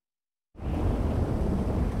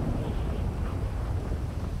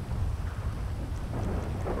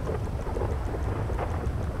one.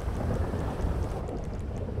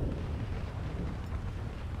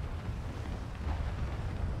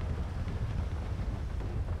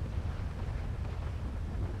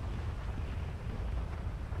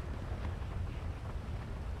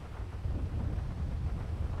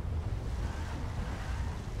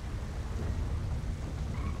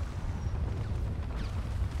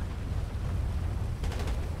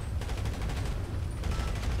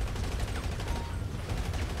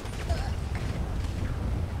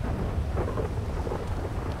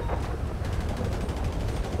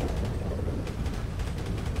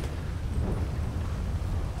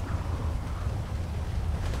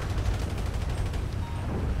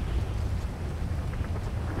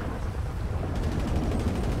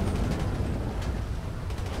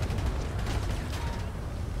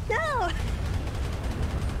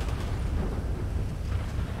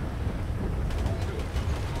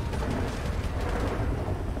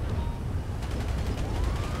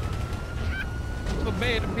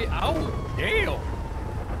 man, oh, damn.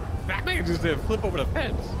 That man just did a flip over the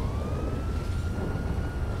fence.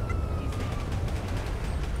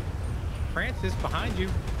 Francis, behind you.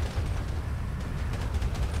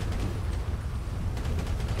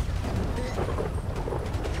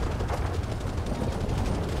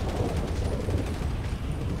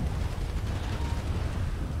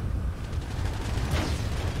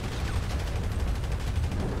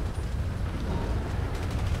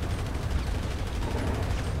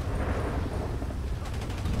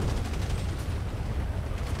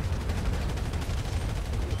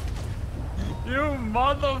 You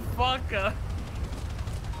motherfucker!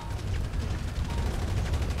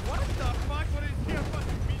 What the fuck? What is here?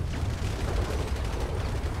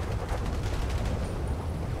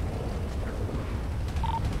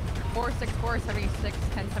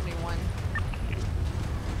 464-76-1071.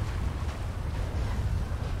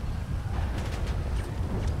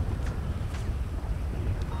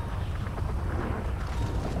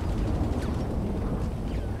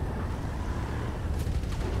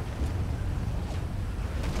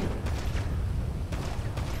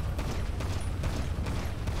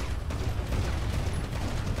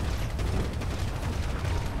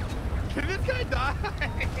 Can this guy die?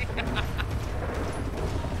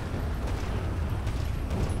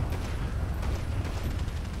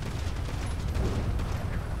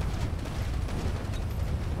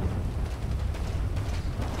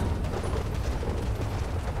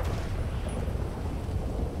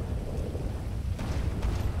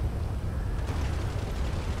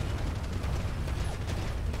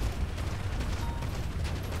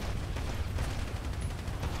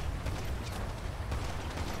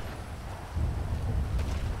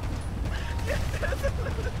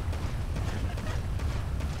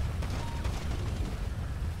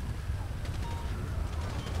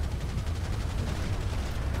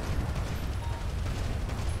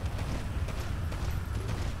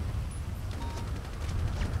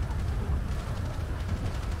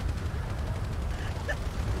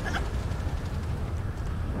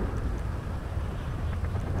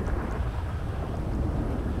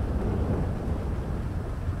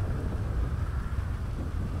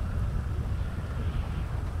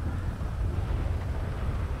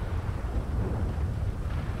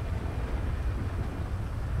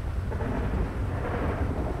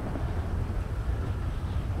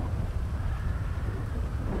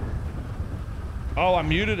 Oh, I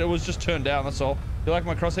muted. It was just turned down. That's all. You like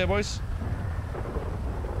my crosshair, boys?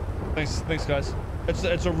 Thanks, guys.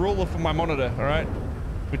 It's a ruler for my monitor. All right,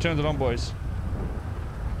 we turned it on, boys.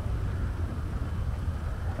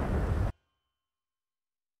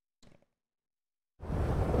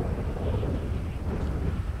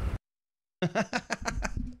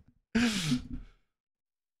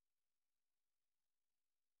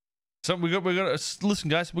 So we got listen,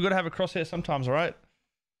 guys. We got to have a crosshair sometimes. All right.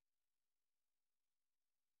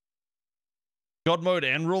 God mode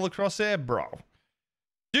and ruler crosshair, bro.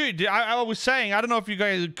 Dude, I was saying, I don't know if you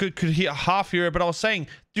guys could hear it, but I was saying,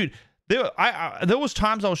 dude, there was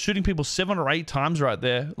times I was shooting people 7 or 8 times right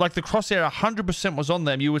there. Like the crosshair 100% was on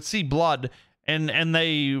them. You would see blood, and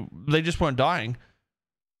they just weren't dying.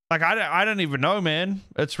 Like I don't even know, man.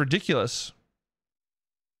 It's ridiculous.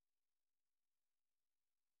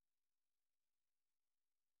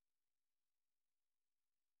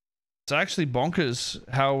 It's actually bonkers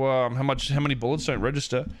how many bullets don't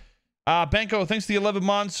register. Banco, thanks for the 11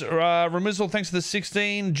 months. Remizzle, thanks for the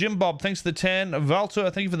 16. Jim Bob, thanks for the 10.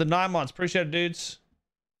 Valter, thank you for the 9 months. Appreciate it, dudes.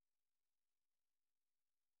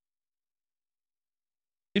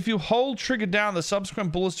 If you hold trigger down, the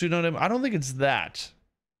subsequent bullets do not. I don't think it's that.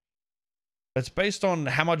 It's based on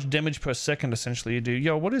how much damage per second essentially you do.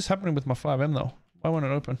 Yo, what is happening with my 5M though? Why won't it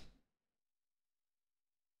open?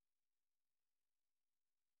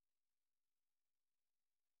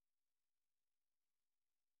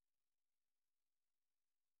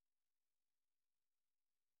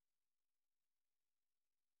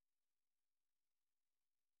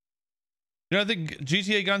 You don't think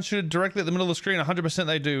GTA guns shoot directly at the middle of the screen? 100%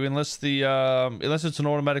 they do, unless it's an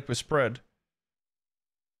automatic with spread.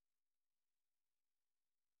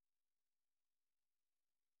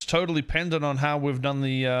 It's totally dependent on how we've done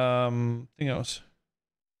the thingos.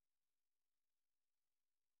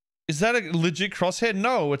 Is that a legit crosshair?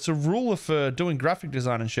 No, it's a ruler for doing graphic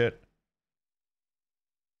design and shit.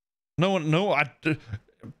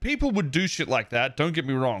 People would do shit like that. Don't get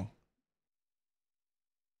me wrong.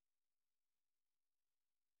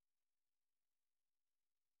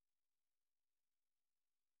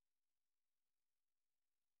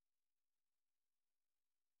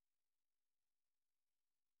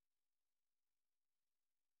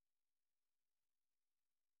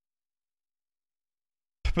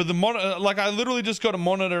 But the monitor, like I literally just got a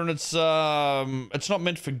monitor and it's not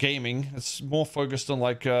meant for gaming. It's more focused on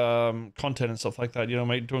like content and stuff like that. You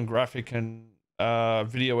know, doing graphic and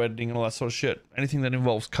video editing and all that sort of shit. Anything that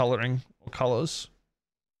involves coloring or colors.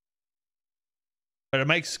 But it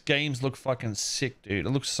makes games look fucking sick, dude. It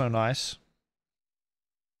looks so nice.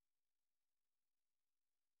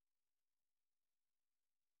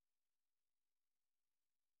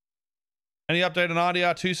 Any update on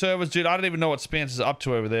RDR2 servers? Dude, I don't even know what Spence is up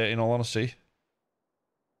to over there, in all honesty.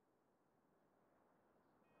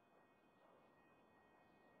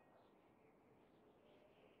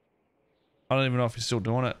 I don't even know if he's still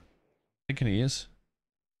doing it. Thinking he is.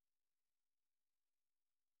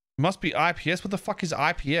 It must be IPS. What the fuck is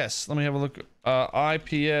IPS? Let me have a look.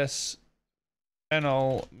 IPS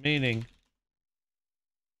panel meaning.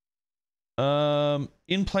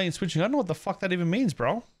 In-plane switching. I don't know what the fuck that even means,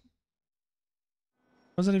 bro.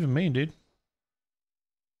 What does that even mean, dude?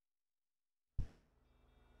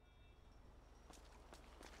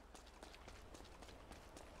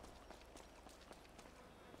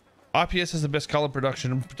 IPS is the best color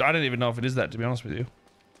production. I don't even know if it is that, to be honest with you.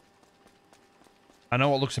 I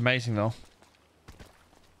know it looks amazing, though.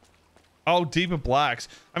 Oh, deeper blacks.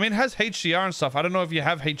 I mean, it has HDR and stuff. I don't know if you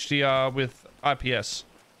have HDR with IPS.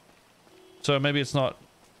 So maybe it's not.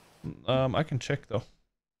 I can check, though.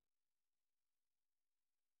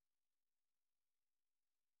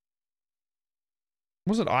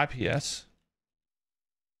 Was it IPS?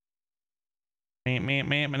 I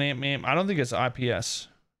don't think it's IPS.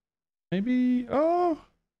 Maybe. Oh, it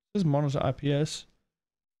says monitor IPS.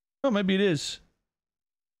 Oh, maybe it is.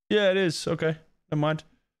 Yeah, it is. Okay, never mind.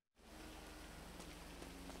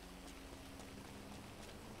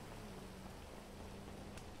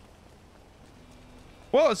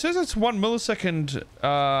 Well, it says it's 1 millisecond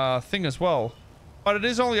thing as well, but it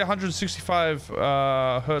is only 165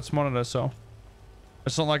 hertz monitor, so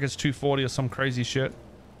it's not like it's 240 or some crazy shit.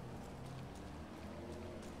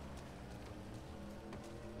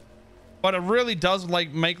 But it really does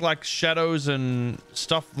like make like shadows and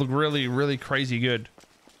stuff look really, really crazy good.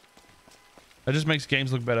 It just makes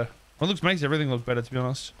games look better. Well, it makes everything look better, to be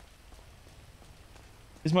honest.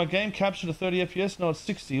 Is my game captured at 30 FPS? No, it's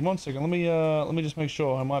 60. 1 second. Let me just make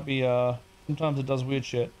sure. I might be sometimes it does weird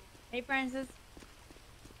shit. Hey, Francis.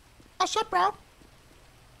 What's up, bro?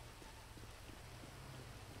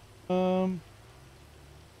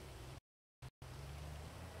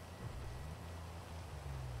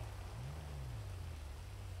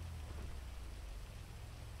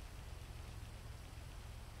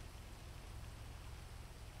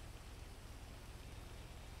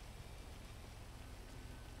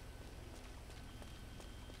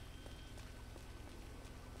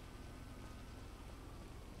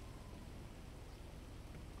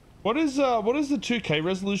 What is the 2K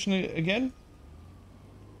resolution again?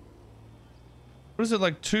 What is it,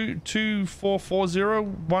 like 2440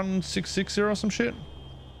 1660 or some shit?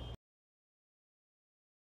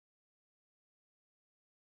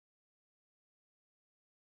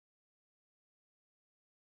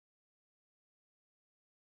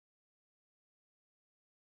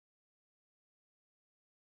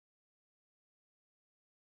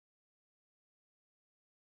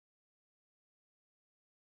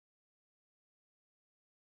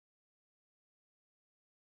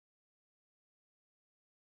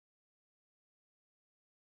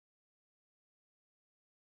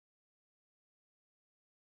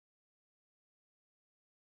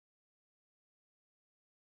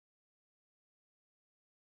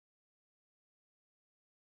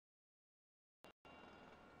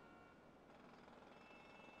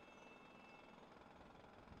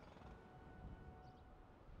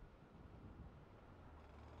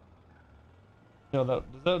 Yeah,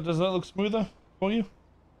 does that look smoother for you?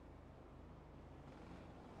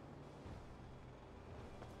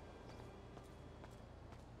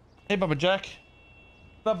 Hey, Bubba Jack.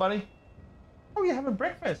 What's up, buddy? Oh, you're having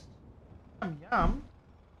breakfast. Yum, yum.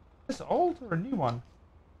 Is this old or a new one?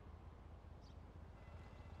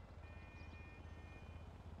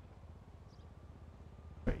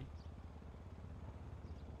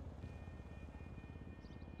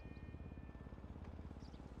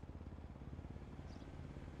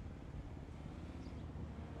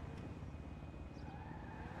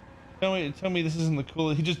 Tell me this isn't the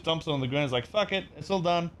coolest. He just dumps it on the ground. He's like, fuck it. It's all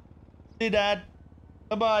done. See you, Dad.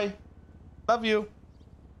 Bye-bye. Love you.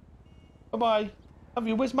 Bye-bye. Love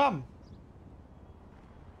you. Where's Mum?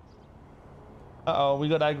 Uh-oh, we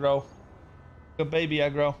got aggro. We got baby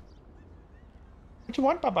aggro. What you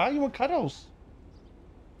want, Baba? You want cuddles?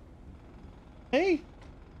 Hey?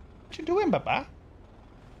 What you doing, Baba?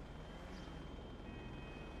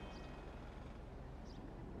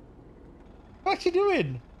 What you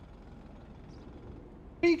doing?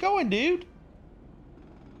 Where you going, dude?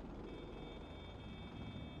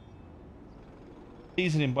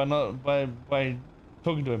 Teasing him by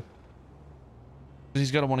talking to him.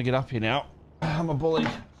 He's gonna want to get up here now. I'm a bully.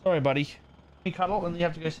 Sorry, buddy. You cuddle, and you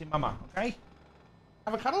have to go see Mama. Okay?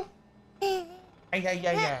 Have a cuddle.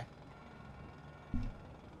 Yeah.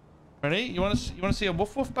 Ready? You want to see a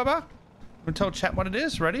woof woof, Baba? I'm gonna tell chat what it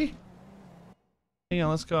is. Ready? Hang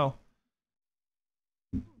on, let's go.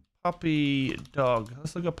 Puppy dog.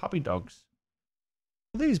 Let's look at puppy dogs.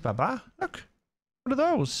 What are these, Baba? Look. What are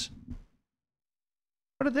those?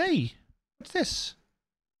 What are they? What's this?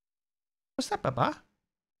 What's that, Baba?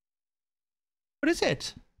 What is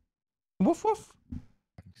it? Woof woof?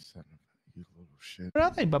 You little shit. What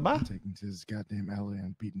are they, Baba? I'm taking to this goddamn alley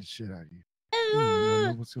and beating the shit out of you.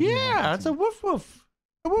 Yeah, it's a woof woof.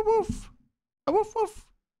 A woof woof. A woof woof.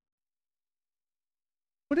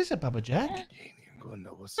 What is it, Baba Jack? You ain't even gonna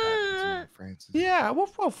know what's happening to Francis. Yeah, a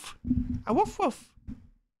woof woof. A woof woof.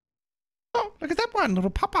 Oh, look at that one,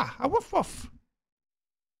 little papa. A woof woof.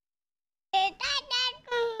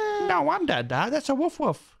 No, I'm Dada. That's a woof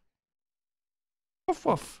woof. Woof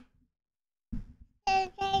woof.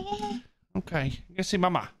 Okay, you can see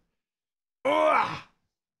Mama. Ugh.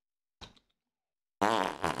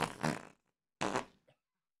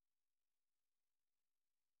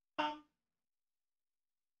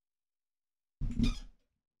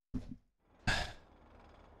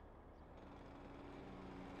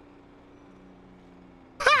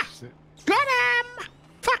 Ha! Got him!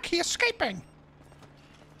 Fuck, he's escaping.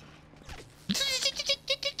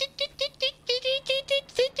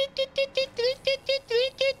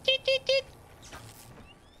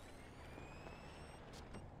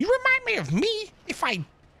 You remind me of me if I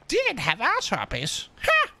didn't have ass herpes.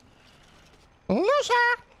 Ha!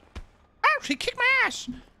 Loser! Ouch, he kicked my ass.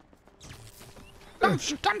 I'm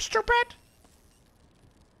stupid.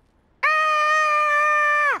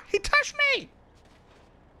 Ah! He touched me.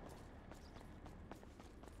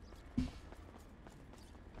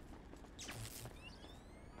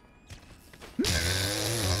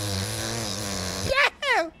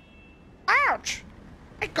 Yeah! Ouch!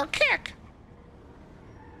 I got kicked.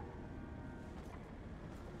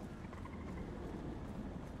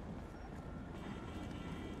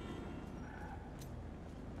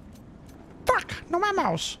 Fuck! No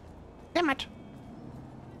memos! Damn it!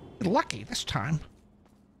 You're lucky this time.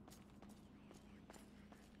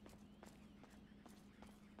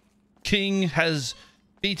 King has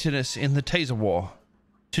beaten us in the taser war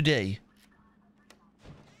today.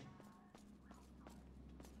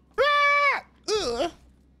 Ah! Ugh.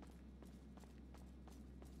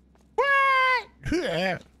 What?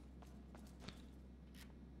 Ugh.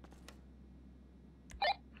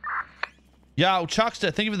 Yo,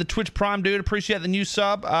 Chuckster, thank you for the Twitch Prime, dude. Appreciate the new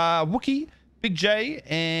sub. Wookie, Big J,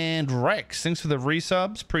 and Rex. Thanks for the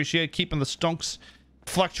resubs. Appreciate keeping the stonks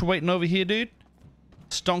fluctuating over here, dude.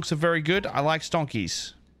 Stonks are very good. I like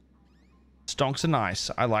stonkies. Stonks are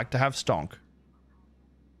nice. I like to have stonk.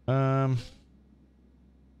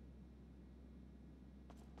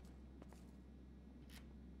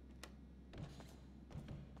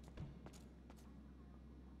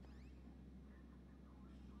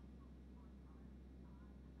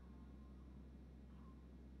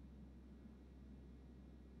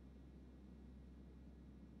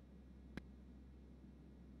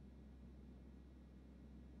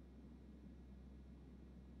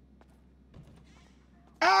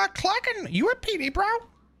 Clarkin, you a PD, bro?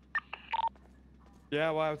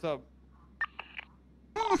 Yeah, why? What's up?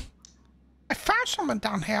 I found someone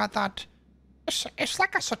down here that it's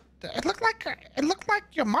like it looked like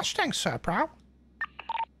your Mustang, sir, bro.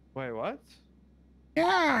 Wait, what?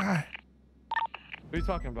 Yeah. What are you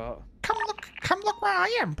talking about? Come look where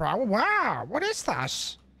I am, bro. Wow, what is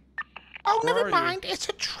this? Oh, Where never are mind. It's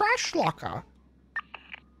a trash locker.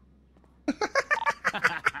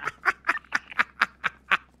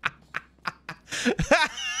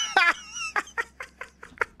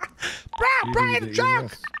 Brian,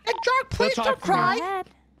 joke, please don't cry.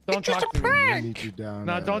 It's just a prank.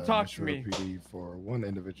 Don't talk to me. PD for one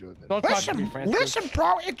individual. Don't talk to me, Francis. Listen,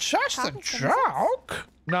 bro, it's just a joke.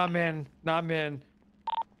 Nah, man. Fuck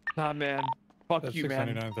That's you,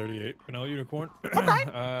 man. $699.38. Vanilla unicorn. Okay.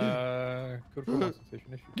 Code for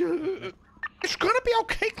consultation issue. It's gonna be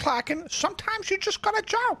okay, Clacken. Sometimes you just gotta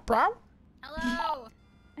joke, bro. Hello.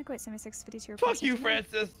 I quit 7652. Fuck you,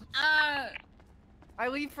 Francis. I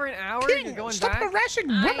leave for an hour. King, You're going stop back. harassing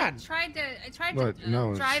women. I tried But to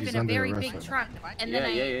no, drive she's in a under very arrest big right truck, and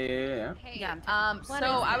Yeah, then So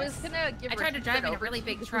I was gonna give I tried to drive in a really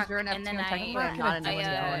big truck, and then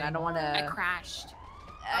I don't want to. I crashed.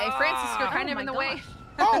 Francis, you're kind of in the way.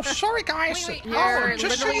 Oh, sorry, guys. You're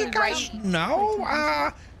Just so you guys literally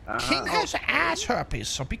know, King has ass herpes,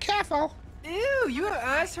 so be careful. Ew, you have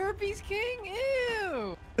ass herpes, King? Ew.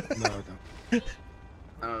 No, I don't.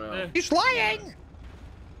 I don't know. He's lying.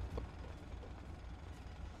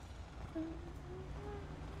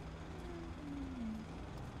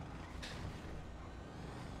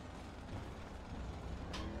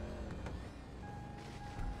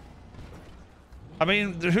 I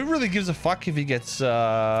mean, who really gives a fuck if he gets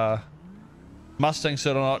Mustang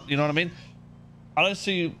cert or not? You know what I mean? I don't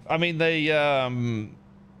see. I mean, they. I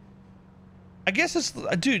guess it's,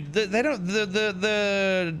 dude. They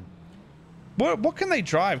don't. What can they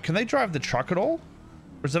drive? Can they drive the truck at all,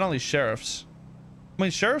 or is it only sheriffs? I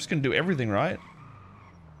mean, sheriffs can do everything, right?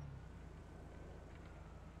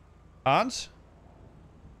 Aren't?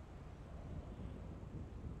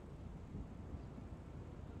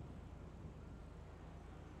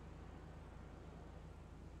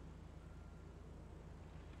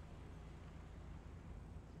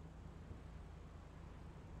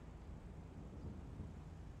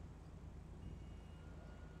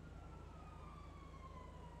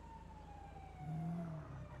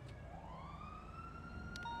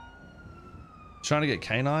 Trying to get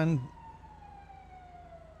canine.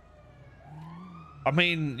 I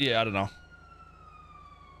mean, yeah, I don't know.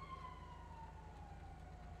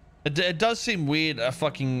 It does seem weird, a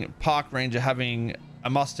fucking park ranger having a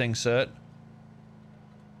Mustang cert.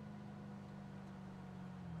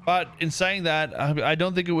 But in saying that, I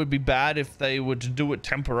don't think it would be bad if they were to do it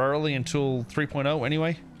temporarily until 3.0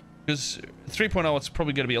 anyway. Because 3.0, it's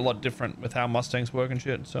probably going to be a lot different with how Mustangs work and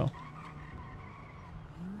shit, so.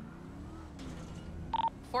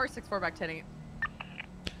 464 back 10.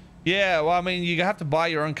 Yeah, well, I mean, you have to buy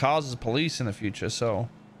your own cars as police in the future, so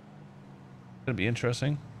it's gonna be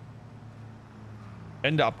interesting.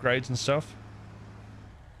 And upgrades and stuff.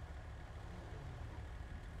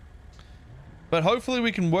 But hopefully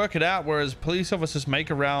we can work it out, whereas police officers make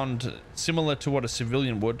around similar to what a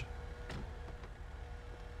civilian would.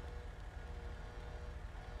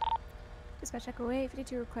 Dispatch Echo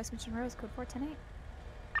 852 request Mission Rose code 4108.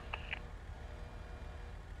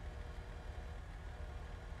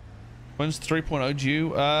 When's 3.0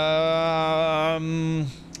 due? I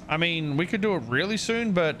mean, we could do it really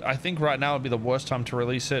soon, but I think right now would be the worst time to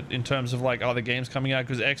release it in terms of like other games coming out,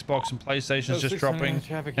 because Xbox and PlayStation's just dropping,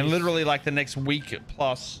 and literally like the next week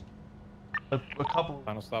plus. A couple.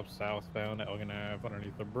 Final stop southbound at Elgin Ave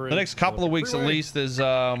underneath the bridge. The next couple of weeks at least, there's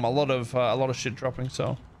a lot of shit dropping.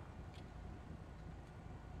 So,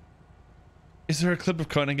 is there a clip of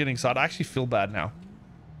Conan getting side? I actually feel bad now.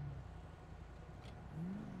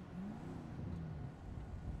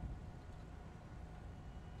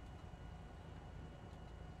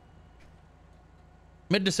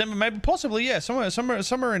 Mid-December, maybe, possibly, yeah.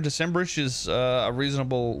 Somewhere in December-ish is a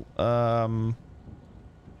reasonable time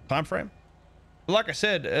frame. But like I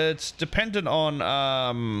said, it's dependent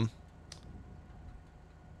on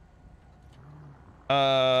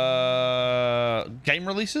game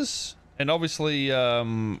releases, and obviously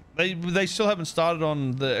they still haven't started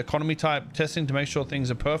on the economy type testing to make sure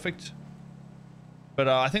things are perfect. But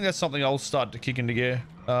I think that's something I'll start to kick into gear.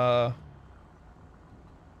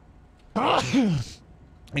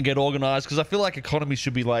 And get organized, because I feel like economy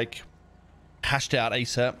should be like hashed out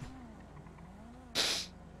ASAP.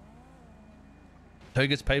 Who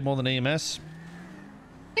gets paid more than EMS?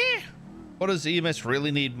 What does EMS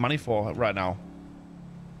really need money for right now?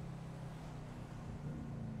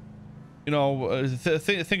 You know,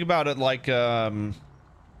 think about it like, do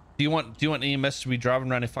you want EMS to be driving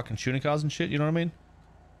around in fucking tuning cars and shit? You know what I mean?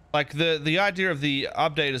 Like the idea of the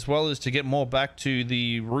update as well is to get more back to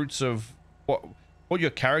the roots of what your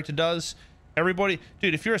character does. Everybody,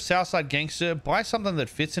 dude, if you're a Southside gangster, buy something that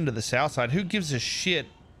fits into the Southside. Who gives a shit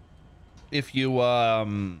if you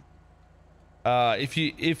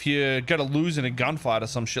if you're gonna lose in a gunfight or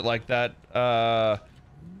some shit like that?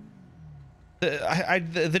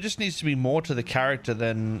 There just needs to be more to the character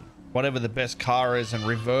than whatever the best car is and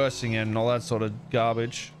reversing and all that sort of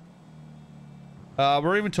garbage.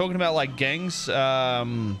 We're even talking about like gangs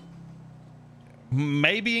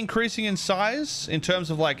maybe increasing in size in terms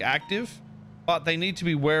of like active, but they need to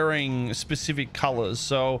be wearing specific colors.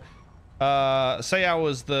 So say I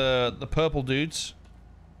was the purple dudes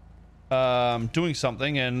doing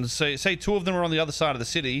something, and say two of them are on the other side of the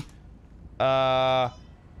city,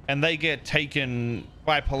 and they get taken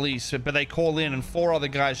by police, but they call in and 4 other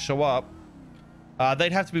guys show up,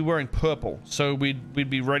 they'd have to be wearing purple. So we'd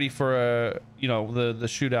be ready for a, you know, the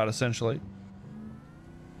shootout essentially.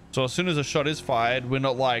 So as soon as a shot is fired, we're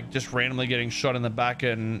not like just randomly getting shot in the back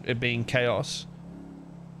and it being chaos.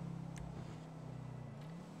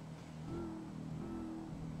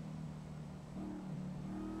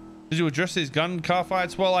 Did you address these gun car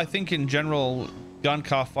fights? Well, I think in general, gun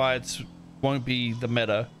car fights won't be the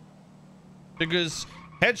meta because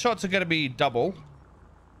headshots are going to be double.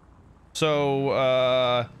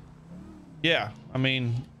 So, yeah, I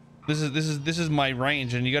mean, this is my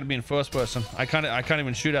range, and you got to be in first person. I can't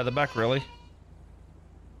even shoot out the back really.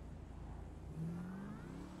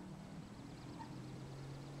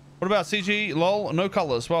 What about CG? Lol, no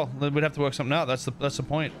colors. Well, then we'd have to work something out. That's the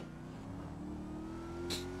point.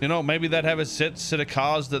 You know, maybe they'd have a set of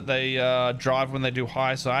cars that they drive when they do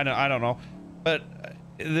high. So I don't know, but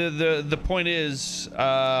the point is,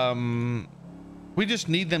 we just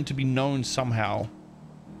need them to be known somehow.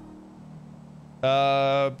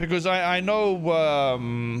 Because I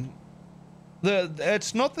know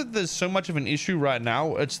it's not that there's so much of an issue right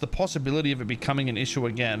now. It's the possibility of it becoming an issue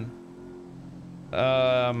again.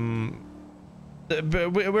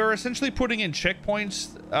 We're essentially putting in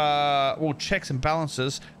checkpoints, or checks and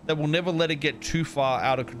balances that will never let it get too far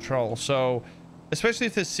out of control. So, especially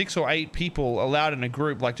if there's 6 or 8 people allowed in a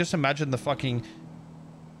group, like just imagine the fucking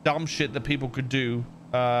dumb shit that people could do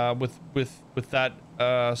with that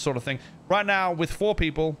sort of thing. Right now, with 4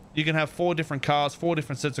 people, you can have 4 different cars, 4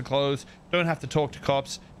 different sets of clothes. Don't have to talk to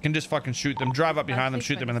cops. You can just fucking shoot them, drive up behind them,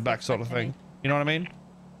 shoot them in the back, sort of thing. You know what I mean?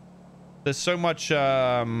 There's so much.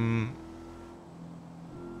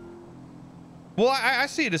 Well, I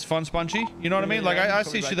see it as fun, Spongy. You know what I mean? Like, I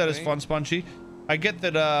see that as fun, Spongy. I get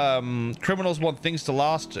that criminals want things to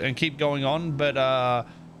last and keep going on, but,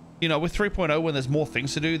 you know, with 3.0, when there's more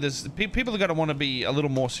things to do, there's people are going to want to be a little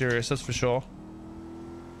more serious, that's for sure.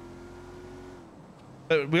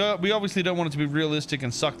 But we obviously don't want it to be realistic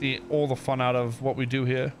and suck all the fun out of what we do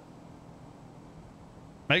here.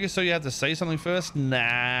 Make it so you have to say something first?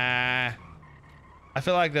 Nah. I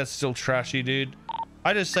feel like that's still trashy, dude.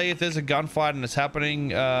 I just say if there's a gunfight and it's happening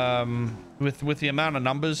with the amount of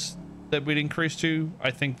numbers that we'd increase to,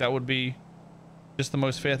 I think that would be just the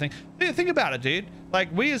most fair thing. Think about it, dude.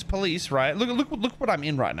 Like, we as police, right? Look what I'm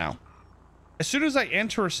in right now. As soon as I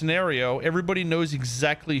enter a scenario, everybody knows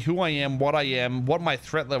exactly who I am, what my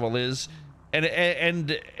threat level is, and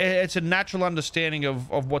it's a natural understanding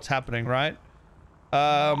of what's happening, right?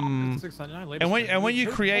 And when you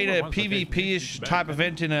create a PvP-ish type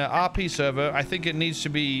event in an RP server, I think it needs to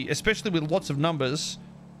be, especially with lots of numbers,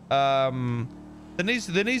 there needs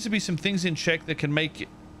to be some things in check that can make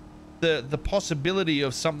the possibility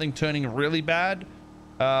of something turning really bad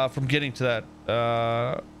from getting to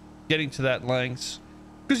that lengths.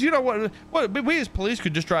 Because you know what we as police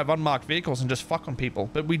could just drive unmarked vehicles and just fuck on people,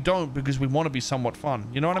 but we don't because we want to be somewhat fun.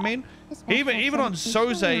 You know what I mean? Even on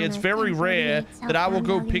Soze, it's very rare that I will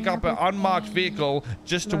go pick up an unmarked vehicle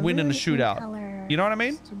just to win in a shootout. You know what I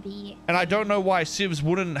mean? And I don't know why civs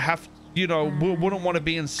wouldn't have, you know, wouldn't want to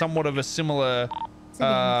be in somewhat of a similar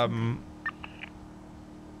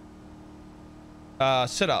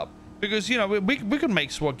setup. Because, you know, we can make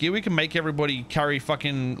SWAT gear. We can make everybody carry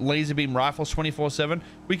fucking laser beam rifles 24/7.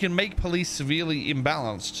 We can make police severely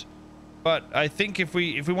imbalanced. But I think if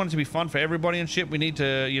we want it to be fun for everybody and shit, we need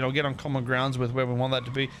to, you know, get on common grounds with where we want that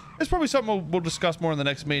to be. It's probably something we'll discuss more in the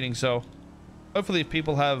next meeting. So hopefully if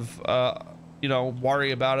people have, you know, worry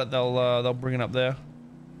about it, they'll bring it up there.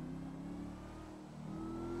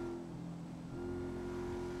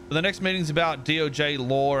 But the next meeting's about DOJ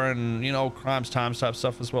law and, you know, crimes times type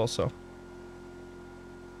stuff as well. So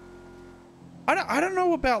I don't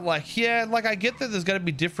know about, like, yeah, like I get that there's got to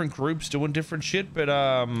be different groups doing different shit, but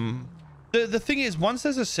the thing is, once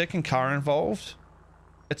there's a second car involved,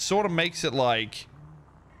 it sort of makes it like,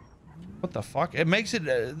 what the fuck? It makes it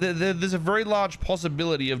there's a very large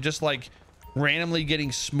possibility of just like randomly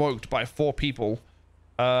getting smoked by 4 people.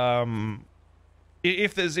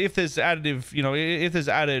 If there's additive, you know, if there's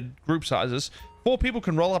added group sizes, 4 people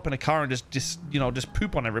can roll up in a car and just you know, just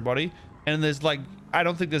poop on everybody. And there's like, I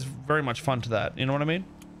don't think there's very much fun to that. You know what I mean?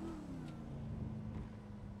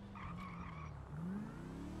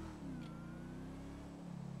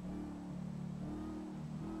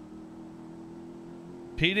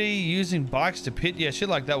 PD using bikes to pit, yeah, shit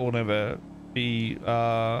like that will never be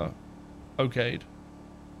okayed.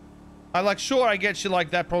 Sure, I get shit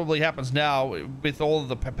like that probably happens now with all of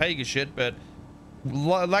the Papega shit, but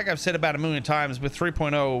like I've said about a million times, with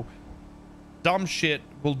 3.0, dumb shit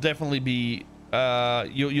will definitely be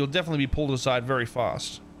you'll definitely be pulled aside very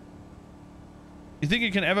fast. You think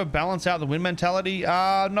you can ever balance out the win mentality?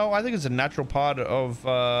 No, I think it's a natural part of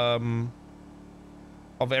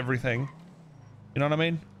everything. You know what I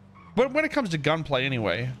mean? But when it comes to gunplay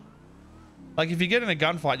anyway, like if you get in a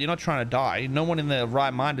gunfight, you're not trying to die. No one in their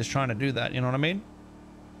right mind is trying to do that. You know what I mean?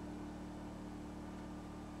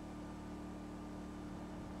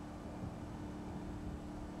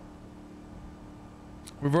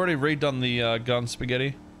 We've already redone the gun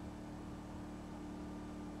spaghetti.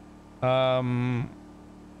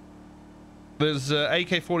 There's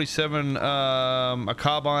AK-47, a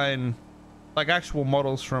carbine, like actual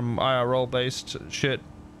models from IRL based shit.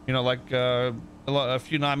 You know, like a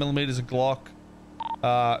few 9mm of Glock,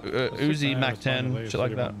 Uzi, Mac-10, shit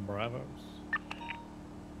like that. Bravos.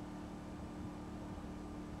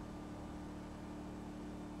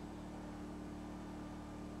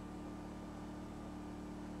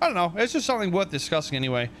 I don't know. It's just something worth discussing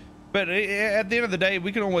anyway. But at the end of the day,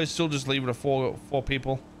 we can always still just leave it at four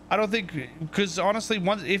people. I don't think, because honestly,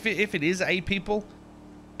 once if it is 8 people,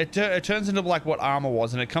 it turns into like what armor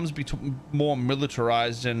was, and it comes more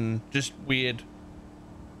militarized and just weird.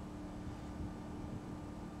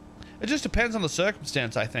 It just depends on the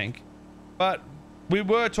circumstance, I think. But we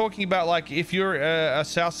were talking about like if you're a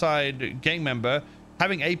Southside gang member,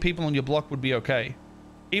 having 8 people on your block would be okay.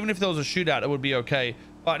 Even if there was a shootout, it would be okay.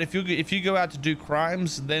 But if you go out to do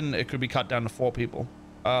crimes, then it could be cut down to 4 people,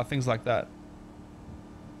 things like that.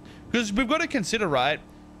 Because we've got to consider, right?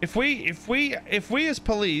 If we as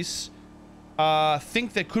police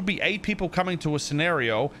think there could be 8 people coming to a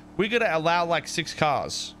scenario, we got to allow like 6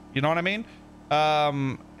 cars. You know what I mean?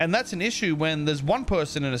 And that's an issue when there's 1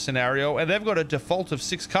 person in a scenario and they've got a default of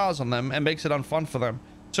 6 cars on them and makes it unfun for them.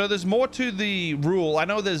 So there's more to the rule. I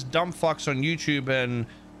know there's dumb fucks on YouTube and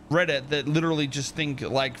Reddit that literally just think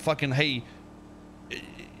like fucking, hey,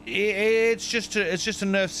 it's just to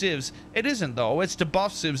nerf civs. It isn't though. It's to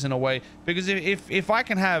buff civs in a way, because if I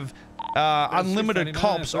can have unlimited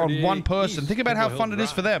cops on 1 person, think about how fun it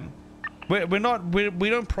is for them. We don't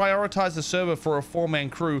prioritize the server for a 4-man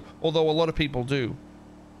crew, although a lot of people do.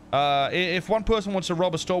 If 1 person wants to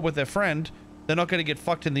rob a store with their friend, they're not going to get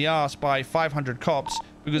fucked in the ass by 500 cops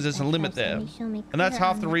because there's a limit there. And that's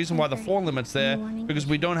half the reason why the 4 limit's there, because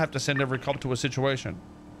we don't have to send every cop to a situation.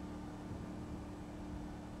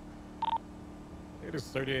 It is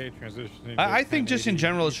 38 transition. I think just in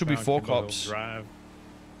general it should be 4 cops. Drive.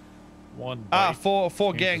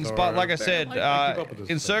 4 gangs, but like I said,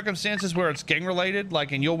 in circumstances where it's gang related,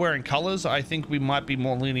 like and you're wearing colors, I think we might be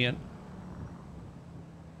more lenient.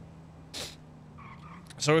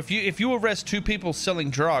 So if you arrest 2 people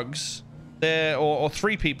selling drugs there, or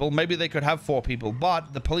 3 people, maybe they could have 4 people,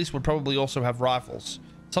 but the police would probably also have rifles,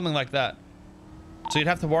 something like that. So you'd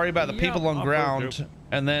have to worry about the people on ground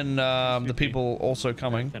and then the people also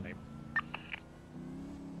coming.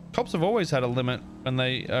 Cops have always had a limit when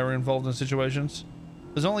they are involved in situations.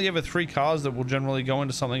 There's only ever 3 cars that will generally go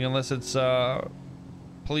into something unless it's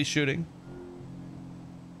police shooting.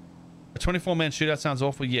 A 24-man shootout sounds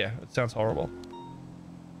awful. Yeah, it sounds horrible.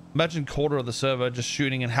 Imagine quarter of the server just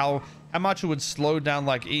shooting, and how much it would slow down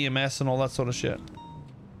like EMS and all that sort of shit.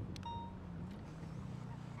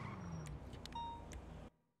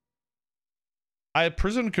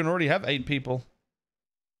 Prison can already have 8 people,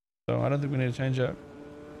 so I don't think we need to change that.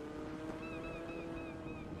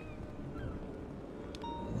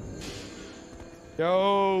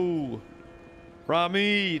 Yo,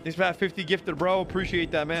 Rami, thanks for that 50 gifted, bro.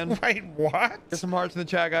 Appreciate that, man. Wait, what? Get some hearts in the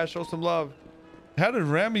chat, guys. Show some love. How did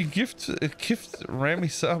Rami gift Rami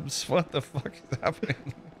subs? What the fuck is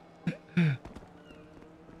happening?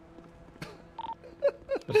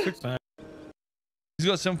 He's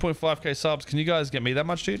got 7.5k subs. Can you guys get me that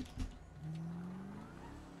much, dude?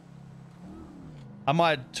 I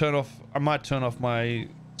might turn off my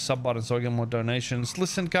sub button so I get more donations.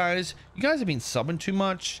 Listen, guys, you guys have been subbing too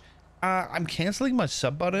much. I'm canceling my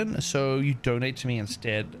sub button so you donate to me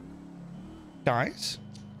instead. Guys,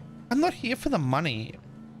 I'm not here for the money.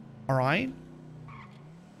 All right?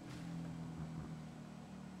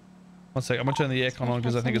 One sec, I'm gonna turn the aircon on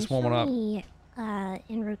because I think it's warming up.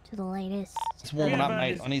 En route to the latest. It's warming up,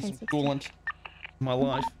 mate. I need some coolant in my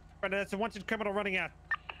life. But that's a wanted criminal running out.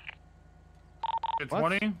 It's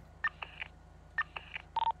 20.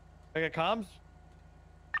 I got comms.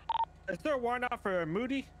 Is there a warrant out for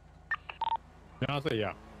Moody? I'll say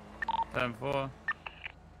yeah. 10-4.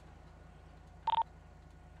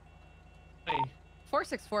 Hey.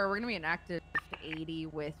 464, we're gonna be in active 80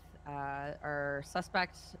 with our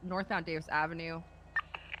suspect northbound Davis Avenue.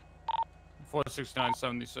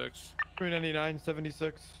 469-76.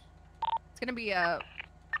 399-76. It's gonna be a.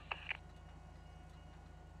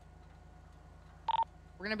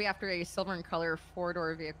 We're gonna be after a silver in color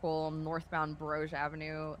 4-door vehicle, northbound Broge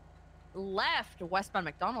Avenue, left westbound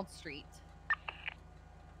McDonald Street.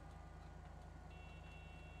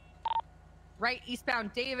 Right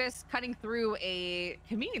eastbound Davis, cutting through a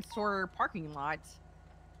convenience store parking lot.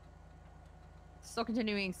 Still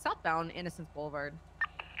continuing southbound Innocence Boulevard.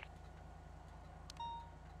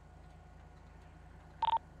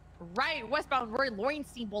 Right westbound Roy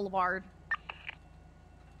Lowenstein Boulevard.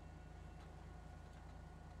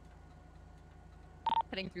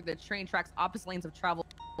 Cutting through the train tracks, opposite lanes of travel.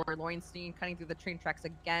 Roy Lowenstein, cutting through the train tracks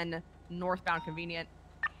again, northbound Convenient.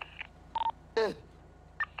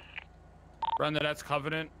 Brenda, that's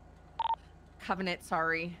Covenant. Covenant,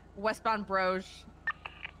 sorry. Westbound Broge.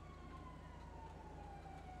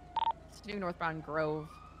 Still northbound Grove.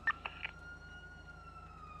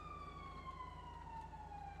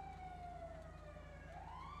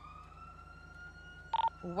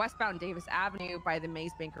 Westbound Davis Avenue by the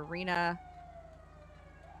Maze Bank Arena.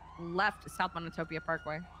 Left southbound Utopia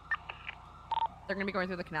Parkway. They're going to be going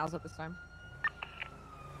through the canals at this time.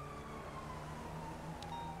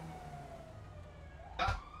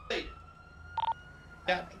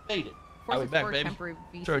 Yeah, made it. I'll be back, baby.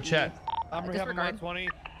 Throw a chat. I'm rehabbing 20.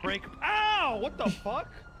 Break. Ow! What the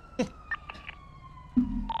fuck?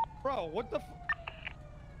 Bro, what the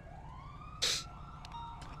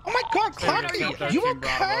Oh my god, Clark, you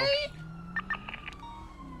okay?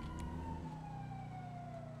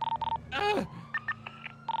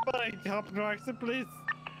 Buddy, help Roxy, please.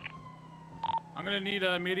 I'm gonna need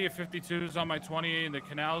immediate 52s on my 20 in the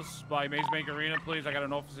canals by Maze Bank Arena, please. I got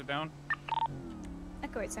an officer down.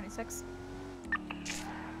 Echo 876.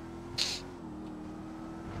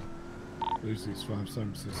 Lucy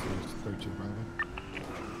 576 32 Bravo.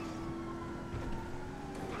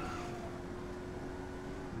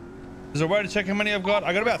 Is there a way to check how many I've got?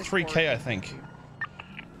 I got about 3K, I think.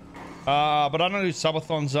 But I don't do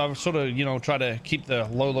subathons. I've sort of, you know, try to keep the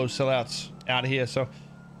low sellouts out here. So,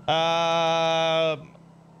 Kyle,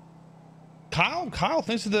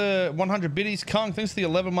 thanks for the 100 biddies. Kong, thanks for the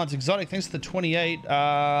 11 months. Exotic, thanks for the 28.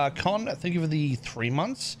 Con, thank you for the 3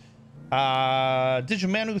 months. Digital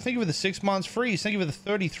Manu, thank you for the 6 months. Freeze, thank you for the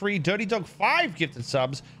 33. Dirty Dog, 5 gifted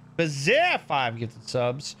subs. Bazaar, 5 gifted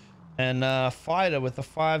subs. And Fighter with the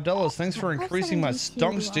 $5. Thanks for increasing my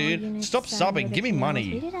stonks, dude. Stop subbing. Give me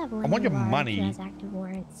money. I want your money.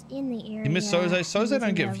 You miss Soze? Soze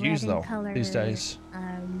don't get views though these days.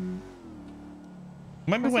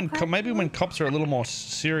 Maybe when cops are a little more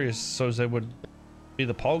serious, Soze would be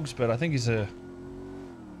the pogs. But I think he's a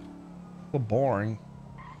little boring,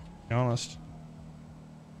 to be honest.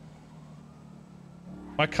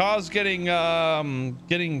 My car's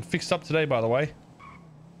getting fixed up today, by the way.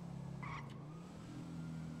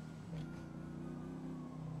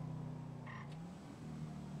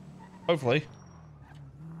 Hopefully.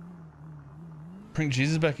 Bring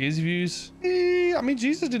Jesus back, easy views. I mean,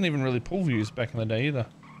 Jesus didn't even really pull views back in the day either.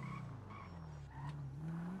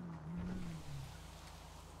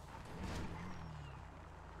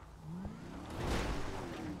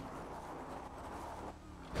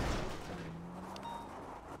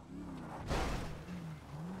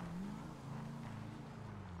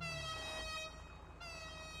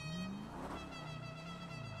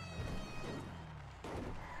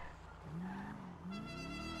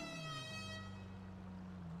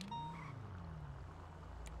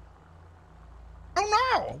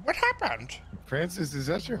 What happened? Francis, is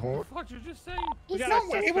that your horn? What did you just say? No,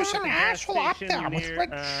 it was an asshole up there with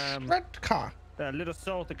red car. Little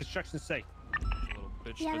Soul, the construction site.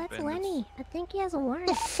 Yeah, that's Lenny. I think he has a warrant.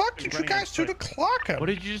 The fuck did you guys do to clock him? What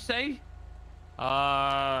did you just say?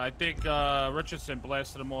 I think Richardson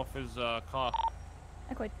blasted him off his car.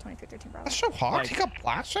 Echo 2313 Bravo. That's so hard. He got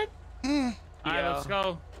blasted? Alright, let's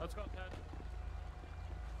go. Let's go, Ted.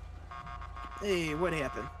 Hey, what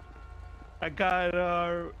happened? I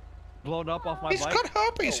got blown up off my bike. He's got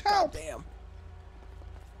herpes. Help! Damn.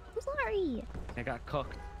 I'm sorry. I got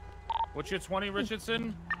cooked. What's your 20,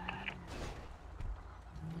 Richardson?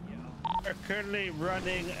 We're currently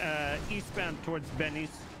running eastbound towards Benny's.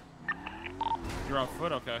 You're on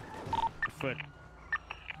foot, okay. Foot.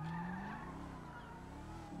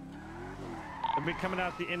 We'll be coming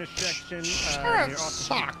out the intersection. Sure,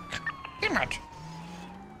 suck. Damn it.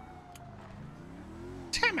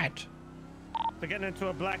 Damn it. They're getting into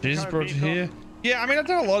a black Jesus brought you here. Yeah, I mean, I've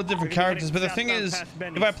done a lot of different characters, but the thing is,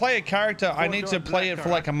 if I play a character, I need to play it for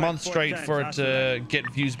like a month straight for it to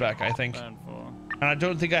get views back, I think. And I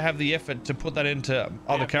don't think I have the effort to put that into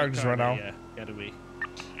other characters right now. Yeah, gotta be.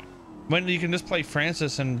 When you can just play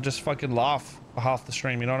Francis and just fucking laugh for half the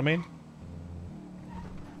stream, you know what I mean?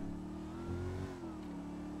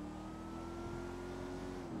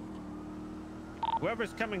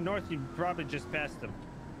 Whoever's coming north, you probably just passed them.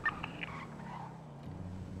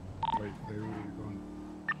 Wait, where are you going?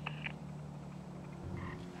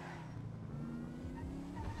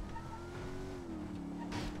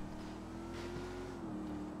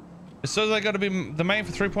 So they got to be the main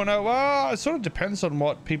for 3.0. Well, it sort of depends on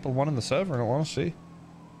what people want in the server, in all honesty.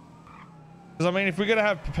 Because I mean, if we're gonna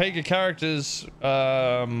have Pepega characters,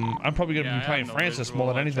 I'm probably gonna be playing Francis more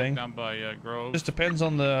than anything. Down by, Just depends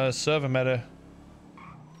on the server meta.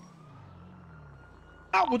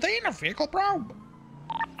 Oh, were they in a vehicle, bro?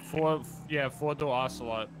 Four-door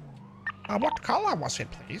Ocelot. What color was it,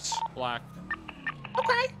 please? Black.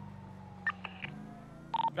 Okay.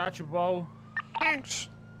 Got you, Bo. Thanks.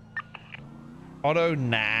 Otto,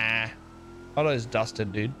 nah. Otto's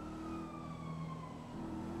dusted, dude.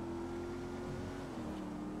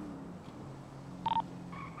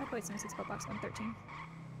 I played 76 code box 113.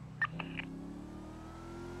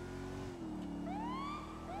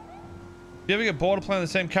 You ever get bored of playing the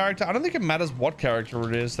same character? I don't think it matters what character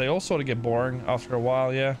it is. They all sort of get boring after a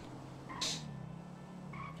while, yeah.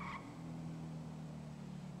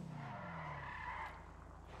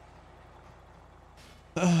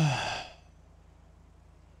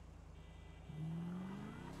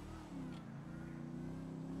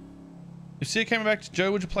 If Sia came back to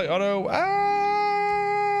Joe, would you play Otto? I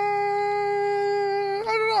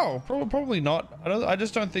don't know. Probably not. I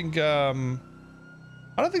just don't think. I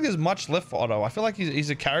don't think there's much left for Otto. I feel like he's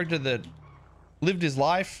a character that lived his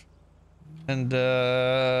life, and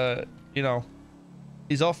you know,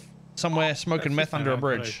 he's off somewhere smoking meth under a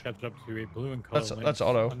bridge. Kept up to a blue and color That's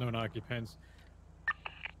Otto. Unknown occupants.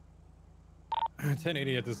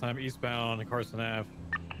 1080 at this time, eastbound Carson Ave.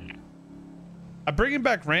 I bring him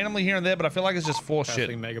back randomly here and there, but I feel like it's just for shit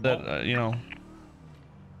that you know,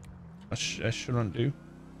 I shouldn't do.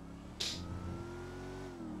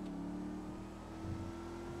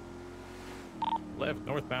 Left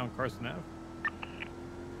northbound Carson Ave.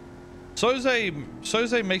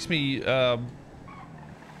 Soze makes me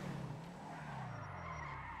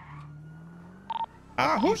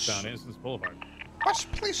Who's Eastbound Innocence Boulevard. what's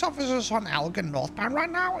police officers on Elgin northbound right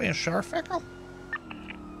now in Sheriff Vehicle?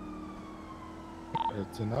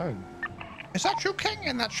 It's a 9. Is that you, King,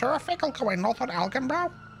 in that Sheriff Vehicle going north on Elgin, bro?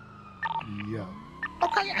 Yeah.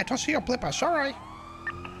 Okay, I don't see your blipper, sorry.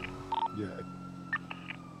 Yeah.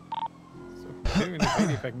 Continuing the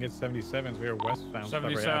 80, if I can get 77s, we are westbound.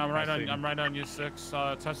 77. I'm right on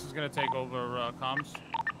U6. Tessa's gonna take over comms.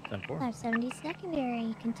 10-4. 570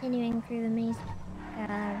 secondary, continuing through the Maze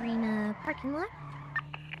Arena parking lot.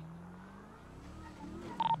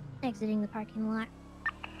 Exiting the parking lot.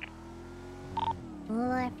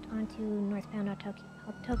 Left onto northbound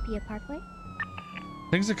Autopia Parkway.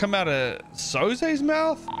 Things that come out of Soze's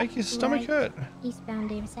mouth make your stomach hurt. Eastbound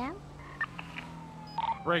Davis Ave.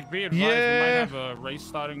 Break, be advised, we might have a race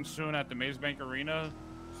starting soon at the Maze Bank Arena.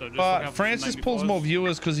 So just look out for Francis some pulls 94s. more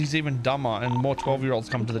viewers because he's even dumber, and more 12-year-olds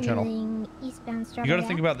come to the channel. Eastbound You Strawberry got to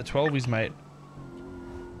think Ave. about the 12s, mate.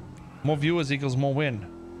 More viewers equals more win.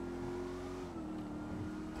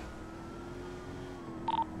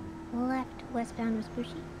 Left westbound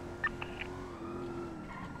Vespucci.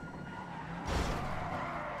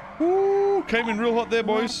 Ooh, came in real hot there,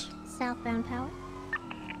 boys. Left, southbound Power.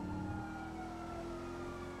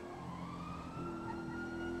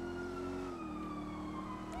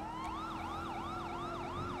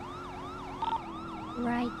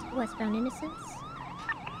 Right westbound Innocence.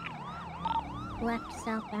 Left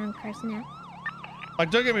southbound Carson Ave. Like,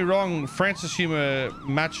 don't get me wrong, Francis humor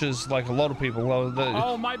matches like a lot of people. Well,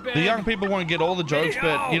 Oh, my bad. the young people won't get all the jokes,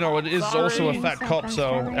 but you know, it is also a fat cop,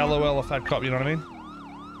 so LOL a fat cop, you know what I mean?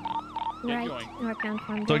 Right northbound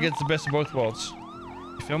Farm So it Drive. gets the best of both worlds.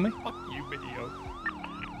 You feel me? Fuck you, video.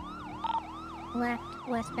 Left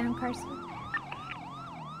westbound Carson.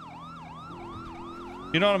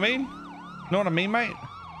 You know what I mean? Know what I mean, mate?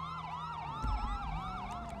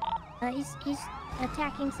 He's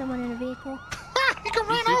attacking someone in a vehicle. He got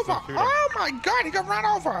run over! Oh my god, he got run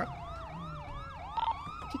over!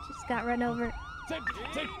 He just got run over.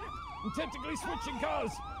 I'm technically switching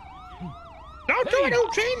cars. Don't do it,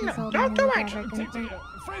 Eugene! Don't do it!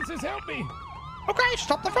 Francis, help me! Okay,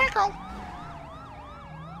 stop the vehicle!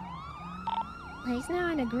 He's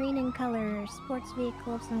now in a green in color sports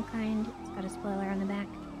vehicle of some kind. It's got a spoiler on the back.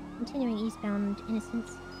 Continuing eastbound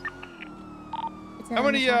Innocence. How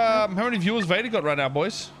many viewers Vader got right now,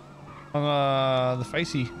 boys? On the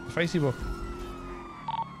Facey book.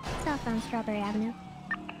 Southbound Strawberry Avenue.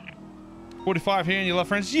 45 here and you love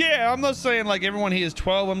friends. Yeah, I'm not saying like everyone here is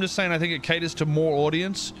 12. I'm just saying I think it caters to more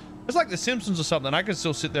audience. It's like The Simpsons or something. I could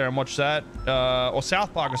still sit there and watch that, or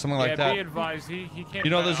South Park or something like that. Yeah, be advised, he can't.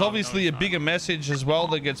 You know, there's obviously a bigger message as well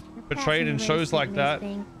that gets portrayed in shows like that.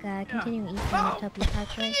 Continuing eastbound Utopia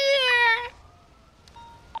Parkway.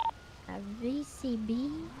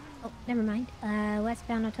 VCB. Oh, never mind.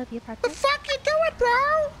 Westbound Utopia Parkway. The fuck you doing, bro?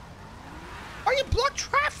 Oh, you blocked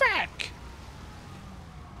traffic.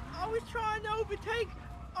 I was trying to overtake.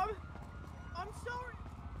 I'm sorry.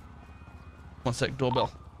 One sec,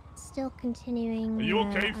 doorbell. Still continuing. Are you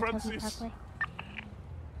okay, Utopia Francis? Parkway.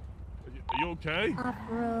 Are you okay?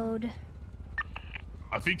 Off-road.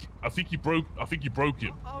 I think you broke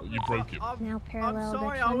him. You broke him. Now parallel. I'm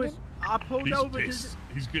sorry, I pulled He's over. pissed.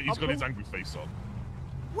 He's got his angry face on.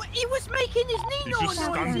 What? He was making his knee He's just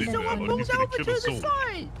standing so there I like pulled he's gonna over to kill the us all.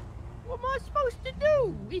 side. What am I supposed to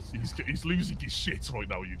do? He's losing his shit right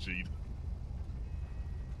now, Eugene.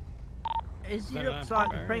 He looks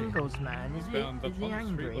like the Pringles man. Is he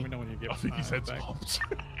angry? Let me know when you get. I think his head's popped.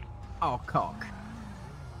 Oh, cock.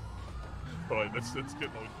 All right, let's get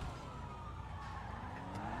like.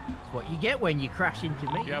 That's what you get when you crash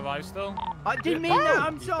into me. You have eyes still? I didn't mean that.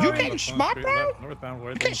 I'm sorry. You getting smart, bro?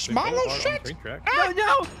 You getting smart, little shit?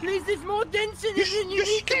 No, please, there's more dents in it than you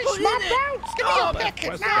need to getting put smart, in bro? it. Give me your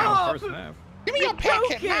packet now. Stop. Give me your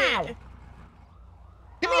packet now.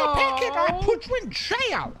 Give me your packet or I'll put you in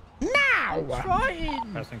jail. Now. I'm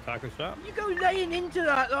trying. Passing taco shop. You go laying into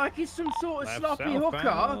that like it's some sort of sloppy hooker.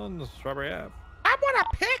 Southbound, Strawberry Ave. I want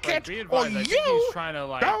a packet Be or advised, I think you he's trying to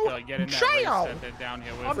like go get in that jail. race that they're down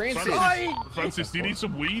here with. Francis, do you need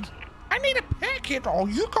some weed? I need a packet or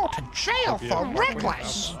you go to jail for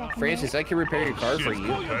reckless. Francis, I can repair your car for you.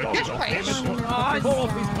 Yes, please.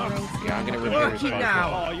 Yeah, I'm gonna repair his car.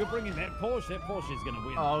 Now. Oh, you're bringing that Porsche. That Porsche is gonna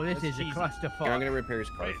win. Oh, this That's is a easy. clusterfuck. Yeah, I'm gonna repair his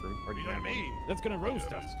car for him. Or do you want me? That's gonna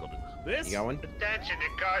roast us. This? You got one? Attention,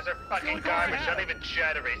 your cars are fucking garbage. Don't even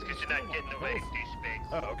try to race because you're not getting away, douchebags.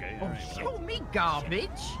 Oh, okay. Oh, show me garbage.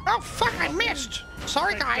 Oh, fuck, I missed.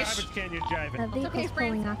 Sorry, guys. Garbage can you drive The it? vehicle's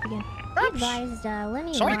pulling off again. Oops. Advised, let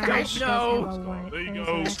me Sorry, know guys. if you guys have a warrant. There you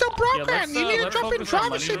for go. his It's still broken. You need to let's jump in focus on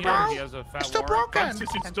driver's seat, Lenny bro. here. He has a fat It's still warrant. broken. Francis,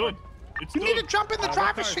 it's done. It's You done. need to jump in the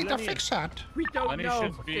driver's cars, seat to Lenny? fix that. We don't Lenny know.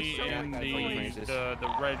 should be in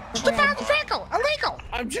the red. Stefan, vehicle, illegal.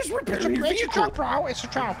 I'm just It's repairing your a vehicle. truck, bro. It's a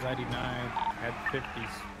truck. 99 at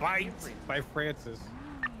 50s. By Francis.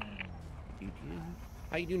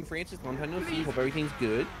 How you doing, Francis? Long time no see. Hope everything's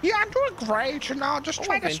good. Yeah, I'm doing great, you know, just Oh,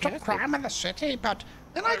 trying to stop fantastic. crime in the city, but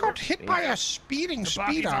then I got hit by a speeding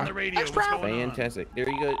speeder. Thanks, bro. Fantastic. There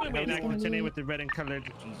you go. Let me not continue with the red and colored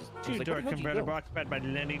I was two-door like, where the hell did you convertible go? occupied by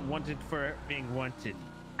Lenny, wanted for being wanted.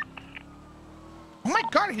 Oh my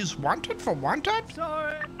god, he's wanted for wanted?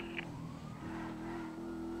 Sorry.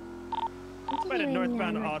 By the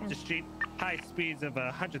northbound off the street, high speeds of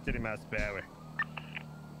 130 miles per hour.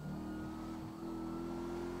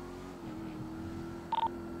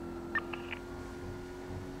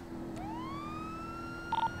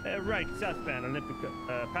 Right, southbound Olympic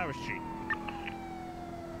Power Street.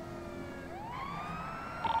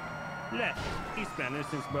 Left, eastbound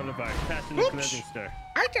Innocence Boulevard, passing the Oops. clothing store.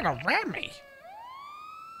 I did a Remy.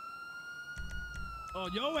 Oh,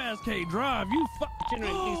 your ass can't drive. You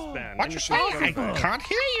Continuing eastbound. What you say? Innocence I Boulevard. can't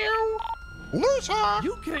hear you. Loser.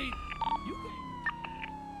 You can't.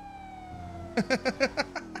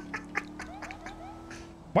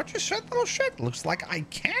 What you said, little shit? Looks like I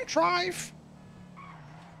can't drive.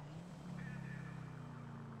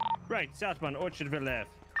 Right, southbound Orchardville Ave.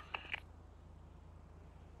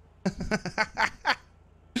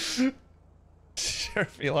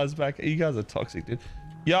 Sheriff Eli's back. You guys are toxic, dude.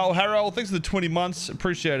 Yo, Harold, thanks for the 20 months.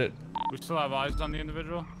 Appreciate it. We still have eyes on the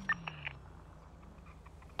individual.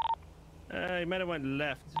 He might have went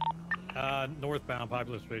left. Northbound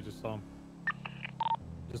Popular Street. Just saw him.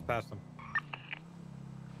 Just past him.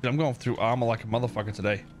 Dude, I'm going through armor like a motherfucker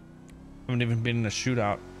today. Haven't even been in a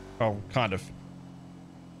shootout. Oh, kind of.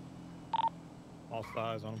 All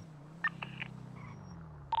eyes on him.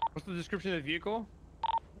 What's the description of the vehicle?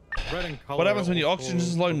 Red and color. What happens when your old oxygen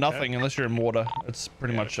is school low? coquette. Nothing, unless you're in water. It's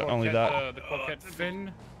pretty much only that. The Coquette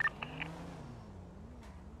fin.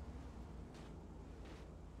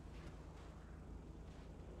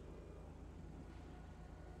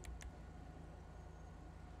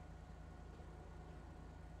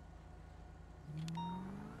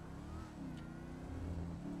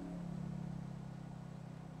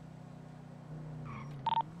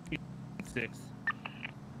 Six.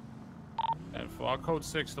 And for our code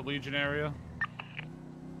 6, the Legion area.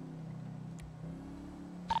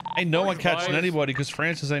 Ain't no one catching anybody because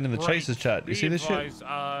Francis ain't in the Chasers chat. You see this shit?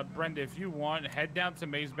 Brenda, if you want, head down to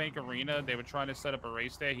Maze Bank Arena. They were trying to set up a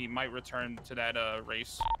race there. He might return to that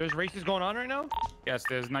race. There's races going on right now? Yes,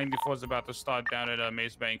 there's 94's about to start down at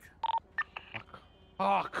Maze Bank.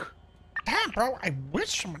 Fuck. Damn, bro, I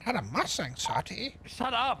wish someone had a Mustang, Sati.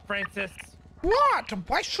 Shut up, Francis. What?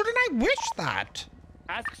 Why shouldn't I wish that?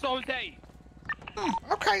 Ask Soze.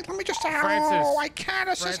 Okay, let me just say, Francis. oh, I can't.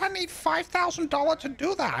 It says I need $5,000 to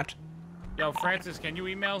do that. Yo, Francis, can you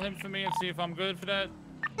email him for me and see if I'm good for that?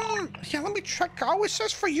 Yeah, let me check. Oh, it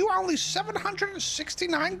says for you only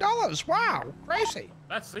 $769. Wow, crazy.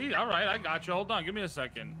 That's see, all right, I got you. Hold on, give me a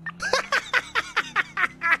second.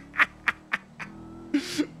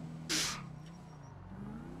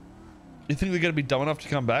 You think they're gonna be dumb enough to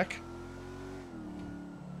come back?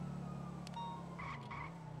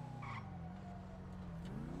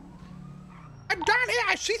 I'm down here.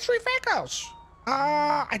 I see 3 vehicles.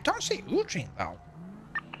 I don't see Eugene though.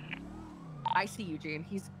 I see Eugene.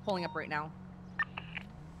 He's pulling up right now.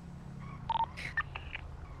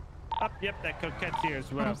 Up, yep, that coquette's here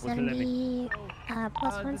as well. 70,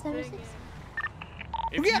 plus 176.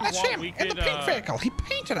 Yeah, that's him in the pink vehicle. He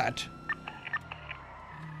painted it.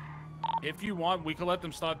 If you want, we can let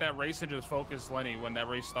them start that race and just focus Lenny when that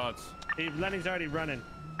race starts. Hey, Lenny's already running.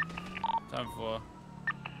 Time for.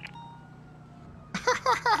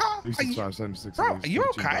 Bro, are you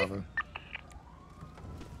okay?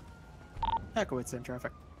 Echo, it's in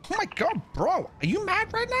traffic. Oh my god, bro. Are you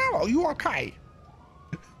mad right now? Or are you okay?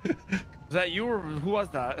 Is that you or who was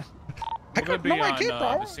that? I got no idea,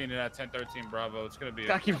 bro. The scene at 1013 Bravo. It's gonna be.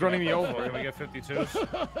 Guy keeps running me over. Can we get 52s?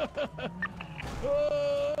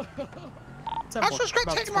 I was just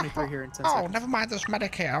gonna take him off. Here in 10 Oh, seconds. never mind. There's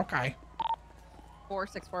Medicare. Okay.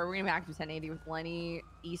 464. We're gonna be active 1080 with Lenny,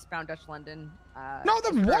 eastbound Dutch London. No,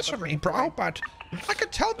 that wasn't me, bro. But I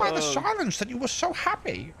could tell by the silence that you were so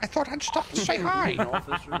happy. I thought I'd stop to say hi.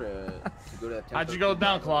 How'd you go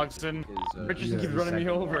down, Clarkson? Richardson keeps running me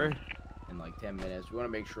over. In like 10 minutes. We want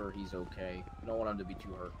to make sure he's okay. We don't want him to be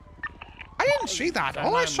too hurt. I didn't see that.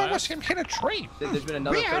 All I saw was him hit a tree. There's been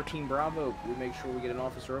another Weird. 13 Bravo. We make sure we get an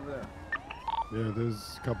officer over there. Yeah,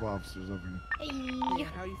 there's a couple officers over here. Hey.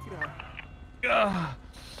 How you feeling? Oh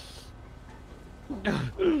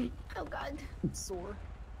god. Sore.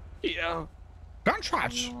 Yeah.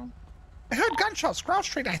 Gunshots. I heard gunshots. Grove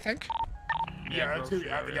Street, I think. Yeah, that's who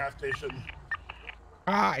at the gas station.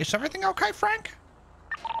 Is everything okay, Frank?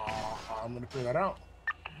 I'm gonna figure that out.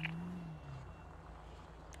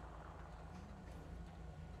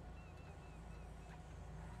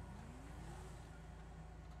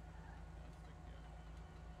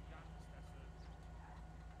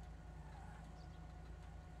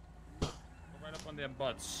 Right up on their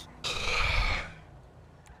butts.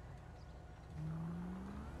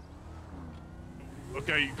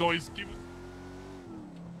 Okay, guys, give it.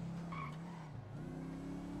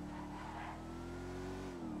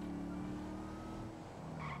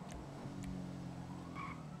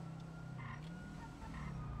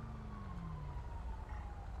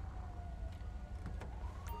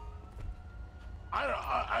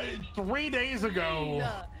 I 3 days ago.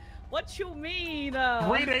 What you mean?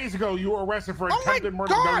 3 days ago, you were arrested for Oh my attempted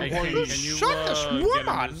murder. God, gun who employee. shot this woman?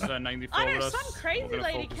 I know some crazy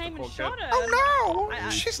lady came and shot her. Oh no,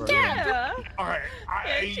 she's dead. Yeah. All right,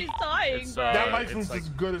 Yeah, she's dying. that license is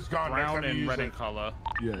good as gone. Brown next time and you red use in it. color.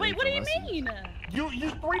 Yeah, Wait, what do you mean? You 3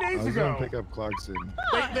 I days was ago. gonna pick up Clarkson.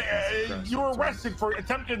 You were arrested for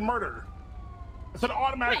attempted murder. It's an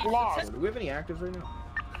automatic loss. Do we have any actives right now?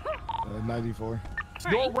 94.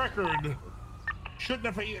 Your record shouldn't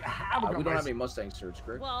have even have a gun We don't have license. any Mustang certs,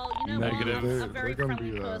 correct? Well, you know Negative. what? I'm a very They're gonna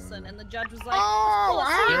friendly be, person, and the judge was like, Oh, "Of course,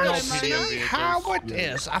 I you know, see Mona." how it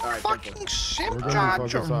is. A fucking simp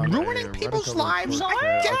judge ruining people's lives No.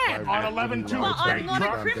 again. On 11-2, But it's I'm very not a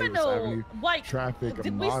drunk. criminal. Wait, Traffic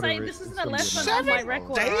did we say moderate. this isn't It's a gonna be lesson on my 7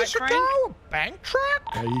 record, days right, Frank? ago, a bank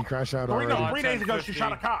truck? Yeah, he crashed out already. 3 days ago, she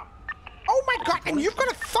shot a cop. Oh my god, and you've got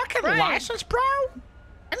a fucking Right. license, bro?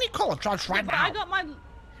 I need to call a judge right But now. I got my.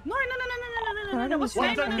 No. What's What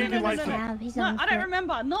his judge name? gave you No. license? No, I don't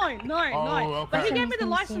remember. No. Oh, But he okay. gave me the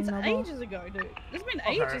license Understandable. ages ago, dude. It's been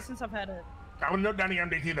Okay. ages since I've had it. I would note down the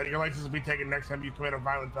MDT that your license will be taken next time you commit a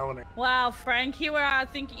violent felony. Wow, Frank, here I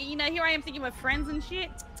think, you know, here I am thinking we're friends and shit.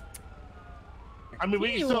 I mean,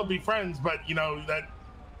 we can Ew. still be friends, but you know that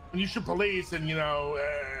when you shoot police and you know.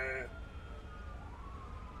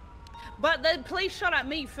 But the police shot at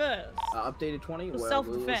me first. Updated 20? For Well,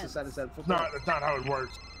 self-defense. that's That's not how it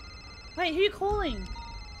works. Wait, who you calling?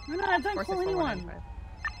 No, don't call anyone.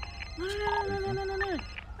 464-195. No.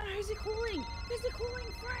 Who's he calling? Who's he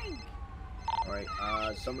calling, Frank?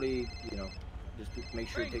 Alright, somebody, you know, just make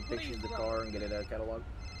sure you take pictures of the car and get it cataloged.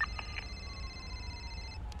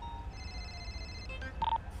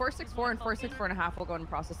 464 and 464.5 will go and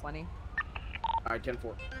process Lenny. Alright, 10-4.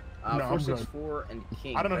 No, I'm good. 464 and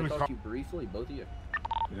King. I don't know Can who's talk to you briefly, both of you?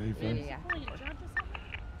 Yeah.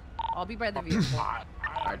 I'll be by the vehicle.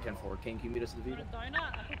 Alright, 10-4. King, can you meet us at the vehicle? Donut?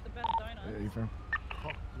 I picked the best donut. Yeah, you fine?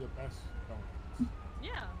 Cook the best donuts.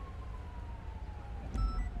 Yeah.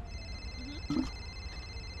 You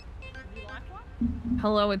like one?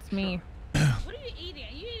 Hello, it's me. What are you eating?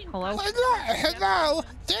 Are you eating? Hello? Hello,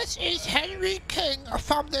 this is Henry King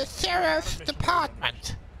from the Sheriff's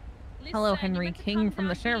Department. Hello, Henry King from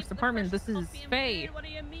the Sheriff's Department. This is Faye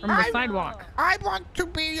from the sidewalk. I want to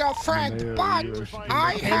be your friend, but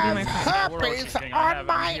I have herpes on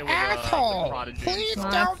my asshole. Please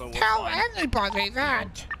don't tell anybody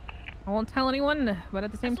that. I won't tell anyone, but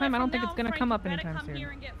at the same time, I don't think it's gonna come up anytime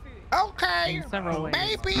soon. Okay, In several ways.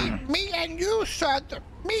 maybe me and you should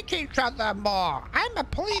meet each other more. I'm a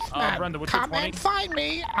policeman. Brenda, what's your Come 20? and find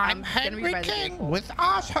me. I'm Henry King with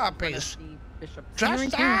ass herpes.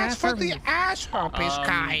 Just ask for the ass herpes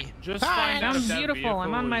guy. Just find out if Sounds that beautiful.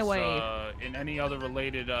 I'm on my vehicle way. is, in any other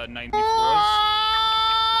related 94s,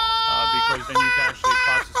 because then you can actually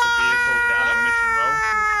process the vehicle down at Mission Row.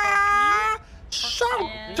 So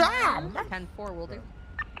dumb. 10-4 will do.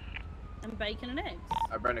 And bacon and eggs.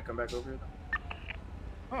 Alright, Brandon, come back over here.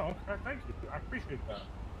 Oh, okay, thank you. I appreciate that.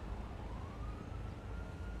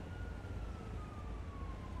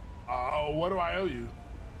 What do I owe you?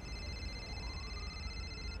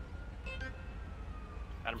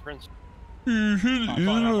 Adam Prince.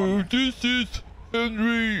 Hello, this is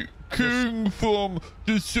Henry King from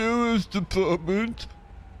the Sheriff's Department.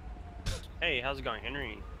 Hey, how's it going,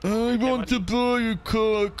 Henry? I want to buy a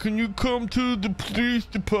car. Can you come to the police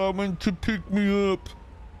department to pick me up?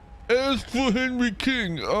 As for Henry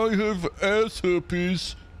King, I have ass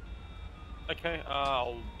herpes. Okay,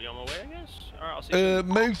 I'll be on my way, I guess. Alright, I'll see you.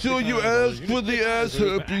 Make sure you ask for the ass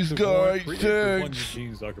herpes guy. Thanks.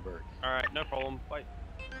 Alright, no problem. Bye.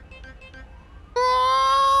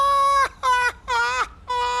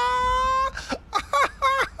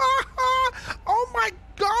 Oh my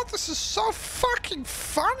god, this is so fucking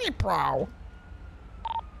funny, bro.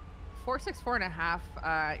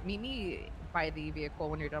 464.5. Meet me by the vehicle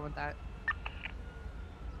when you're done with that.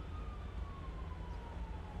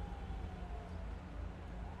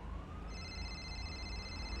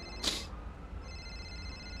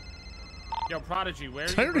 Yo, Prodigy, where are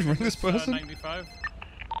you? Can I already ring this person? 95?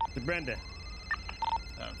 To Brenda.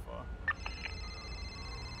 10-4.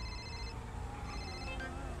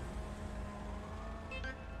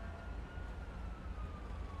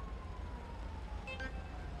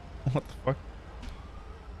 What the fuck?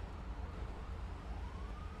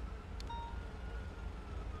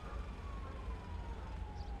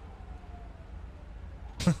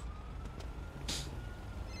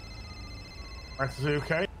 Francis, are you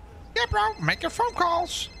okay? Yeah, bro, make your phone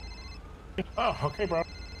calls. Oh, okay, bro.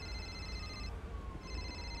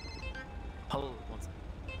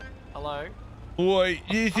 Hello? Wait,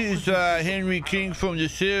 this is Henry King from the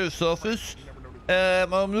Sheriff's Office.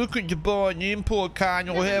 I'm looking to buy an import car and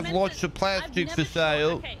you'll have lots of plastic for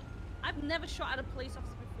sale. Okay, I've never shot at a police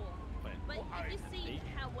officer before. But if you see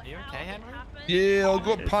how it happened. Yeah, I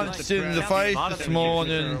got punched in the face this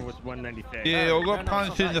morning. Yeah, I got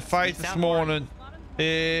punched in the face this morning.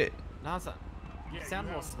 You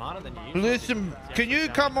sound more smarter than you. Listen, can you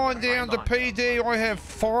come on down to PD? I have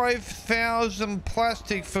 5,000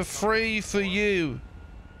 plastic for free for you.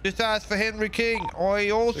 Just ask for Henry King. I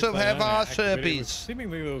also have ass herpes.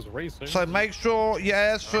 Seemingly those racers. So make sure you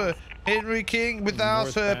ask for Henry King with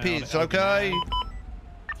ass herpes, okay?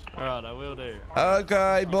 Alright, I will do.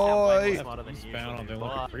 Okay, boy. Eastbound on the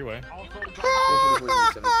Olympic Freeway.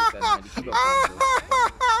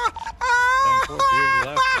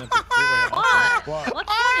 What?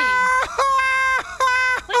 What's funny?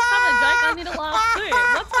 Please tell me a joke. I need to laugh too.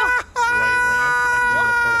 What's up? Right ramp, exiting the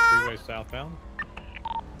Laporta Freeway southbound.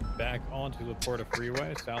 Back onto the Laporta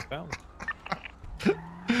Freeway southbound.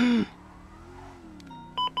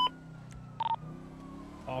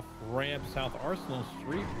 Off ramp South Arsenal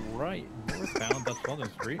Street, right northbound. That's London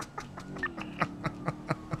Street.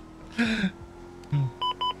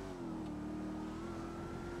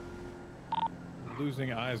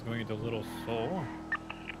 Losing eyes going into Little Seoul.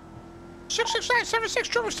 66976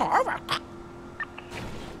 Jewelry Store, over.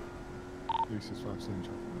 365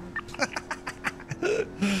 Central.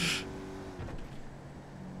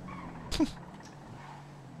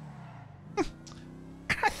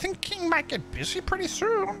 I think King might get busy pretty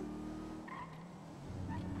soon.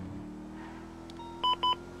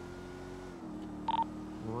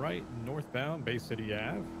 Right northbound Bay City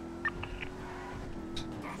Ave.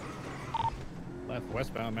 Left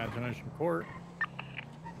westbound Imagination Court.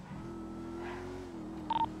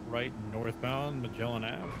 Right northbound Magellan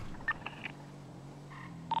Ave.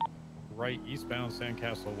 Right eastbound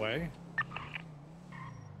Sandcastle Way.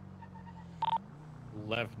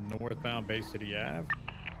 Left northbound Bay City Ave.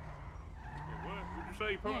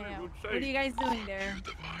 Say, partner, Yeah. what'd you say? What are you guys doing there?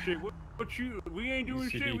 Shit, we ain't doing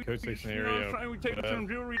shit. We, code 6 you know area. what I'm saying? We taking some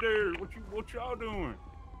jewelry there. What y'all doing?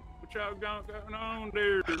 What y'all got going on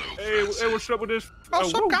there? Hey, what's up with this?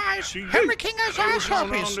 What's up, guys? Henry King has ass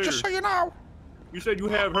herpes, just so you know. You said you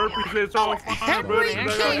have herpes. It's all fine, Henry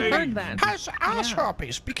brother. King has ass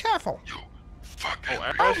herpes. Be careful.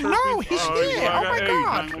 Oh, no, he's here.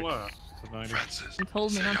 Oh, my God. He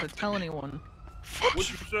told me not to tell anyone. What'd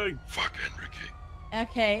you say? Fuck Henry King.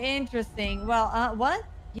 Okay, interesting. Well, what?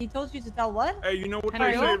 He told you to tell what? Hey, you know what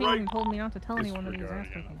Henry they say, King right? told me not to tell anyone that he was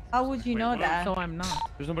asking things. How would you know that? So I'm not.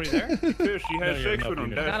 There's nobody there? Because she had sex with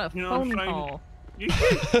him. Got a You know what I'm phone saying? call. Hey,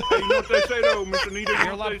 you know what they say though, Mr. Nita? You're You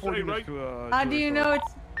know allowed what they say, 40 right? to How do you know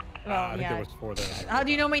it's... Well, I think yeah. there was 4 there. How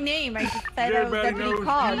do you know my name? I just said I was Everybody Deputy knows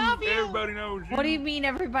Cog. you. Everybody knows you. What do you mean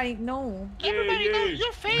everybody know? Everybody knows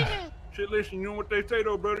you're famous. Shit, listen, you know what they say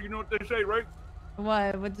though, brother? You know what they say, right?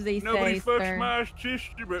 What do they Nobody say, fucks sir? my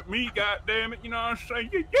sister but me, goddammit. You know what I'm saying?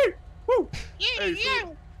 Yeah. Woo. Hey, shit.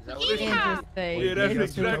 Interesting. Yeah, that's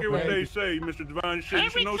exactly what they say, Mr. Divine. Shit, you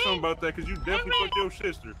should know something about that because you definitely fucked your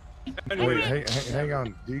sister. Wait, hang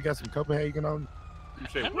on. Do you got some Copenhagen on? You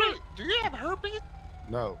say, Henry, do you have herpes?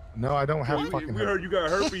 No, I don't have fucking We heard you got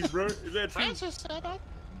herpes, bro. Is that true? Francis said that.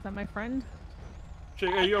 Is that my friend?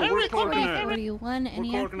 Hey, yo, where's Clarkin at? 41, Where's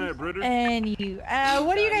Clarkin at, brother? And you,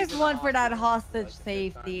 what do you guys want for that hostage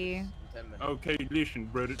safety? Okay, listen,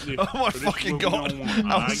 brother. Listen. Oh my fucking God.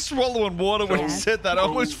 I was swallowing water when he said that. I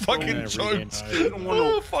almost fucking choked.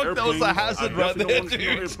 Oh fuck, that was a hazard right there,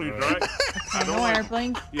 dude. No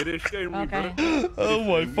airplanes? Yeah, they're scared of me, Okay. brother. Oh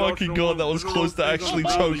my fucking God, that was close to actually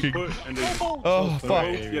choking. Oh fuck.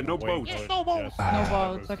 Yeah, no boats. No boats. No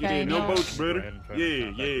boats, okay. Yeah, no boats, brother.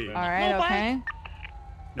 Yeah. Alright, okay.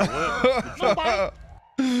 No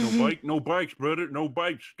what? No bikes, brother. No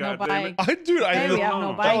bikes. No Goddamn it. bikes. Dude, Hey, we have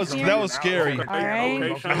no bikes here. that was scary.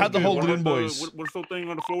 Alright. I had to hold it in, boys. What's the thing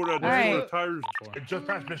on the floor that Alright. tires? It just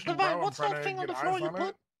past Mission Divine, Bro. what's that thing on the floor you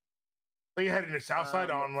put? So you headed to South Side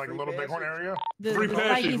on like a little Bighorn area? Free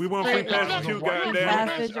passage. We want free passage too, goddamn.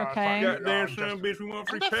 Passage, okay. Goddamn son, bitch. We want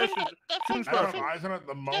free passage. I don't have eyes on it at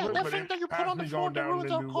the moment, that but thing it that you put on the passed me floor going that down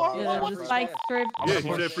ruins our into car. Yeah, What's the that? spike strip. Yeah,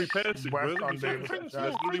 he said free passage, brother. West on He said Davis. free passage. That's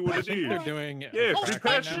That's really what I it think they're is. doing Yeah, a free track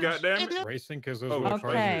passage, right now. goddammit. Racing because those Oh, are the cars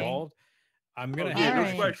okay. involved. I'm gonna Yeah, have no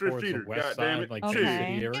to spike strip towards the theater, west goddamn side, it. like Okay. the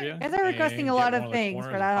city area. Guys are requesting a and lot get of one the things corners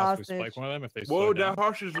for and that possibly hostage. spike one of them if they Whoa, slow that down.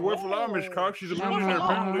 horse is worth a lot, Miss Cox. She's a millionaire,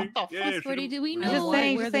 apparently. Yeah, Brody, do we know Just where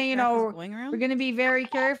saying, the you traffic know, is going around? we're gonna be very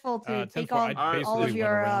careful to take 10-4, on I all of basically your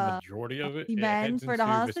went around the majority of it. It demands heads for the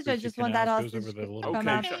into hostage. I Vespucci just want that Canal, goes hostage over the to little come Okay.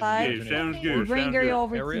 outside. Yeah, sounds good. You bring sounds her good.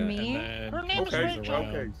 over to area, me. and Her then name is goes Rachel.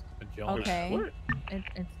 around Okay. Magellan. Okay. What?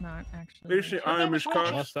 It's not actually. Listen, I am Miss Cox.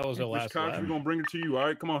 Unless that was the Miss last Cox, lap. we're gonna bring it to you. All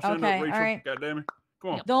right, come on, send Okay, up Rachel. alright. Goddamn it,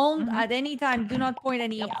 come on. Don't at any time do not point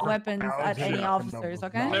any weapons at any Alexander. officers,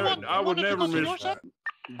 okay? No. Never, I would never miss.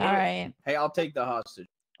 Alright. Hey, I'll take the hostage.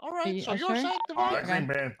 Alright, so You you're sure? saying Divine? Alright,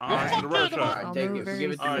 man. All right, to the right side. Alright, take it. very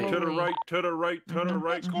Give it to All right, me. to the right, to the right, to the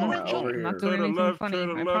right. Come on, Over over here. Not To doing the anything left, funny, to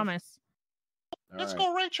the I left. promise. Let's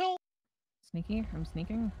go, Rachel. Sneaky? I'm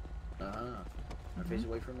sneaking. Uh-huh. Now face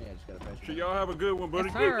away from me. I just gotta pass So you. y'all have a good one, buddy.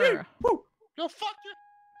 Yes, sir. Woo. Yo, fuck you.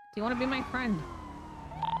 Do you want to be my friend?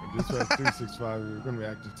 Dispatch 365, we're going to be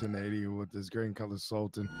active 1080 with this green color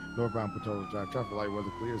Sultan, northbound Patrol Drive, traffic light, weather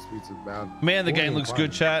clear, speeds about. Man, the game looks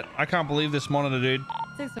good, chat. I can't believe this monitor, dude.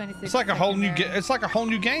 626. It's like a whole new secondary. it's like a whole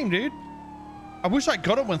new game, dude. I wish I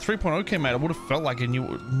got it when 3.0 came out. It would have felt like a new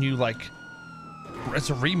like it's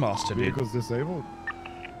a remaster, dude. Vehicles disabled.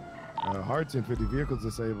 Hard 1050 vehicles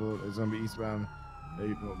disabled is going to be eastbound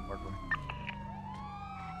 8 Parkway.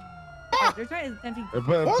 They're trying to attempt to...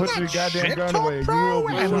 Put your goddamn gun away. You will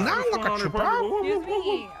be And shot. now look at you, bro. Excuse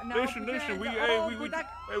me. No, Listen, put your listen, we, hands hey, up. we Oh, put that-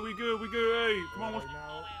 hey, we good, hey, come on.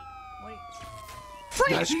 Wait.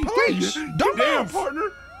 Freeze, police. Don't Damn, move. partner.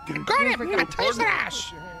 Got him. I taste that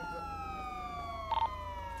ass.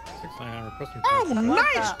 699 requesting. Oh, What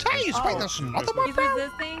nice the- taste by oh. this other one, He's bro.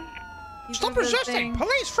 resisting. He's Stop resisting.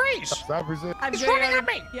 Police, freeze. Stop resisting. I'm He's very running at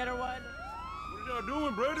me. The other one. What y'all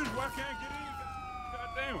doing, brothers? Why can't I get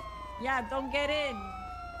in? Goddamn. Yeah, don't get in.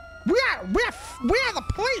 We are the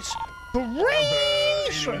police.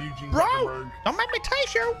 Freeze, bro. Don't make me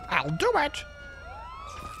taste you. I'll do it.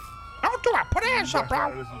 Don't do it. Put hands up,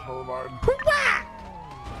 bro. This is Boulevard. Hoorah!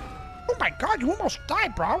 Oh my god, you almost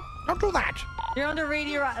died, bro. Don't do that. You're under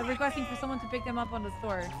radio requesting for someone to pick them up on the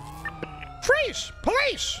store. Freeze!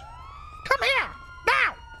 Police! Come here!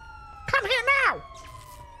 Now! Come here now!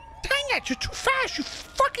 Dang it, you're too fast, you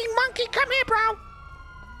fucking monkey! Come here, bro!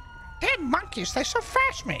 Damn monkeys, they so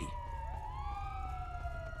fast me!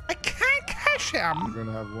 I can't catch him! We're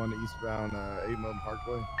gonna have one eastbound 8 Mountain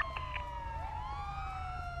Parkway.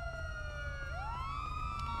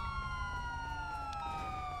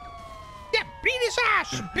 Yeah, beat his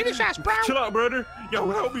ass! Beat his ass, bro! Chill out, brother. Yo,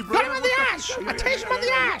 help me, brother. Hit him on the ass! I taste him on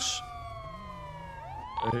the ass!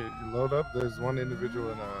 Hey, you load up. There's one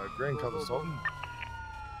individual in a green color Sultan.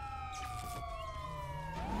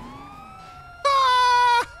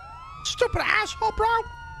 Ah! Stupid asshole, bro!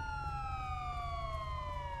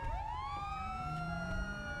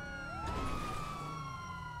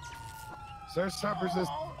 Sir, stop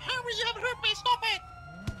resist. Hurry up, hurt me, stop it!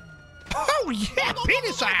 Oh yeah, beat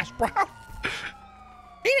his ass, bro!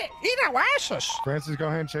 Eat our asses! Francis, go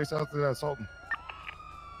ahead and chase out to that Sultan.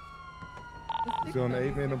 He's going to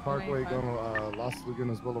 8 Mountain Parkway, going to Las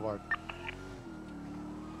Lagunas Boulevard.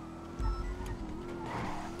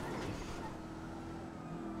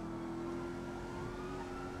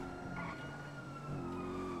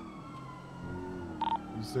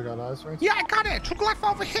 You still got eyes, Francis? Yeah, I got it. Took left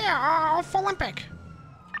over here off Olympic.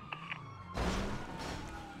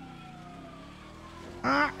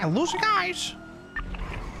 And losing eyes.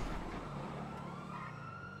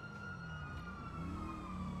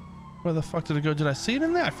 Where the fuck did it go? Did I see it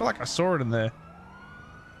in there? I feel like I saw it in there.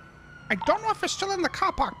 I don't know if it's still in the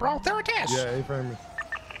car park, bro. There it is. Yeah, A-frame.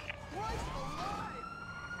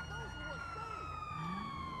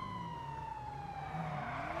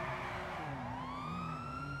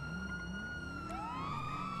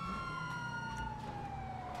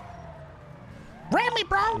 Ram me,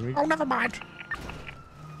 bro. Oh, never mind.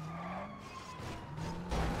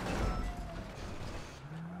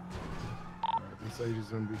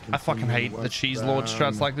 I fucking hate the cheese lord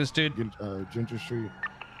struts like this, dude. Ginger Street,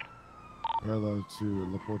 parallel to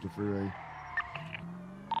La Porta Freeway.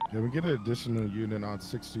 Can we get an additional unit on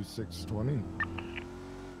 62620?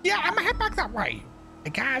 Yeah, I'm gonna head back that way.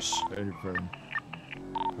 Hey, guys. Hey, friend.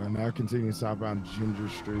 Now continue southbound Ginger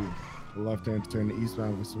Street. Left hand turn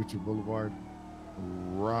eastbound Vespucci Boulevard.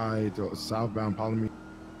 Right, southbound Palomino.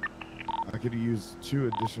 I could use 2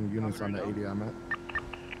 additional units on the 80 I'm at.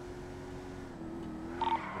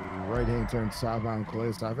 Right hand turn southbound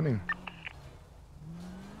Calais Avenue.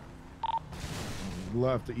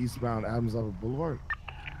 Left to eastbound Adams Level Boulevard.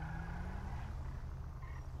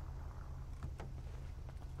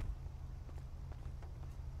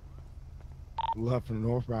 Left from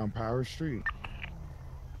northbound Power Street.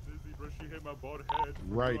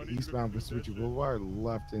 Right eastbound Vespucci Boulevard.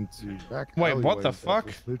 Left into back. Wait, what the fuck?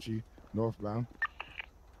 Vespucci northbound.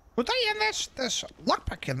 Were they in this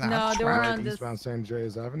lockpick in that? No, they were on this. Eastbound San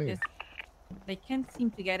Andreas Avenue. This, they can't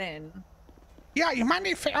seem to get in. Yeah, you might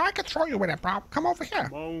need. I could throw you in it, bro. Come over here.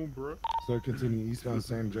 Come on, bro. So continue eastbound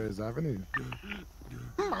San Andreas Avenue.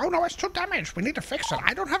 Oh no, it's too damaged. We need to fix it.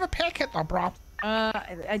 I don't have a repair kit though, bro.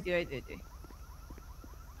 I do.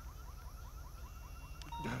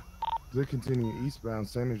 So continue eastbound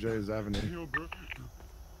San Andreas Avenue.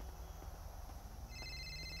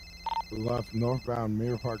 Left northbound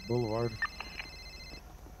Mirror Park Boulevard.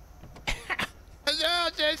 Hello,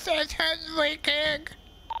 this is Henry King.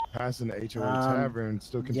 Passing the HOA Tavern,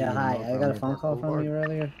 still continue. Yeah, hi. I got a phone call from you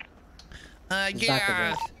earlier.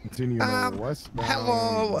 Yeah. Continue westbound.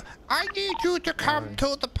 Hello. I need you to come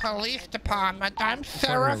to the police department. I'm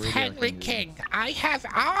Sheriff Henry King. I have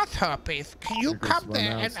ass herpes. Can you come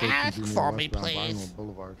there and ask for me, please?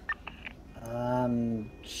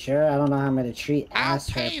 Sure. I don't know how I'm gonna treat ass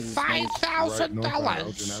I'll pay herpes.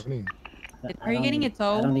 $5,000. Are you getting it I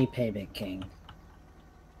towed? don't need pay, big king.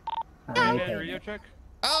 I don't need payment.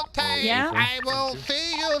 Okay, Yeah? I will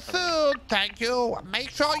see you soon. Thank you. Make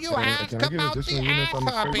sure you ask about the ass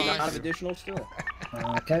herpes. Additional still.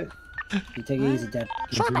 Okay. You take it easy, Deb.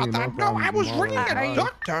 Sorry about that. No, I was ringing a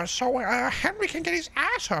doctor so Henry can get his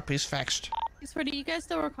ass herpes fixed. So do you guys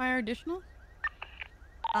still require additional?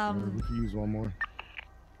 We can use one more.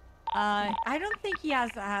 I don't think he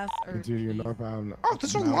has ass or. Continue northbound. Oh,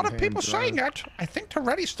 there's a lot of people saying it. I think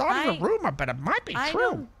Toretti started a rumor, but it might be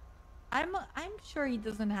true. I'm sure he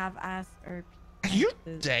doesn't have ass or. Are you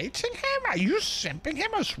dating him? Are you simping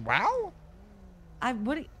him as well?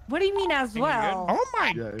 What do you mean as well? Oh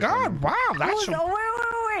my God! Wow, that's.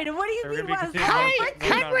 Wait! What do you mean as well? Hey,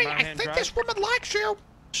 Henry, I think this woman likes you.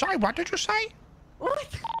 Sorry, what did you say? What?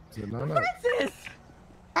 No. What is this?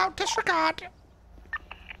 Oh, disregard.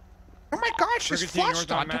 Come my gosh, she's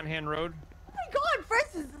North on flustered. Manhan Road. Oh my God,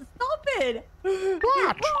 Francis, stop it!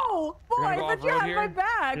 What? Bro, I thought you had my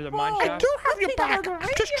back. There's a Bro, mine I shaft. do have your Let's take back. another I'm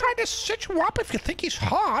just trying to sit you up if you think he's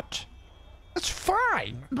hot. That's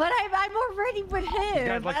fine. But I'm already with him.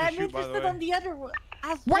 guys like to I'm shoot, by the interested way. on the other one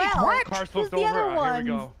as Wait, well. what? Car's Who's flipped the over. other one?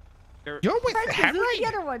 Here we go. You're with Francis, Henry? who's the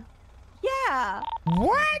other one? Yeah.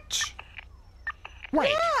 What? Wait,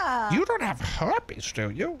 Yeah. you don't have herpes, do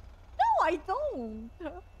you? No, I don't.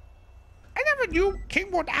 I never knew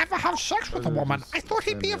King would ever have sex with a woman. I thought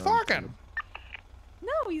he'd be a virgin.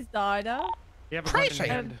 No, he's not. You have a Crazy.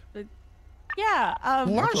 gun in Yeah.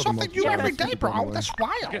 Learn something new yeah, every that's- day, bro. That's You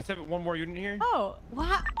wild. guys have one more unit here? Oh,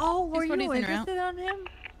 what? Oh, were He's you putting it around. interested on him?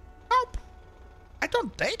 Nope. I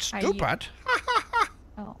don't date Are you- stupid.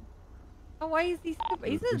 Oh. Oh, why is he stupid?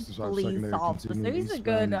 He's This is a our police secondary officer. continuing He's a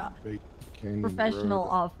eastbound good Bay Canyon professional Road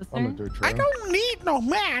officer. on the dirt I trail. don't need no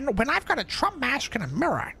man when I've got a Trump mask and a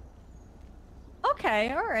mirror.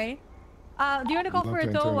 Okay, all right. Do you want to go for a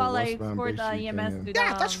Left-hand tow turn while I westbound escort Bay the Street EMS Canyon. to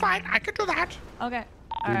Yeah, the, that's fine. I can do that. Okay.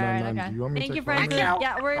 All right, 399, okay. do you want me to Thank you, take fire? Francis. Thank you.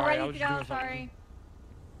 Yeah, we're Sorry, I ready was to just go. doing something. Sorry.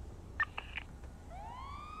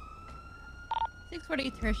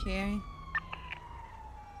 640 tertiary.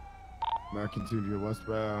 Now continue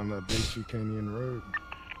westbound Bay Street Canyon Road.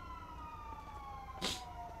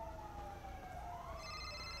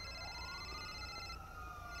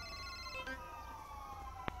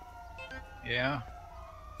 Yeah.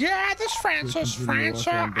 Yeah, this Francis. Continue Francis,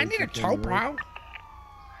 westbound I Bay need a Street tow, Canyon bro. Road.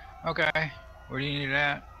 Okay. Where do you need it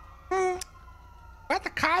at? What, the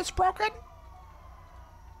car's broken?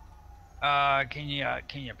 Can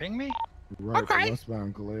you ping me? Right, Okay.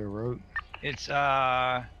 westbound Galea Road. It's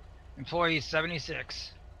employee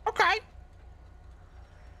 76. Okay.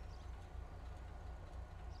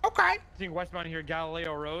 Okay. Seeing westbound here,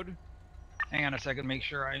 Galileo Road. Hang on a second, make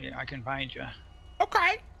sure I can find you.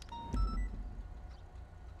 Okay.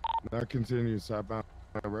 Now continue southbound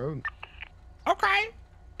road. Okay.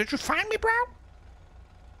 Did you find me, bro?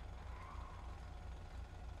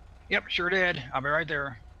 Yep, sure did. I'll be right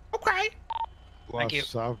there. Okay. Thank you. Left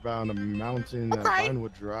southbound a mountain at Okay.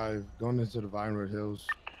 Vinewood Drive, going into the Vinewood Hills.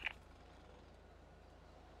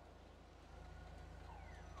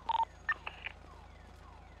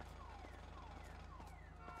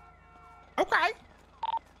 Okay.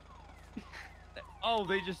 Oh,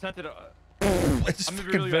 they just sent it. It's I'm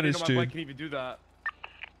fucking really, I didn't Venice, know my dude. bike can even do that.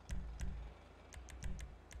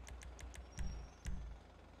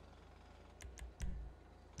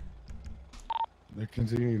 They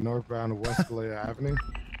continue northbound West Galea Avenue.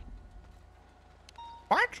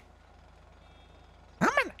 What? I'm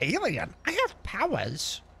an alien. I have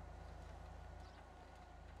powers.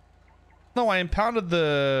 No, I impounded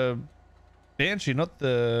the Banshee, not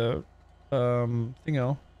the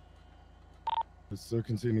thingo. It's still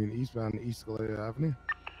continuing eastbound East Galea Avenue.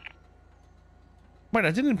 Wait,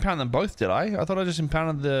 I didn't impound them both, did I? I thought I just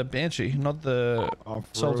impounded the Banshee, not the Off-road.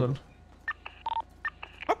 Sultan.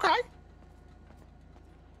 Okay.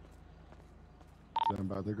 Stand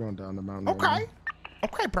by, they're going down the mountain. Okay. Right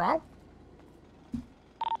Okay, bro. now.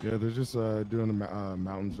 Yeah, they're just doing the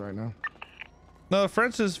mountains right now. No,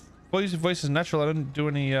 Francis' voice is natural. I didn't do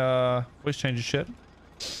any voice changes shit.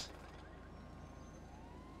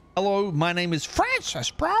 Hello, my name is Francis,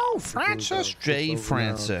 bro. Francis J.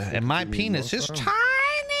 Francis, and my penis is tiny.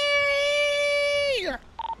 The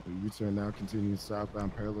U-turn now continues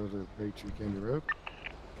southbound parallel to Bay Tree Canyon Road.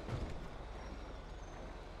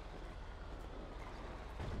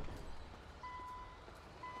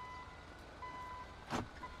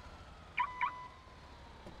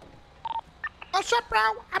 What's up, bro?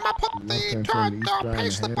 I'm gonna put Left-hand turn the eastbound pay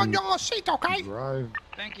slip on Hammond your seat, okay? Drive.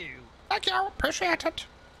 Thank you. Thank you. Appreciate it.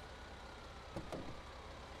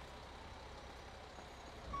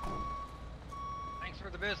 Thanks for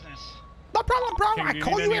the business. No problem, bro. King, I do you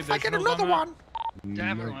call need you any if I get additionals another on one.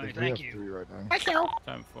 Definitely, We thank have you. 3 right now. Thank you.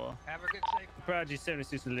 Time for. Have a good safe. Prodigy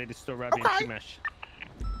 76 the latest store robbing Okay. Chumash.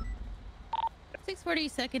 640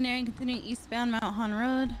 secondary and continuing eastbound Mount Hon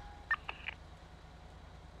Road.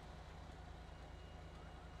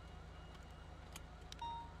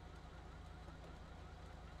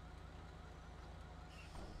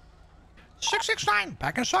 $669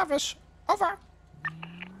 back in service. Over.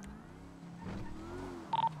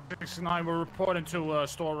 69, we're reporting to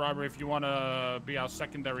store robbery if you want to be our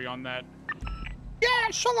secondary on that.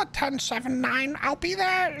 Yeah, solid 1079. I'll be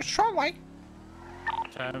there shortly.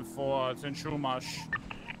 10-4, it's in Chumash.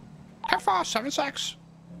 10-4-7-6.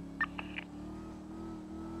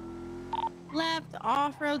 Left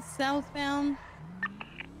off-road southbound.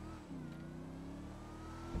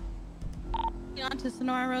 Onto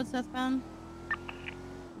Sonora Road southbound.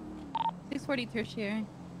 640 tertiary.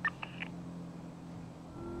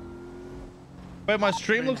 Wait, my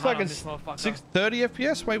stream looks like it's 630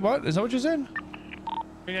 FPS. Wait, what? Is that what you're saying?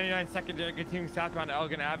 399 secondary continuing southbound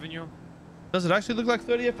Elgin Avenue. Does it actually look like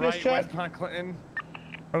 30 FPS, Right, chat? West Con Clinton.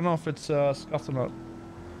 I don't know if it's scuffed or not.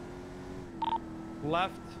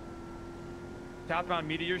 Left. Southbound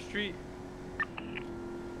Meteor Street.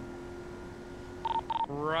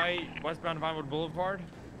 Right, westbound Vinewood Boulevard.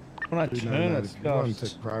 When I turn, it's if you want to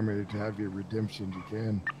scuffed. take primary to have your redemption, you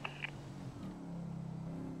can.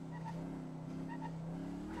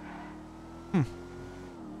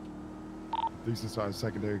 This is our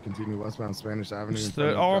secondary continue westbound Spanish Avenue. in front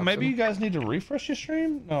of Oh, Jefferson. maybe you guys need to refresh your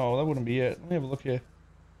stream? No, that wouldn't be it. Let me have a look here.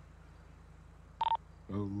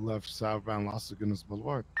 Left southbound Las Lagunas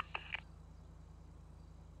Boulevard.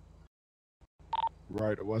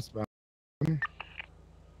 Right westbound.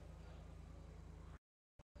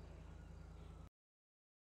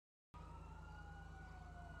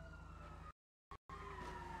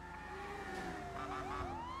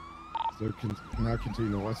 So now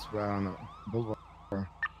continue westbound Boulevard.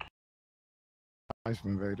 Ice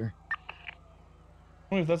Invader.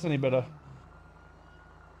 I wonder if that's any better.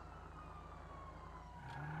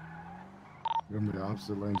 You're in the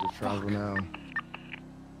opposite lanes of travel now.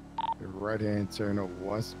 Your right hand turn up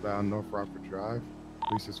westbound North Rockford Drive.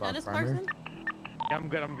 Please just Dennis primary. Carson? Yeah, I'm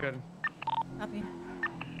good. I'm good. Copy.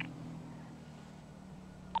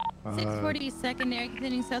 Uh, 640 secondary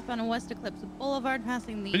continuing southbound on West Eclipse Boulevard,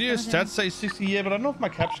 passing the. Video stats say 60, yeah, but I don't know if my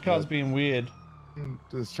capture card's being weird.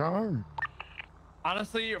 The charm.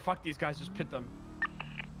 Honestly, fuck these guys. Just pit them.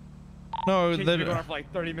 No, They've they been going on for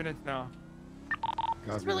like 30 minutes now.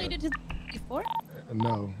 Is this related to before?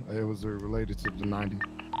 No, it was related to the 90.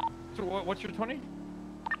 So what's your 20?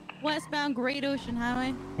 Westbound Great Ocean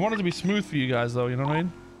Highway. I want it to be smooth for you guys, though, you know what I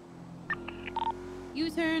mean?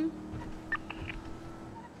 U-turn.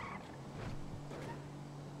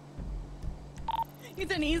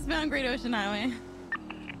 It's an eastbound Great Ocean Highway.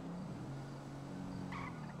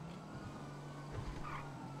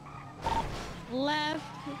 Left,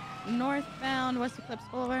 northbound West Eclipse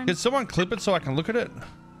Boulevard. Can someone clip it so I can look at it?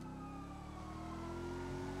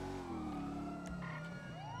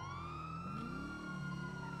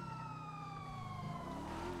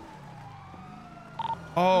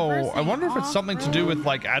 Oh, I wonder if it's something to do with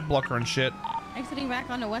like ad blocker and shit. Exiting back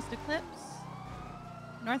onto West Eclipse.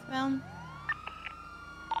 Northbound.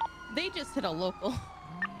 They just hit a local.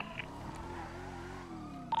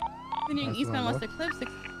 Continuing That's eastbound not West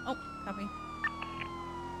Eclipse. Oh, copy.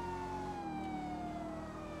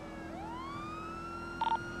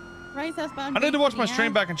 Right southbound. I need to watch my Bay stream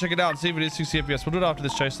City back and check it out and see if it is 60 FPS. We'll do it after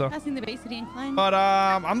this chase, though. Passing the Bay City incline. But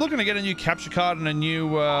I'm looking to get a new capture card and a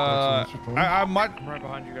new. I might. I'm right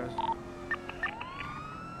behind you guys.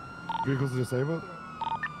 Vehicles disabled.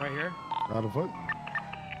 Right here. Out of foot.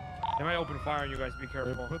 They might open fire on you guys. Be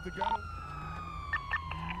careful. Put the gun.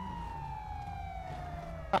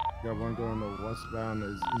 Got one going to westbound.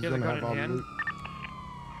 He's gonna have all the loot.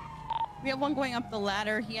 We have one going up the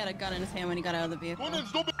ladder. He had a gun in his hand when he got out of the vehicle.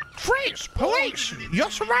 Freeze! Police!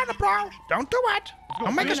 You're surrounded, bro! Don't do it!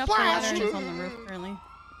 Don't make us Up the ladder splash! and he's on the roof currently.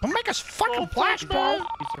 Don't make us fucking splash, bro!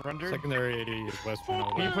 He surrendered. Secondary 80 is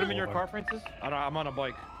westbound. Can you put him in your car, Francis? I'm on a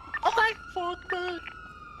bike. Okay. Fuck man.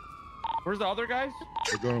 Where's the other guys?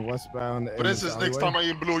 We're going westbound. Princess, next time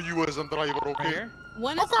I blow you as a driver, okay? Right here?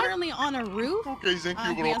 One is currently on a roof. Okay, thank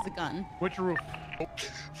you, He bro. has a gun. Which roof?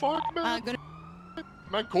 Fuck, man. Gonna...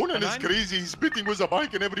 Man, Conan is Nine? crazy. He's beating with a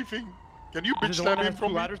bike and everything. Can you bitch Is it the one slam that him has from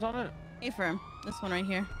two me? ladders on it? A firm. This one right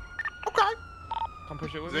here. Okay. Come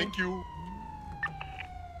push it with me. Thank you.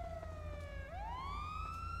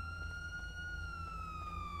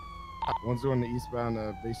 One's going to eastbound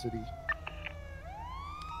Bay City.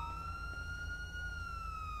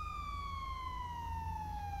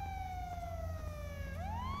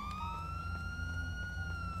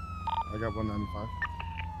 I got 195.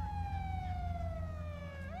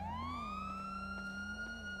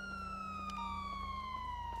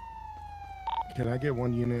 Can I get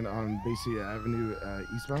one unit on Bay City Avenue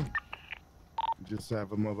eastbound? Just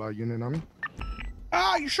have a mobile unit on me?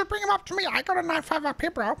 You should bring him up to me. I got a 9.5 up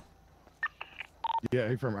here, bro. Yeah,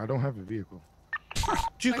 hey, firm. I don't have a vehicle.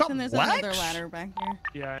 Do you got Question, there's legs? another ladder back here.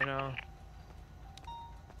 Yeah, I know.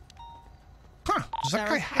 Huh? Does that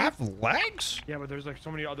guy have legs? Yeah, but there's like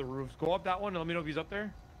so many other roofs. Go up that one and let me know if he's up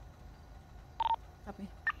there. Copy.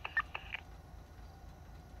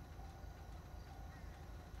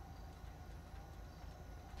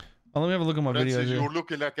 Oh, let me have a look at my Francis, videos here. you're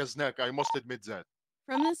looking like a snack. I must admit that.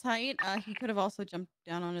 From this height, he could have also jumped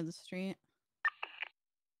down onto the street.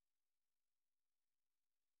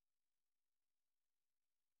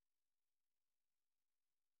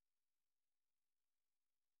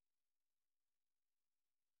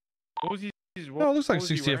 What was he? Oh, it looks like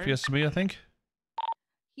 60 FPS to me, I think.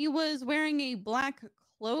 He was wearing a black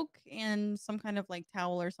cloak and some kind of like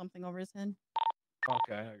towel or something over his head.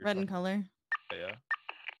 Okay. Red in color. Yeah.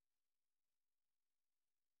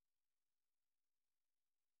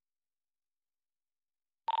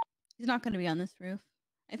 He's not going to be on this roof.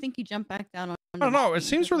 I think he jumped back down on. I don't know. It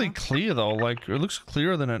seems really clear though. Like it looks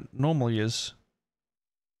clearer than it normally is.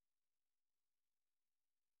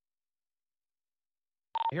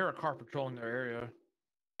 I hear a car patrolling their area.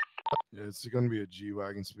 Yeah, it's gonna be a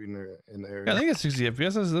G-Wagon speeding in the area. Yeah, I think it's 60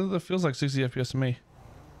 FPS. That feels like 60 FPS to me.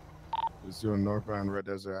 It's doing northbound Red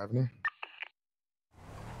Desert Avenue.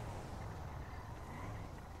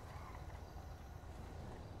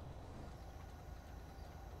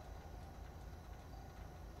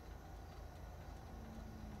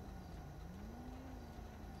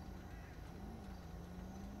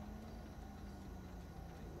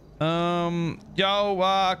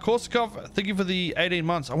 Korsakov, thank you for the 18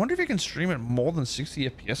 months. I wonder if you can stream it more than 60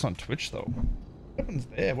 FPS on Twitch though. What happens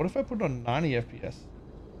there? What if I put it on 90 FPS?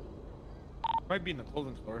 Might be in the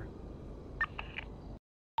clothing store.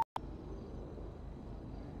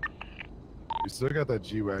 We still got that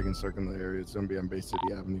G-Wagon circling the area. It's gonna be on Bay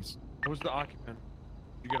City Avenues. Who's the occupant?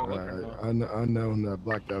 You get a look or no? Unknown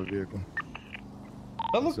blacked out vehicle.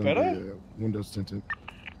 That looks better. Be, windows tinted.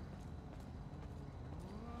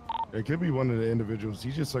 It could be one of the individuals.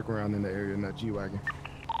 He just stuck around in the area in that G-Wagon.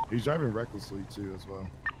 He's driving recklessly too as well.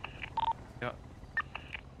 Yeah.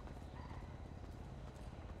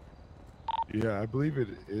 Yeah, I believe it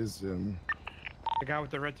is the guy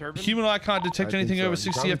with the red turban. Human eye can't detect anything so. over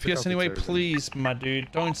 60 FPS anyway. Please, my dude,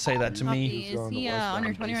 don't say that to me. Is he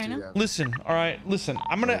under 20 right now? Listen, all right, listen.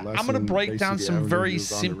 I'm gonna break down some very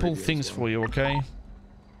simple things for you, okay?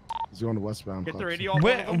 He's on the westbound. Get the radio.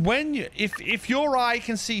 If your eye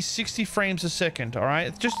can see 60 frames a second, all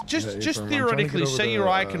right, just theoretically, say your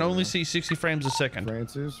eye can only see 60 frames a second.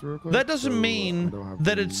 Francis, real quick. That doesn't mean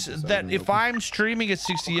that if I'm streaming at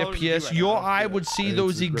 60 FPS, your eye would see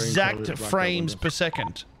those exact frames per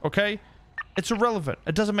second. Okay, it's irrelevant.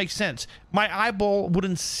 It doesn't make sense. My eyeball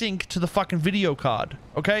wouldn't sync to the fucking video card.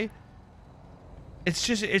 Okay, it's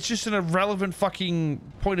just an irrelevant fucking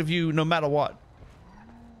point of view, no matter what.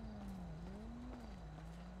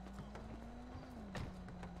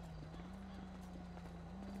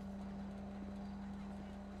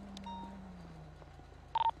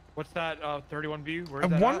 What's that 31 view? I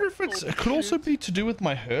wonder if it could also be to do with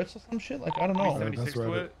my hertz or some shit. Like, I don't know. That's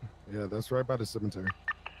right. Yeah, that's right by the cemetery.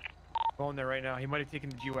 Going there right now. He might have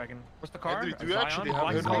taken the G-Wagon. What's the car? Andrew, do you actually have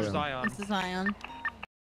Black car? Zion. This is Zion.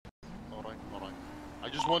 Alright. I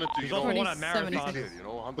just wanted to, There's also one at Marathon. you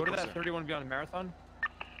know, 100%. Go to that 31 beyond Marathon.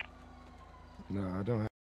 No, I don't have.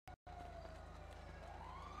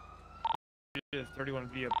 It is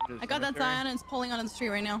 31B. I got that Zion and it's pulling on the street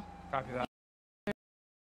right now. Copy that.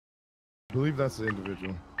 I believe that's the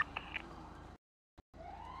individual.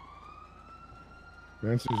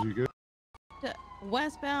 Francis, you good?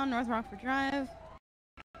 Westbound, North Rockford Drive.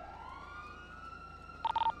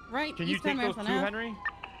 Right, can you eastbound take those two, Marathon Henry?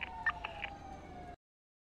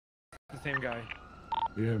 The same guy.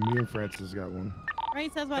 Yeah, me and Francis got one.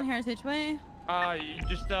 Right, southbound Heritage Way. You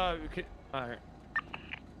just okay. All right.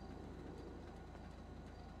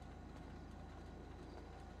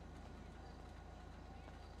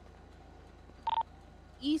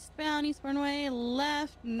 Eastbound Eastbourne Way,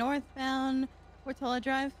 left, northbound Portola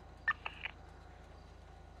Drive.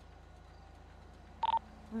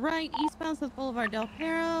 Right, eastbound South Boulevard Del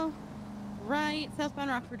Perro. Right,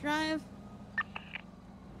 southbound Rockford Drive.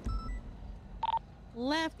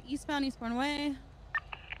 Left, eastbound Eastbourne Way.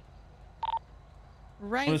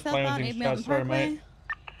 Right, southbound Abe Milton Parkway.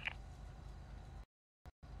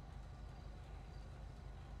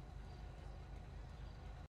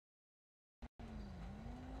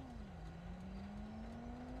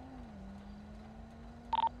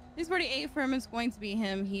 This 48 firm is going to be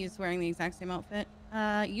him. He's wearing the exact same outfit.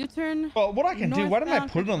 U-turn. Well, what I can do, why don't I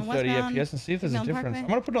put it on 30 westbound, FPS and see if there's a Milton difference? Parkway. I'm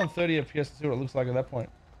gonna put it on 30 FPS and see what it looks like at that point.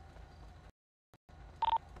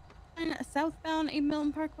 And southbound Abe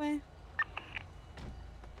Milton Parkway.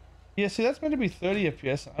 Yeah, see, that's meant to be 30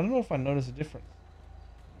 FPS. I don't know if I notice a difference.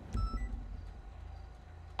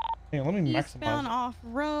 Hang on, let me Eastbound maximize.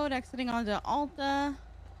 off-road, exiting onto Alta.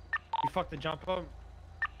 You fucked the jump up.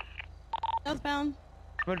 Southbound.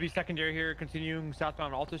 I'm gonna be secondary here, continuing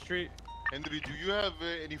southbound Alta Street. Henry, do you have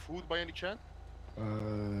any food by any chance? I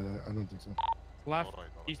don't think so. Left, All right.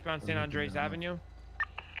 eastbound St. Andreas Avenue.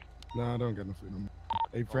 No, I don't got no food on me.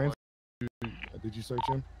 Hey, Francis, did you search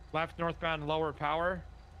him? Left, northbound Lower Power.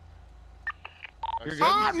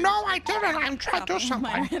 Oh, no, I didn't. I'm trying to do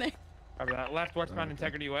something. Over that left westbound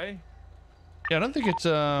Integrity Way. Yeah, I don't think it's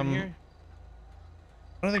I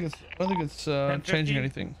don't think it's changing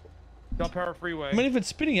anything. Del Perro Freeway. I mean, if it's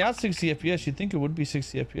spitting out 60 FPS, you'd think it would be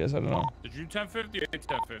 60 FPS. I don't know. Did you 1050 or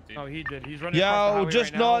 1050? Oh, he did. He's running. Yo,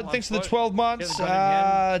 just not. Thanks for the 12 months.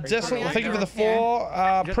 Jessel, thank you for the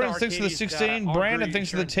 4. Prince, thanks for the 16. Brandon,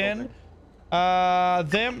 thanks for the 10.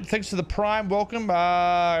 Them, thanks for the Prime. Welcome.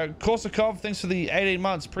 Korsakov, thanks for the 18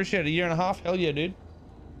 months. Appreciate it. A year and a half. Hell yeah, dude.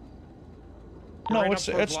 No,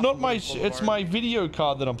 it's not my. It's my video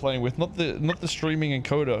card that I'm playing with, not the streaming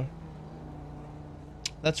encoder.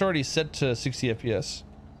 That's already set to 60 FPS.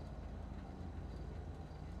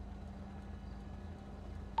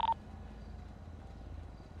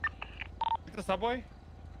 The subway?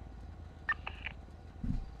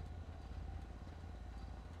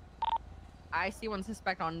 I see one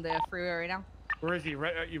suspect on the freeway right now. Where is he?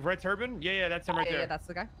 Red turban? Yeah, that's him right there. Yeah, that's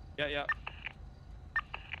the guy. Yeah.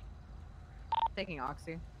 Taking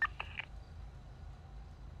Oxy.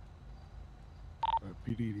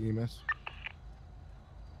 PD EMS.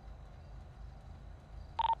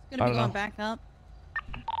 It's gonna be going back up.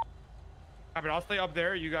 But I'll stay up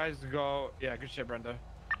there. You guys go. Yeah, good shit, Brenda.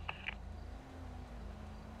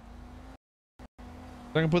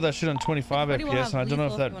 I can put that shit on 25 FPS, and I don't know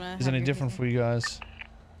if that is any different for you guys.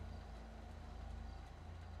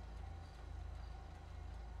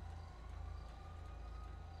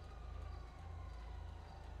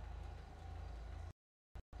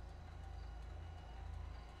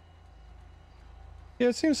 Yeah,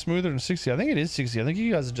 it seems smoother than 60. I think it is 60. I think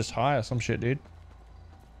you guys are just high or some shit, dude.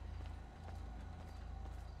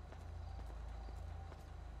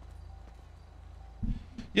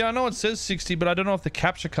 Yeah, I know it says 60, but I don't know if the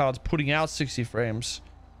capture card's putting out 60 frames.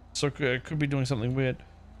 So it could be doing something weird.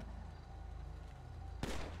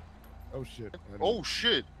 Oh shit. Oh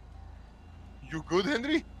shit. You good,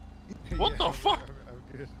 Henry? What the fuck?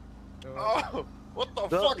 I'm good. Oh, what the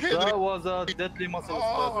fuck, Henry? That was a deadly muscle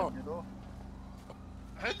spasm, you know?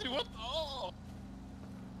 Henry, what? Oh.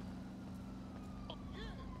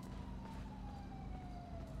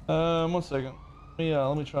 1 second.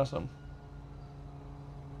 Let me try something.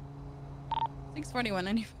 641.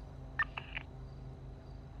 Any.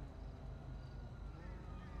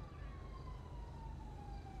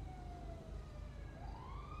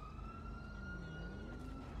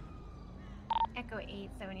 Echo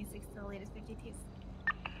 876 to the latest 52s.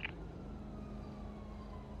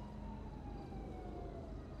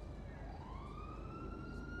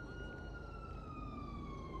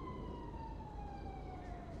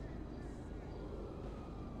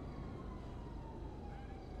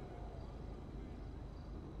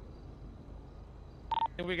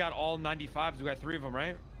 And we got all 95s. We got 3 of them,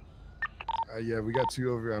 right? Yeah, we got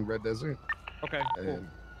 2 over on Red Desert. Okay, cool.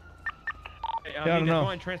 Hey, I don't know. Go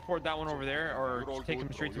and transport that one over there, or just take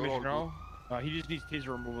him straight to Mission Row. He just needs taser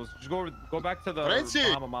removals. Just go back to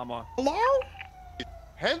the Mama. Hello?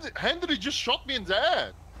 Henry just shot me in the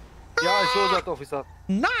head. Yeah, I saw that, officer.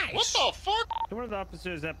 Nice! What the fuck? One of the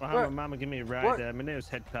officers at Bahama Mama give me a ride. My name's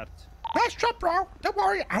head cupped. Nice job, bro. Don't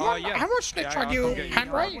worry. I won't snitch on you,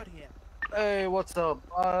 Henry. Hey, what's up?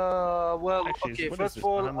 Well, Actually, okay, what first is of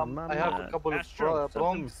all, this? I have a couple of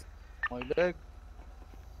broncs on my leg,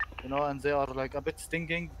 you know, and they are like a bit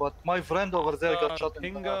stinging, but my friend over there got shot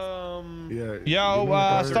in the head.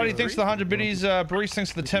 Yo, Study, thanks for the 100 biddies. Breeze,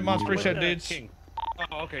 thanks for the 10 months. Appreciate it, dudes.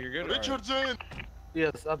 Oh, okay, you're good. Richardson!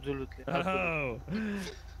 Yes, absolutely. Oh.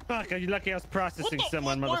 Fuck, are you lucky I was processing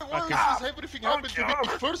someone, Why motherfucker? is this everything happened to me?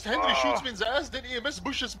 First Henry shoots me in the ass, then EMS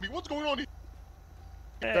pushes me. What's going on here?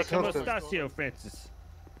 Hey, como Stasio, Francis?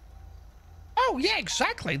 Oh, yeah,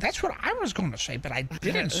 exactly. That's what I was going to say, but I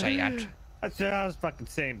didn't say it. That's what I was fucking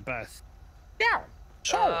saying, Bus. Yeah.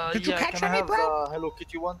 So, did you catch any, bro? Hello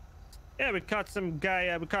Kitty one? Yeah, we caught some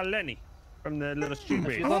guy, we caught Lenny from the little street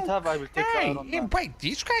race. If you don't have, I will take Hey, that on. wait,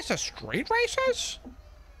 these guys are street racers?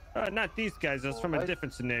 Not these guys, that's from a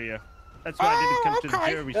different scenario. That's why I didn't come to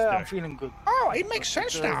the jury Yeah, store. I'm feeling good. Oh, it makes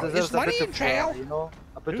sense now. Is Lenny in jail? You know,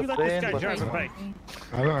 a bit Who of let this pain, guy but drive a bike?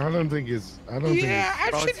 I don't think it's. Yeah,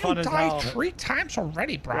 I've Oh, seen it's him fun as die hell. 3 times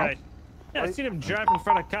already, bro. Right. Yeah, I've seen him drive in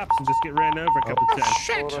front of cops and just get ran over a couple times.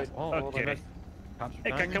 Shit. Okay.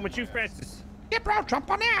 Hey, can I come with you, Francis? Yeah, bro,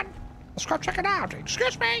 jump on in. Let's go check it out.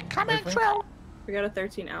 Excuse me, coming through. We got a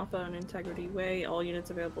 13 Alpha on Integrity Way. All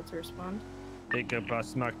units available to respond. There you go, boss.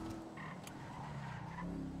 Smart.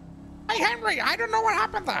 Hey, Henry, I don't know what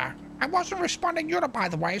happened there. I wasn't responding unit, by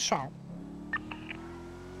the way, so.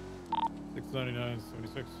 699,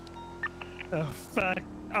 76. Oh, fuck.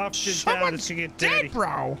 Option Someone's down to get dead, dirty.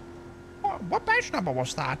 bro. What base number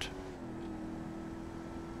was that?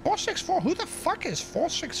 464? Who the fuck is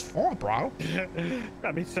 464, bro?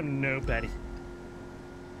 Probably some nobody.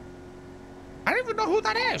 I don't even know who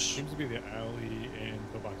that is. Seems to be the alley in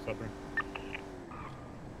Pillbox Upper.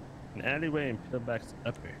 An alleyway in Pillbox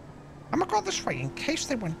Upper. I'm gonna go this way in case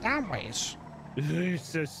they went down ways. You're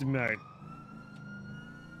so smart.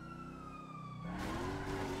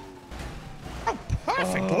 Oh,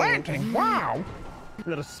 perfect landing. Wow. A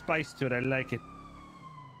little spice to it. I like it.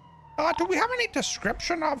 Do we have any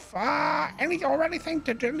description of anything?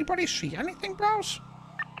 Did anybody see anything, bros?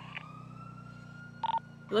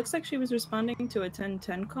 It looks like she was responding to a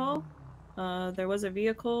 1010 call. There was a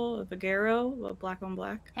vehicle, a Vigero, black on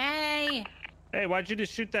black. Hey! Hey, why'd you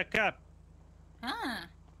just shoot that cop? Huh?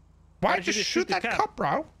 Why'd you shoot that cop,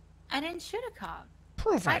 bro? I didn't shoot a cop.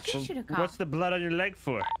 Prove I it. did shoot a cop. What's the blood on your leg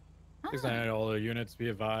for? Please I all the units be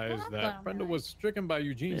advised that Brenda was stricken by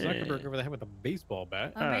Eugene Zuckerberg over the head with a baseball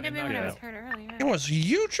bat. Oh, might have been when I was hurt earlier. It was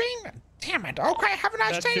Eugene? Damn it. Okay, have a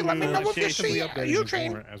nice day. Let me know if you see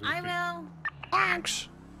Eugene. I will. Thanks.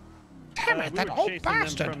 Damn it, We that were old chasing them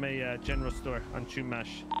bastard. from a general store on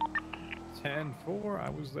Chumash. 10-4, I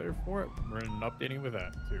was there for it. We're updating with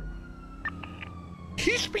that, too.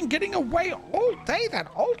 He's been getting away all day, that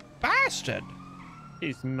old bastard.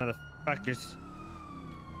 These motherfuckers.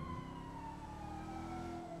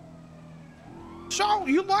 So,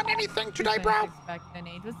 you learned anything today, bro? What's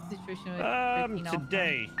the situation with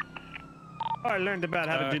Today. Oh, I learned about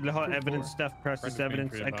how to do the whole evidence stuff, process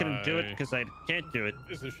evidence. I couldn't do it because I can't do it,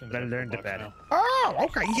 but I learned about it. Oh,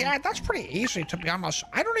 okay. Yeah, that's pretty easy, to be honest.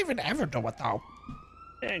 I don't even ever do it, though.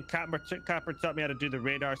 And Copper taught me how to do the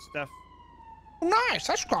radar stuff. Nice,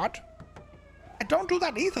 that's good. I don't do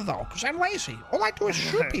that either, though, because I'm lazy. All I do is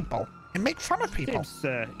shoot people and make fun of people. It's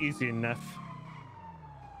easy enough.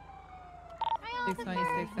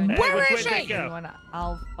 626. Where is he?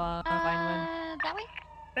 Alpha, that way?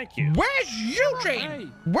 Thank you. Where's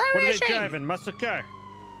Eugene? Where What is are they he? driving? Muscle car?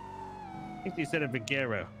 I think he said a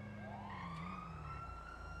Vigero.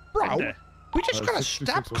 Bro, Brenda. we just got a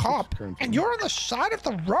stop cop, and you're on the side of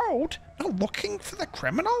the road, not looking for the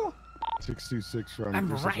criminal? 626 from I'm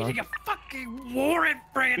writing a fucking warrant,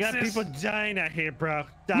 Francis. You got people dying out here, bro.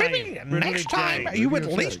 Dying. Maybe next time you at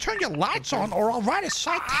least turn your lights on, or I'll write a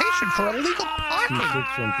citation for illegal parking.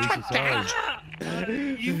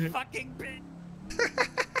 You fucking bitch.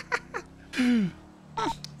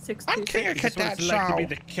 I'm king of cadets, It's like to be so...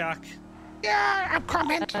 the cock. Yeah, I'm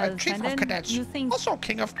comment, chief of cadets. Also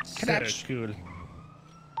king of cadets. So cool.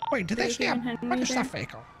 Wait, did they say what is that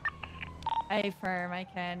vehicle? I affirm, I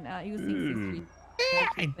can. Using 632. Yeah,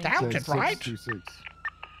 I doubt it, right? 626.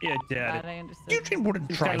 Yeah, Dad. I understood. Eugene wouldn't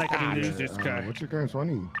He's try kinda like that. a loser's car. What's your current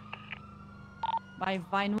 20? By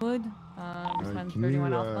Vinewood. This one's Can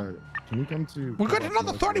 31 you, Alpha. can you come to... We got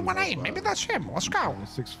another 31A. Maybe that's him. Let's go.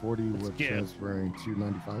 640 with transferring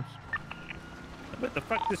 295s. What the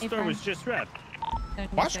fuck? This store was just wrapped.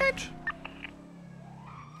 Was it?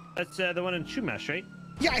 That's the one in Chumash, right?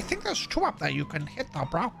 Yeah, I think there's two up there you can hit though,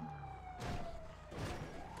 bro.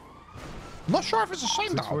 I'm not sure if it's the same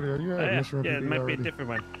though. 640, are you at Mission Yeah, it PD might already? be a different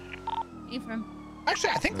one. Ephraim.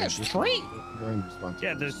 Actually, I think there's three. Go ahead and respond to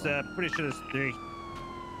Yeah, it. there's pretty sure there's 3.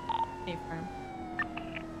 Ephraim.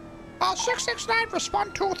 669,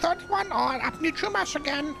 respond to 31 on up near Chumash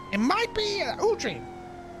again. It might be Eugene.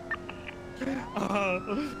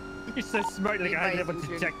 Oh, you're so smart, like a high-level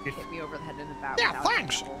detective. Hit me over the head in the back. Yeah,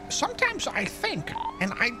 thanks. Sometimes I think,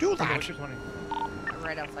 and I do that.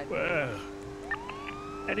 Right outside. Whoa.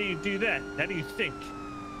 How do you do that? How do you think?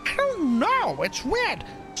 I don't know. It's weird.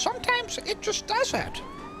 Sometimes it just does it.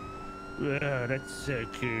 Whoa, that's so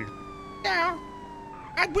cool. Yeah.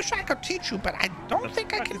 I wish I could teach you, but I don't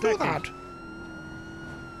think I can do that.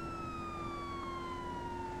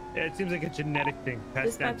 Yeah, it seems like a genetic thing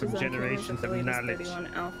passed down from generations of knowledge.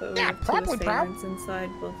 31 Alpha. Yeah, with probably, two bro. assailants inside,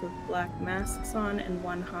 both with black masks on, and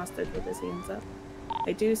one hostage with his hands up.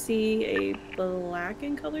 I do see a black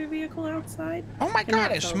and color vehicle outside. Oh my Cannot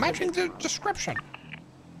god, it's tell matching the description.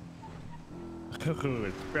 Oh,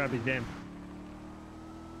 it's probably them.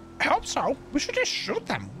 I hope so. We should just shoot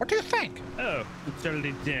them. What do you think? Oh, it's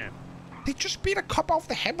totally them. They just beat a cop over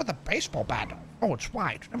the head with a baseball bat. Oh, it's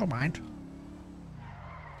white. Never mind.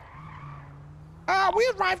 We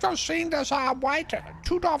arrived on scene. There's a white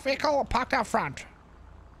two-door vehicle parked out front.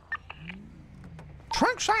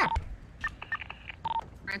 Trunks up.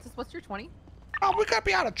 Francis, what's your 20? Oh, we gotta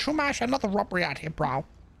be out of Chumash. Another robbery out here, bro.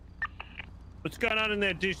 What's going on in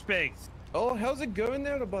there, douchebags? Oh, how's it going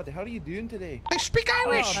there, buddy? How are you doing today? They speak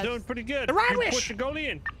Irish. Oh, I'm doing pretty good. They're You Irish.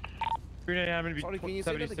 Portugalian. Sorry, can you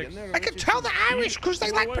say that again there? I can tell the Irish because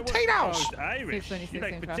they like potatoes. Oh, Irish. You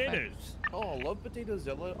like potatoes? Oh, I love potatoes.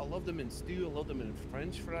 I love them in stew. I love them in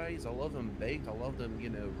French fries. I love them baked. I love them, you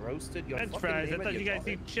know, roasted. French fries. I thought you guys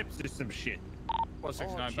eat chips or some shit.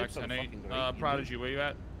 169 back 10-8. Prodigy, where you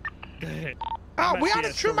at? Oh, we are the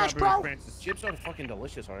Chumas, bro. Chips are fucking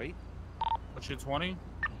delicious, alright? What's your 20?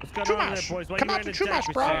 What's going on there, boys? Why Come you out wearing to a Chumas,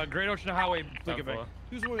 diaper, bro. sir? Great Ocean Highway.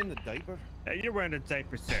 Who's wearing the diaper? You're wearing a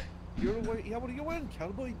diaper, sir. You're wearing, yeah, what are you wearing?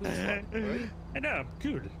 Cowboy boots, right? I know,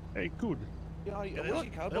 good. Hey, good. Yeah, what's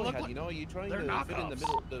your cowboy hat? You know, are you trying to fit in the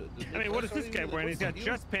middle? I mean, what is this guy wearing? He's got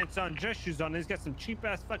dress pants on, dress shoes on, and he's got some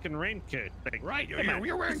cheap-ass fucking raincoat. Like, Right, come on,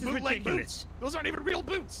 you're wearing this is bootleg ridiculous. boots. Those aren't even real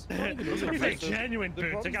boots. Those are like genuine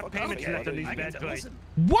boots. I got payments left on these bad boys.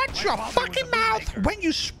 Watch your fucking mouth when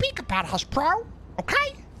you speak about us, bro.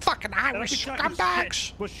 Okay? Fucking Irish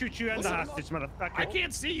scumbags. We'll shoot you and the hostage, motherfucker. I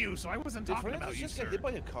can't see you, so I wasn't talking about you, just sir. get hit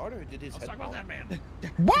by a car or did his head Talk about that man.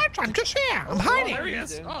 What? I'm just here. I'm hiding. There he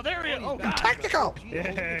is. Oh, there he is. Oh, I'm God. tactical.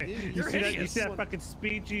 Yeah, you see that fucking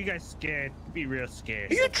speed? You guys scared? Be real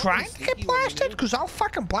scared. Are you trying to get blasted? Because I'll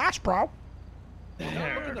fucking blast, bro.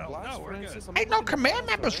 Ain't no command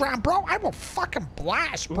members around, bro. I will fucking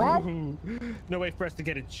blast, bro. No way for us to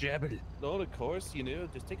get a jab at it. No, of course, you know,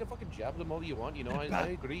 just take a fucking jab at him all you want, you know, I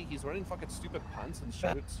agree. He's wearing fucking stupid pants and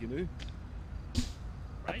shirts, you know.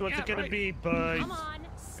 That's what's it gonna be, boys. Come on.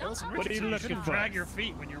 What are you looking for? Drag your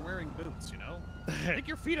feet when you're wearing boots, you know? Pick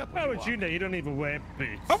your feet up when How you would you know? You don't even wear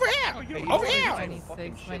boots. Over here! Over here!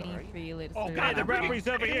 26, 23, latest. Oh, God, the robbery's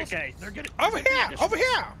over here, guys. They're getting Over here! Over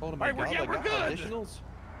here! Oh my God, yeah, we're got good. additionals.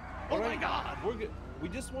 Oh my God. We're good. We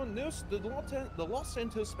just want the Los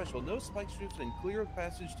Santos special, no spike strips and clear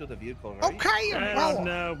passage to the vehicle, right? Okay, well.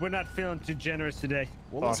 No, we're not feeling too generous today.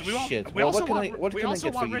 Well, shit. We well, also what want, can I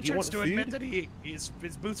get for you? Do you Richards want to food? admit that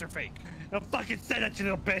his boots are fake. Don't fucking say that, you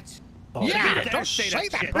little bitch. Oh, yeah, don't say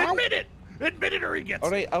that, bro. Admit it. Admit it or he gets All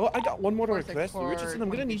right, I got one more 464, request. Richardson, I'm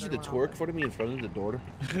gonna need you to twerk for me in front of the door.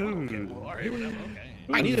 Okay, well, all right, whatever, okay.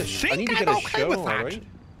 I need to get a show, all right?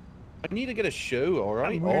 I need to get a show, all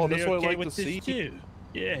right? Oh, that's what I like to see. Too.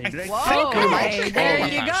 Yeah, Whoa, there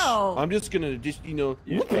you go. I'm just gonna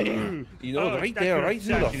you know, right there, right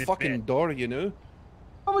through the fucking door, you know.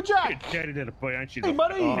 I'm a Jack. You're a dirty little boy, aren't you? Hey,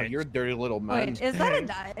 buddy. Oh, you're a dirty little man. Wait, is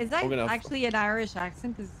that actually an Irish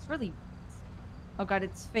accent? Because it's really. Oh God,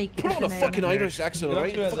 it's fake. Put on a fucking Irish accent,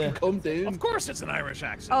 right? Fucking calm down. Of course, it's an Irish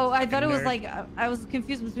accent. Oh, I thought it was like I was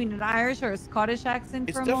confused between an Irish or a Scottish accent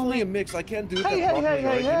It's for a definitely moment. a mix. I can't do that Hey, properly. hey,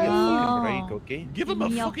 Right? hey, Give me a fucking hey. break, okay? Give him a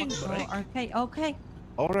fucking break. Okay.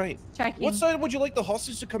 All right. Checking. What side would you like the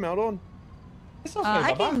hostage to come out on?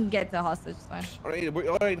 I can get the hostage fine. All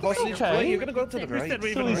right, hostage. Okay. Right, you're gonna go to the We right. said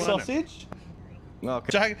we Silly even wanted. sausage.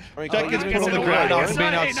 Okay. Jack Right, gets go put on the to ground right, after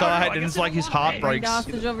being outside, and it's like his heart Bring breaks. the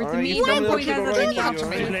hostage over to Alright, me. you Don't come point over out to the any right, Too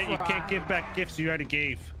options. late, you can't give back gifts you already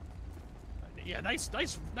gave. Yeah, nice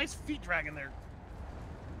feet dragging there.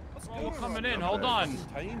 Let's go. Coming in. Hold on.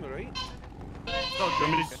 Time, right?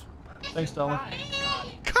 Thanks, darling.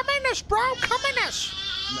 Come in us, bro. Come in us.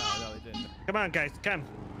 No, they didn't. Come on, guys, come.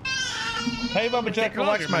 Hey, Bubba Jack, Take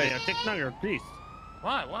longer, relax, mate. man. Take longer, please.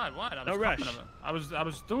 What? I No was rush. I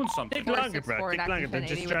was doing something. Take longer, bro. Take longer than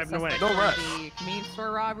just driving away. No rush. Convenience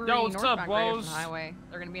store robbery. Yo, what's up, northbound Great Ocean Woes? Highway.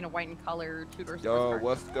 They're gonna be in a white and color two-door sports Yo, car.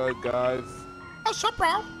 what's good, guys? What's up, bro?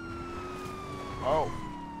 Oh.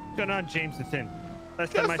 What's going on, Jameson?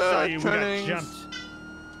 Last time I Yes, saw you, we got Jennings. jumped.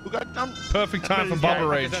 Who got jumped? Perfect time for These Bubba guys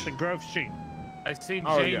Rage. at the Grove Street. I see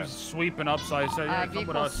Oh, James yeah. sweeping up, so I said, "Yeah, come with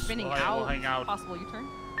Vehicle us. spinning We'll out. hang out." Possible U-turn.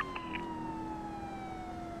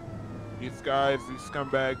 These guys, these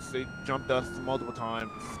scumbags, they jumped us multiple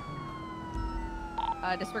times.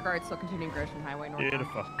 Disregard, still continuing Great Ocean Highway northbound.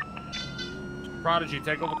 Beautiful. Prodigy,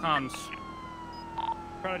 take over comms.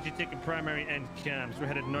 Prodigy taking primary and cams. We're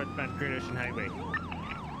headed northbound Great Ocean Highway.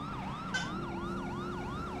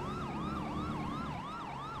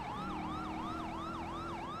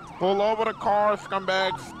 Pull over the car,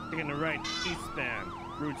 scumbags. Taking the right, eastbound,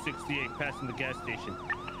 Route 68, passing the gas station.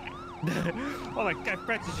 Oh my God,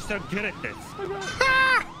 Francis, you're so good at this.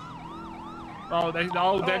 Oh, they're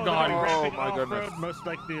Oh, gone. rapping my off-road, goodness. most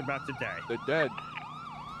likely about to die. They're dead.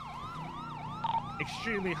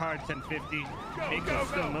 Extremely hard 1050. Vehicle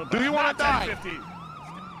still mobile. Do you want to die? 1050.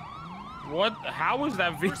 What? How is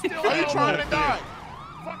that video? Are you trying to die?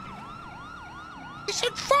 He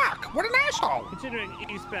said fuck. What an asshole. Considering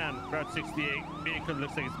eastbound Route 68, vehicle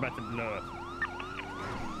looks like it's about to blow up.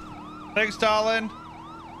 Thanks, darling.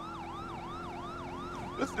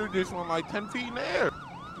 This dude just went like 10 feet in the air.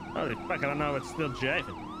 Holy fuck, I don't know, it's still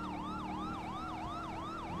jiving.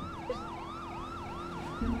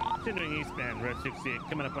 Continuing eastbound, Road 68,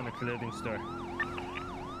 coming up on the clothing store.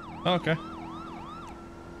 Oh, okay.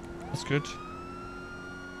 That's good.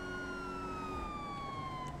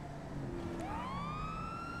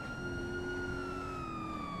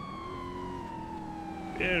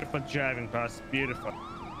 Beautiful driving, boss. Beautiful.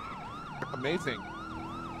 Amazing.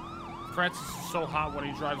 Francis is so hot when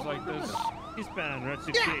he drives like this. Eastbound, Road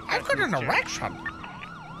 68. Yeah, I've got an erection.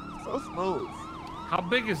 So smooth. How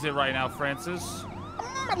big is it right now, Francis?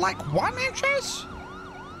 Like 1 inches?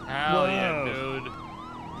 Hell yeah, dude.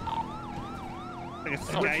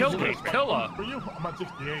 Killer. For you, I'm at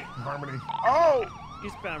 68 in Harmony. Oh!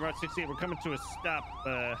 Eastbound, Route 68, we're coming to a stop.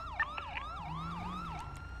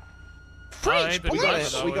 Freeze,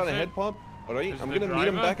 police! We got a head pump. All right, I'm gonna meet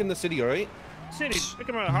him back in the city. All right. City, pick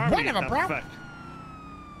him up at Harmony. Whatever, bro. Fuck.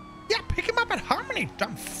 Yeah, pick him up at Harmony,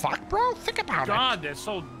 dumb fuck, bro. Think about it. God, they're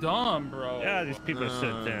so dumb, bro. Yeah, these people are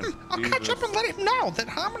so dumb. I'll catch up and let him know that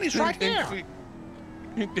Harmony's right here.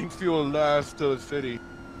 He thinks he will last to the city.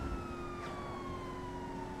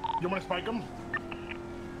 You want to spike him?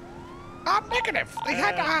 Negative. They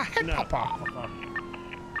had a head popper.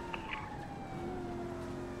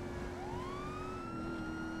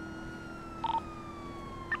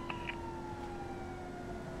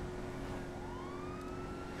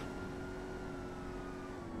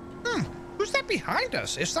 Who's that behind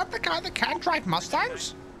us? Is that the guy that can't drive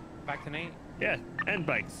Mustangs? Back to Nate. Yeah, and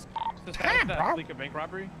bikes. Damn, bro. Leak of bank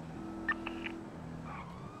robbery.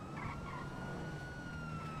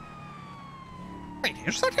 Wait,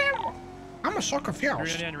 is that him? I'm so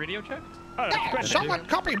confused. You're on radio check? Yeah, someone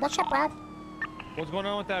copy. What's up, bro? What's going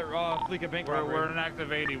on with that Fleek of bank robbery? We're in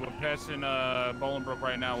active 80. We're passing Bolingbrook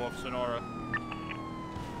right now off Sonora.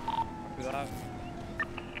 Copy that.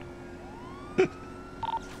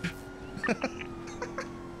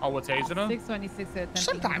 Oh, what's tasing him? 626 at 10.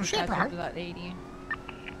 Sometimes, yeah, bro. That 80.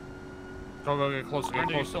 Go get closer. Get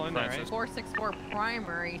closer. Still in there, right? 464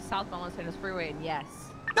 primary, southbound Los Angeles Freeway, and yes.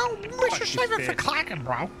 No, we should save it for clacking,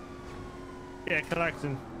 bro. Yeah,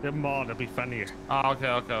 collection. The mall, it'll be funnier. Oh,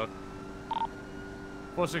 okay.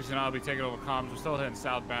 469 will be taking over comms. We're still heading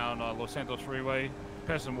southbound Los Santos Freeway,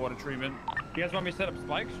 passing water treatment. You guys want me to set up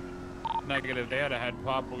spikes? Negative. They had a head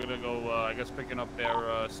pop. We're gonna go, I guess, picking up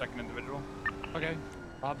their second individual. Okay.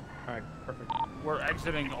 Bob. All right. Perfect. We're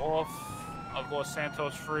exiting off of Los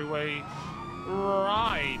Santos Freeway,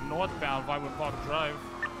 right northbound Vinewood Park Drive.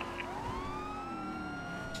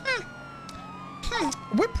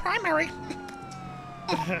 We're primary.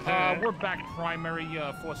 We're back primary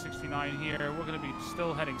 469 here. We're gonna be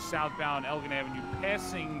still heading southbound Elgin Avenue,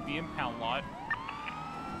 passing the impound lot.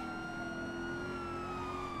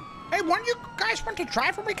 Hey, when you guys want to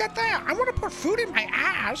drive when we get there? I want to put food in my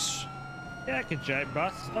ass. Yeah, I could drive,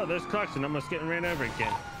 boss. Oh, there's Clarkson almost getting ran over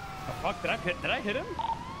again. Oh, fuck, did I hit him?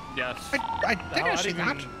 Yes. I didn't see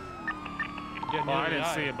that. Yeah, I didn't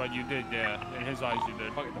see it, but you did, yeah. In his eyes, you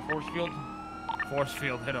did. Fuck, the force field? Force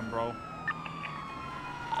field hit him, bro.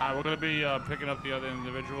 Alright, we're gonna be picking up the other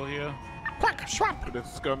individual here. Quick, swap. This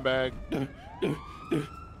scumbag.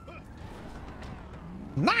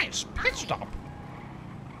 Nice pit stop.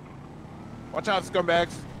 Watch out,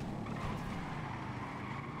 scumbags.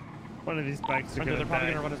 One of these bikes are They're probably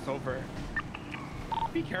die. gonna run us over.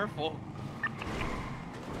 Be careful.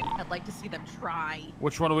 I'd like to see them try.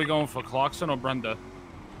 Which one are we going for, Clarkson or Brenda?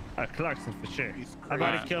 Clarkson for sure. I've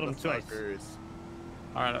already killed him twice.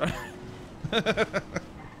 Alright.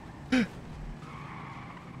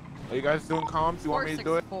 Are you guys doing comms? You want me to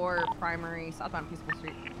do it? 464 primary, southbound Peaceful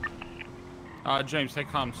Street. James, take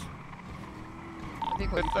comms.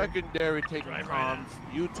 The secondary taking comms.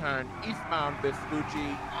 U-turn eastbound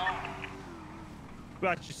Vespucci.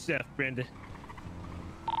 Watch yourself, Brenda.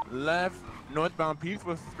 Left northbound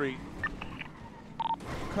Peaceful Street.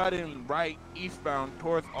 Cutting right eastbound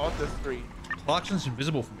towards Alta Street. Clarkson's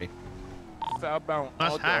invisible for me. Southbound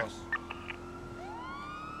Nice Alta. hacks.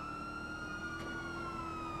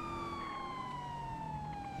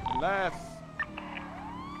 Left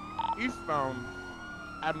eastbound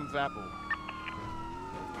Adams Apple.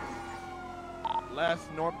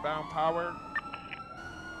 Last northbound Power.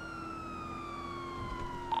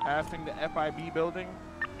 Passing the FIB building.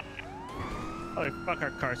 Holy fuck,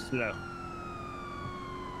 our car's slow.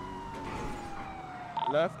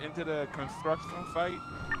 Left into the construction site.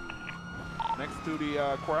 Next to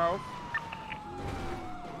the courthouse.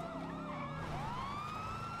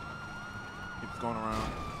 Keeps going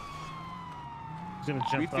around. He's gonna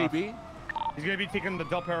jump off. BTB. He's gonna be taking the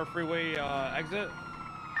Del Perro Freeway exit.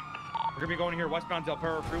 We're gonna be going here westbound Del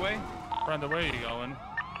Perro Freeway. Brenda, where are you going?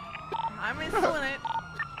 I'm installing it.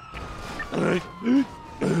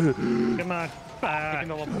 Come on. Taking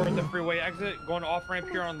the La Puerta freeway exit, going off ramp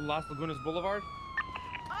here on Las Lagunas Boulevard.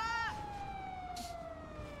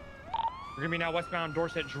 We're gonna be now westbound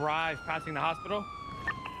Dorset Drive, passing the hospital.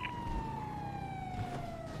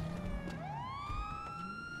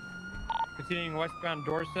 Continuing westbound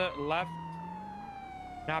Dorset, left.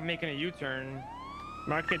 Now making a U-turn.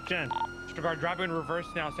 Market Jen. Disregard, driving in reverse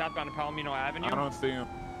now, southbound Palomino Avenue. I don't see him.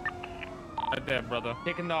 Right there, brother.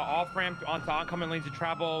 Taking the off-ramp onto oncoming lanes of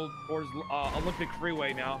travel towards Olympic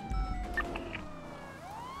Freeway now.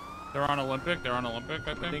 They're on Olympic. They're on Olympic,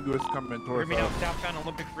 I think. I think it was coming We're towards gonna be us. now southbound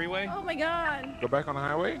Olympic Freeway. Oh my god. Go back on the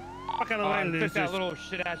highway? Fuck out of the lane, Took that losers. little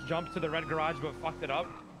shit-ass jump to the red garage, but fucked it up.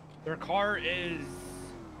 Their car is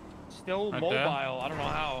still Right mobile. there. I don't know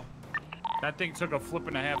how. That thing took a flip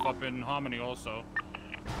and a half up in Harmony also.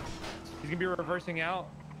 He's gonna be reversing out.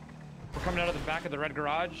 We're coming out of the back of the red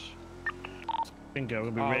garage. Bingo,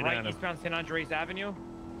 we'll be right right at him. eastbound San Andres Avenue.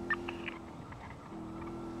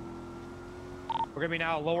 We're gonna be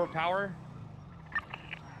now lower power.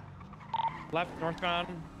 Left northbound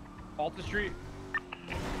Alta Street.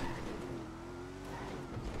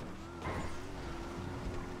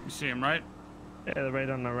 You see him, right? Yeah, they're right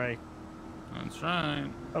on the right. That's right.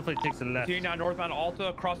 Hopefully it takes a left. Continuing now northbound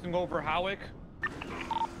Alta, crossing over Howick.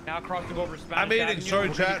 Now crossing over Spanish I'm eating, Avenue. sorry,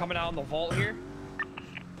 We're gonna be chat. coming out on the vault here.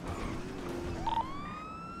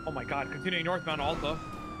 Oh my god, continuing northbound Alta.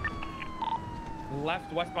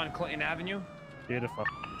 Left westbound Clinton Avenue. Beautiful.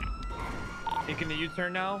 Making the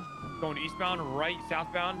U-turn now. Going eastbound, right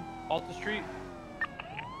southbound Alta Street.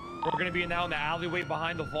 We're gonna be now in the alleyway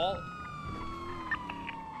behind the vault.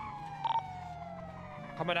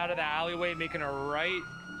 Coming out of the alleyway, making a right.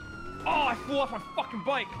 Oh, I flew off my fucking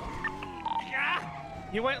bike. Yeah.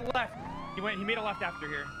 He went left. He made a left after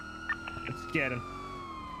here. Let's get him.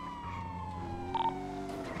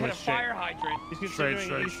 Hit a fire hydrant. He's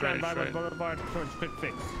continuing eastbound Bible Boulevard towards Quick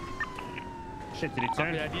Fix. Shit, did he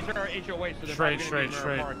turn? Yeah, these are our HOAs, so they're Straight, probably gonna be in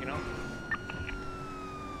straight. Mirror Park, you know?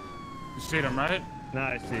 You see him, right? No,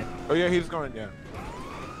 I see. Oh yeah, he's going, yeah.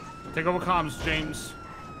 Take over comms, James.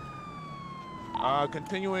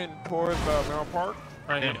 Continuing towards Merrill Park.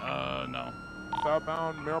 Right, no.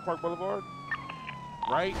 Southbound Merrill Park Boulevard.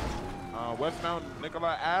 Right. Westbound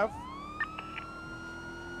Nicola Ave.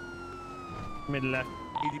 Mid left.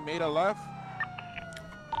 He made a left.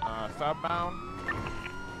 Southbound.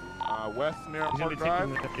 West Merrill Park Drive.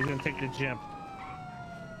 He's gonna take the jump.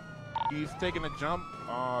 He's taking a jump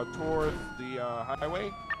towards the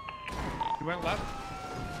highway. He went left.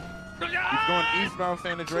 He's going eastbound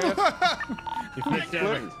San Andreas. He flipped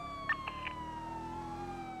over.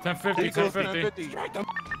 1050, 1050.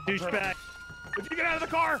 Douchebag. If you get out of the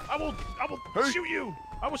car, I will shoot you.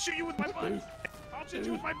 I will shoot you with my butt. I'll shoot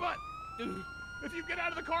you with my butt. If you get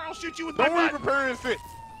out of the car, I'll shoot you with my Don't butt. even repair and sit.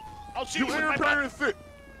 I'll shoot You you ain't with my repairing butt. sit.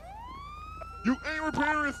 You ain't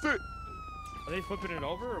repairing sit. Are they flipping it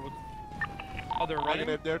over, or what? Oh, they're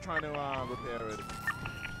running? They're trying to repair it.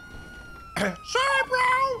 Sorry,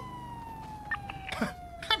 bro.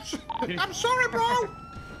 I'm sorry, bro.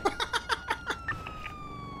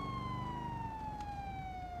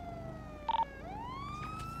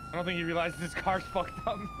 I don't think he realizes his car's fucked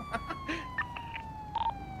up.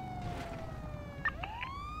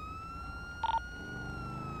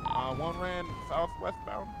 One ran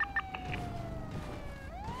southwestbound.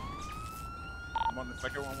 I'm on the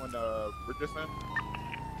second one with Richardson.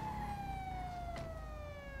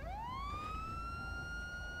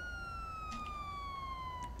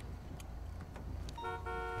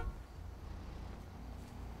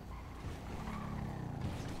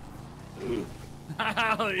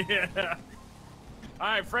 Hell yeah.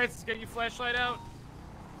 Alright, Francis, get your flashlight out.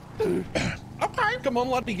 Okay. Come on,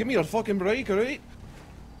 laddie, give me a fucking break, alright?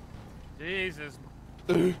 Jesus.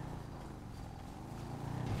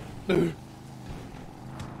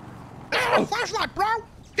 Flashlight, bro.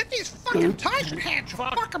 Get these fucking Tyson hands, you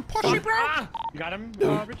fucking pussy, bro. You got him,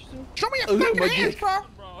 Richardson? Show me your fucking hands, bro.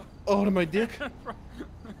 Oh, to my dick.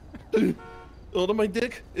 Oh, to my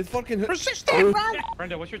dick. It fucking hurt. Resist that, bro.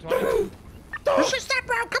 Brenda, what's your 20? Resist that,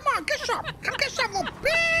 bro. Come on, get some. Come get some, little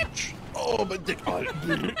bitch. Oh, my dick. I'm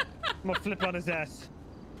gonna flip on his ass.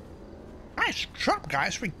 Nice job,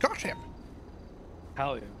 guys. We got him.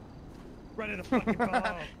 Hell yeah. Ready to fucking ball.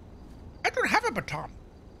 I don't have a baton,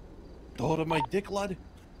 Oh, to my dick, lad.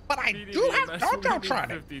 but I do have no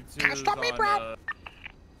training. Can't stop me, bro.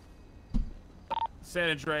 San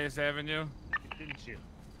Andreas Avenue. Didn't you?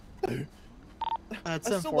 I It's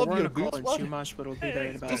still love your call boots, in lad. Chumash, but it'll be there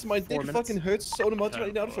in about Does my 4 dick minutes. fucking hurt so much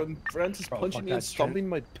right now from Francis punching me and stomping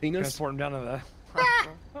my penis? Transport him down to the...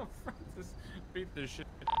 Francis beat the shit.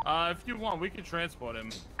 If you want, we can transport him.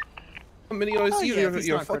 Mini, I see yeah, if it's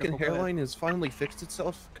your not fucking critical, go hairline has finally fixed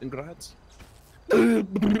itself. Congrats.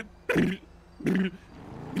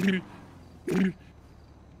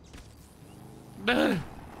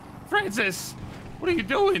 Francis, what are you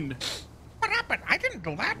doing? What happened? I didn't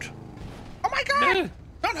do that. Oh my god!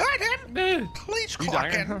 Don't hurt him! Please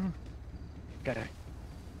clock in. Okay.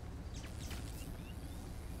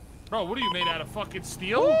 Bro, what are you made out of fucking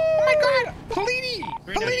steel? Oh my god! Polini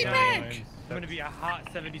back! I'm gonna be a hot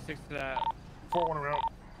 76 to that. 4-1 out.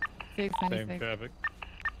 696. Same traffic.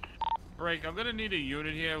 Break, I'm gonna need a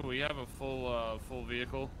unit here. We have a full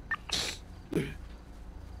vehicle.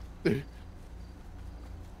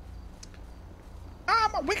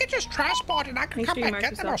 We could just transport and I can Make come sure you back mark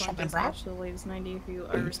and get them or yourself on something, bro. dispatch to the latest 90 if you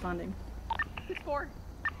are responding. 4.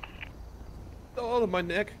 Oh, my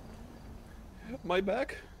neck. My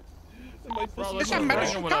back. And my Bro, pussy. let's go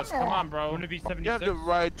bring with us. Come on, bro. I'm gonna be 76. You have the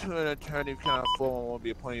right to an attorney who cannot afford and will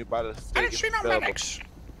be appointed by the state. I didn't see no medics.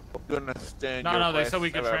 You understand? No, your no, they rights said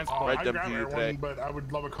we could and I transport. read I'd them to grab you one, today. but I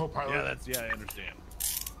would love a co-pilot. Yeah, I understand.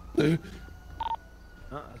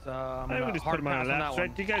 I'm I would gonna just hard put him on pass a on lap that straight.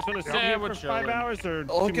 one. Do you guys want to sit Yeah, here we're for 5 chilling. hours or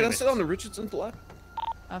Oh, 2 can I minutes? sit on the Richardson lap?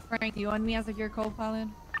 Frank, do you want me as like your co-pilot?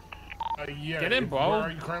 Yeah. Get in, bro. Where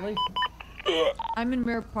are you currently? I'm in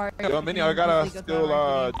Mirror Park. Yo, Minnie, I gotta still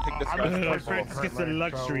take this I'm guy's in phone Frank call. gets a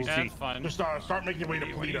luxury Yeah, seat. that's fine. Just start making your way to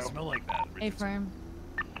What do you Toledo. smell like that? Hey, firm.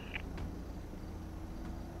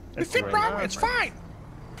 You fit, bro? It's fine.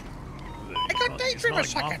 I got daydream a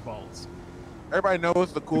second. Everybody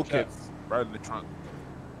knows the cool kids right in the trunk.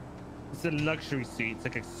 It's a luxury seat. It's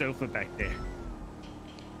like a sofa back there.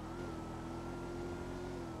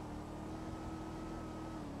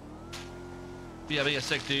 Yeah, be a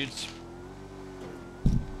sick dudes.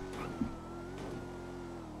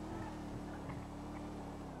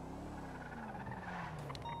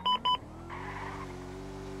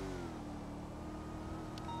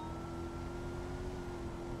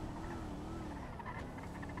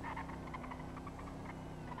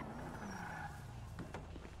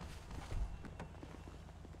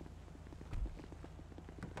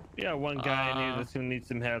 Yeah, one guy I knew that's who needs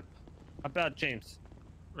some help. How about James?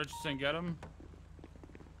 Richardson, get him.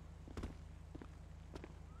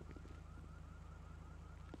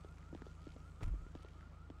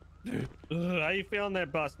 How you feeling there,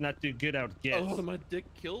 boss? Not too good out yet. Oh, my dick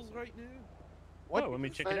kills right now. What? Oh, let me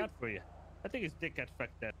did you check it say? out for you. I think his dick got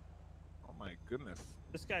fucked up. Oh my goodness.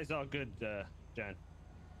 This guy's all good, John. You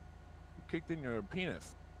kicked in your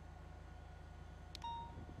penis.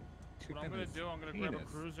 What I'm gonna do, I'm gonna grab a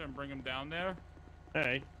cruiser and bring him down there. All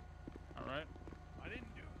right. All right. I didn't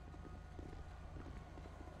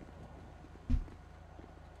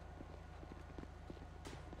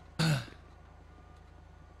do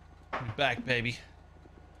Back, baby.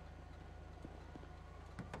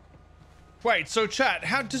 Wait, so chat,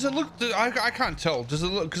 how does it look? I can't tell. Does it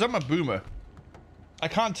look? Because I'm a boomer. I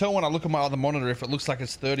can't tell when I look at my other monitor if it looks like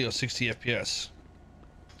it's 30 or 60 FPS.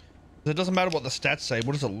 It doesn't matter what the stats say.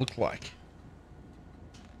 What does it look like?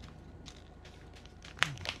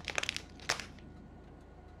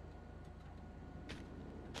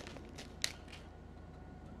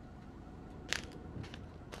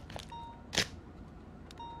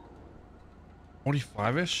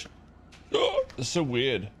 $45-ish? It's so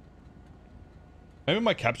weird. Maybe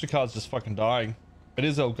my capture card's just fucking dying. It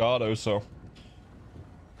is Elgato, so.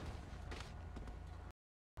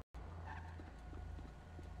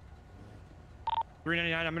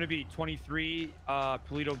 $399. I'm gonna be 23.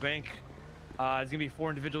 Toledo Bank. There's gonna be 4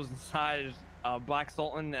 individuals inside. Black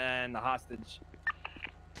Sultan and the hostage.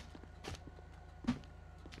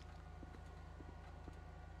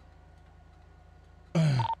 Do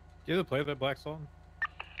you have the play that Black Sultan?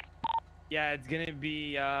 Yeah, it's gonna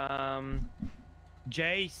be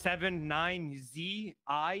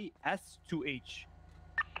J79ZIS2H.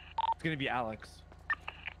 It's gonna be Alex.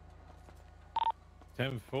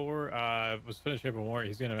 10-4. Was finished up a warrant.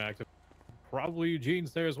 He's gonna active. Probably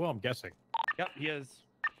Eugene's there as well. I'm guessing. Yep, he is.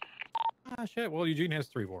 Ah, shit. Well, Eugene has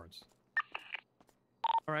 3 warrants.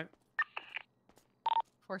 All right.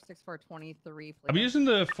 46423. I'm using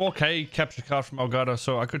the 4K capture card from Elgato,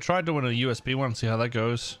 so I could try doing a USB one and see how that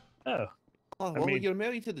goes. Oh. Oh, well, you're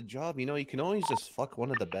married to the job, you know, you can always just fuck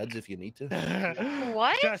one of the beds if you need to.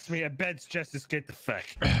 What? Trust me, a bed's just as good to fuck.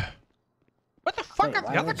 What the fuck are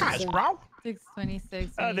the other guys, bro?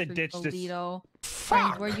 626. Oh, they ditched us. Toledo.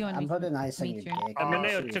 Frank, where you on? I'm putting ice on your dick.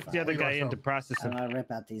 Maneo took the other guy in to process him. I'm gonna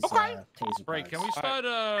rip out these Okay. taser Right, can we parts. start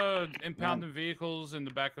impounding vehicles in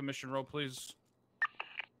the back of Mission Row, please?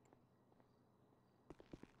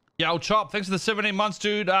 Yo, Chop, thanks for the 17 months,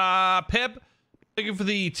 dude. Pip, Thank you for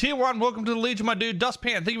the tier 1. Welcome to the Legion, my dude.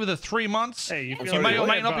 Dustpan, thank you for the 3 months. Hey, you may or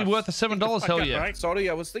may not be worth the $7. Hell yeah. Right? Sorry,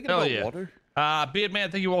 I was thinking about water.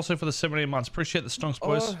 Beardman, thank you also for the 17 months. Appreciate the stonks,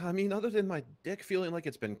 boys. I mean, other than my dick feeling like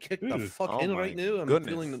it's been kicked the fuck in right now, I'm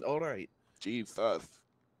feeling all right. Jesus.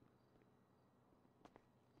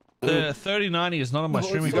 The 3090 is not on my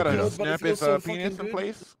streaming. You gotta computer. snap his penis in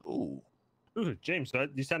place. Ooh. Ooh, James,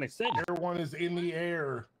 you sound excited. Everyone is in the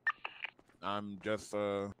air. I'm just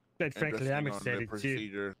Quite frankly, I'm excited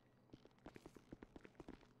too.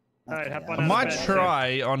 All right, hop on I out might of bed.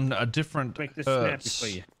 try on a different Make this snappy hertz. for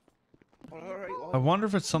you. I wonder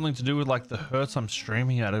if it's something to do with like the hertz I'm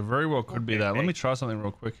streaming at. It very well could be that. Let me try something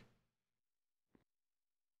real quick.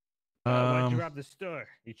 Why'd you rob the store?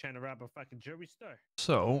 You trying to rob a fucking jewelry store?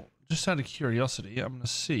 So, just out of curiosity, I'm gonna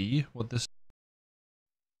see what this.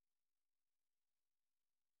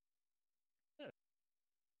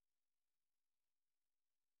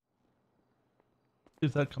 See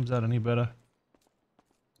if that comes out any better,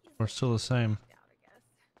 or still the same.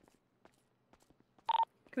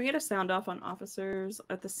 Can we get a sound off on officers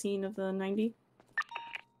at the scene of the 90?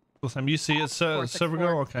 Still the same. You see it, server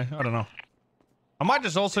go? Okay, I don't know. I might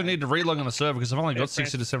just also need to relog on the server because I've only got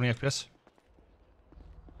 60 to 70 FPS.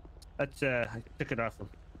 That's I took it off him.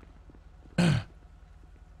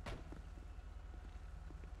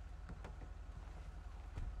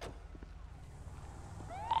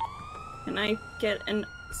 Can I get a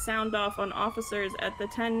sound off on officers at the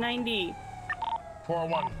 1090?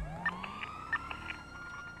 401.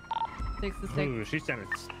 Ooh, she sounded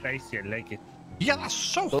spicy. I like it. Yeah, that's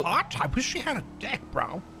so hot. I wish she had a dick,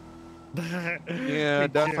 bro. Yeah,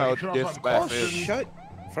 that's how dispatch is. Shut.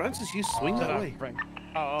 Francis, you swing that way.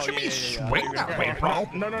 What do you mean swing that way, bro?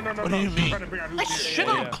 No. What do you mean? I shit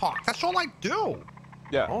on cock. That's all I do.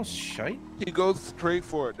 Yeah. Oh, shite. He goes straight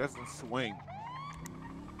for it, doesn't swing.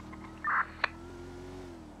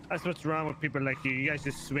 That's what's wrong with people like you. You guys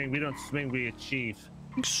just swing. We don't swing, we achieve.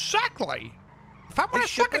 Exactly. If I want to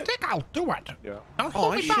suck a dick, I'll do it. Yeah. Don't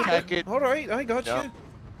hold me back. All right, I got you.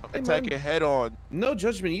 Attack it head on. No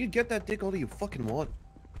judgment. You get that dick all you fucking want.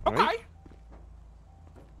 Okay. Right?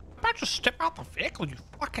 About to step out the vehicle, you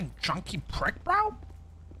fucking junky prick, bro.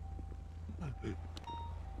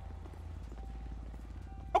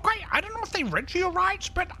 Okay, I don't know if they read your rights,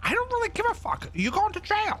 but I don't really give a fuck. You going to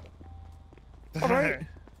jail. All right.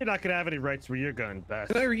 You're not gonna have any rights where you're going, Bass.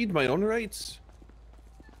 Can I read my own rights?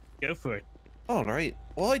 Go for it. All right.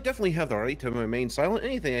 Well, I definitely have the right to remain silent.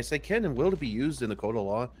 Anything I say can and will be used in the code of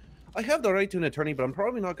law. I have the right to an attorney, but I'm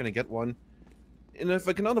probably not going to get one. And if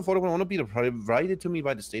I cannot afford one, I want to be provided to me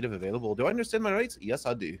by the state if available. Do I understand my rights? Yes,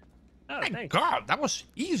 I do. Oh, thank God, that was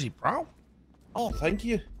easy, bro. Oh, thank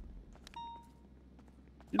you.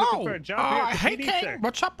 You looking for a job here? Hey, King, sir?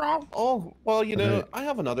 what's up, bro? Oh, well, you know, I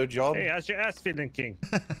have another job. Hey, how's your ass feeling, King?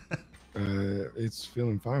 It's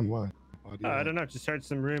feeling fine. Why? I don't know. Just heard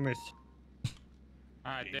some rumors.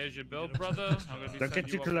 All right, there's your bill, brother. Don't get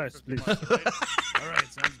too close, please. All right,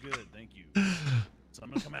 sounds good. Thank you. So I'm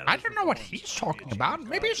gonna come out of I don't know what he's talking about.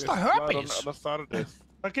 Maybe it's the herpes.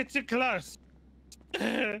 Don't get too close.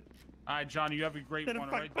 All right, John, you have a great one,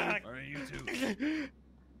 right there. All right, you too.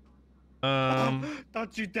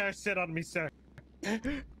 Don't you dare sit on me, sir.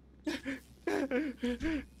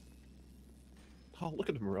 Oh, look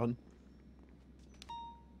at him run.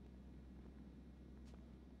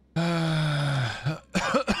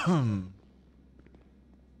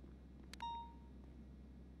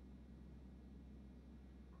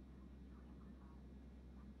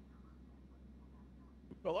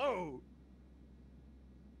 Hello.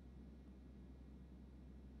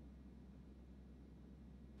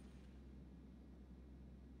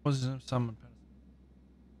 Was someone?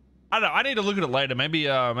 I don't know. I need to look at it later. Maybe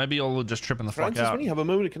you'll just tripping the Francis, fuck out. when you have a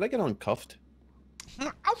moment, can I get uncuffed?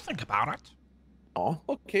 I'll think about it. Oh,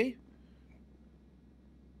 okay.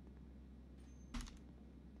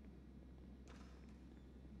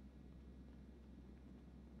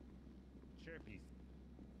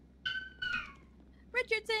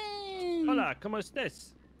 Richardson! Hola, ¿cómo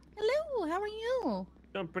estás? Hello, how are you?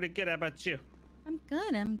 Doing pretty good. How about you? I'm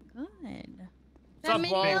good, I'm good. What's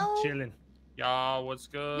up, Wall? Chilling. Y'all, what's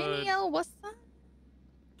good? Minio, what's up?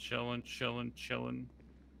 Chilling, chilling, chilling.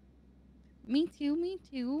 Me too, me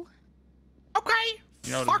too. Okay,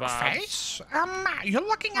 You know the fuckface. You're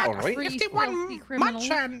looking at All right. 51 months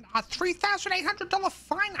and a $3,800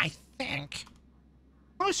 fine, I think.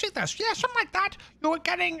 Let me see this. Yeah, something like that. You were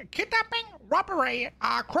getting kidnapping, robbery,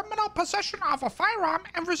 criminal possession of a firearm,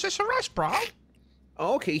 and resist arrest, bro.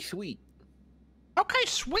 Okay, sweet. Okay,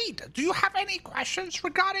 sweet. Do you have any questions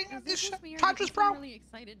regarding these charges, bro? Really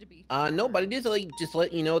excited to be. No, but it is like just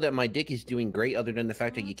let you know that my dick is doing great, other than the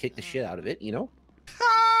fact that you kicked the shit out of it. You know.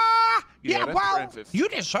 Yeah, that's well, Francis. you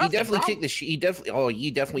deserve He it, definitely bro. kicked the shit. He definitely. Oh,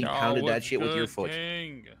 you definitely pounded that shit with your foot.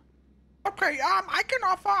 Okay, I can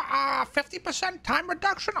offer a 50% time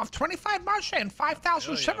reduction of 25 months and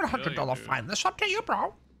 $5,700 fine. That's up to you,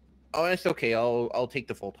 bro. Oh, that's okay. I'll take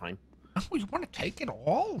the full time. Oh, you want to take it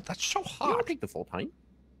all? That's so hard. I'll take the full time.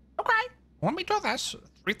 Okay, let me do this.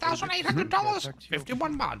 $3,800,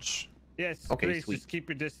 51 months. Yes, Okay, please, sweet. just keep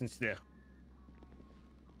your distance there.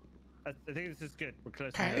 I think this is good. We're close.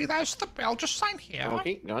 Okay, there's the bill. Just sign here.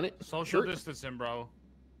 Okay, got it. Social distancing, bro.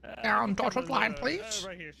 Down dotted line, please.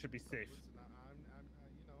 Right here should be safe.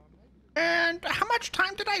 And how much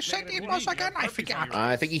time did I say it was again? I forgot.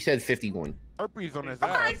 I think he said 51. Herpes on his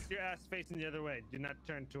Okay. ass. Your ass facing the other way. Do not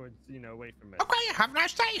turn towards, away from it. Okay, have a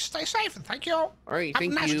nice day. Stay safe and thank you. All right, have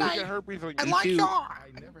thank a nice you. day. Herpes on I you like too.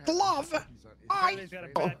 your glove. Bye. He's got a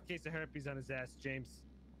bad case of herpes on his ass, James.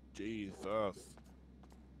 Jesus.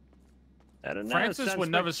 I don't know. Francis sounds would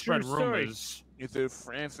like never a spread true story. rumors. Is it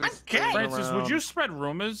Francis? I'm gay. Francis, would you spread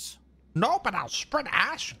rumors? No, but I'll spread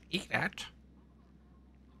ass and eat it.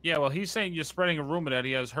 Yeah, well, he's saying you're spreading a rumor that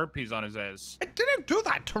he has herpes on his ass. I didn't do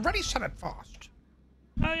that. Toretti said it first.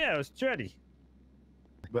 Oh yeah, it was Treddy.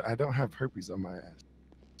 But I don't have herpes on my ass.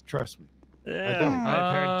 Trust me. Yeah, I don't.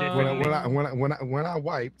 I've heard different. When I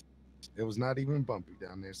wiped, it was not even bumpy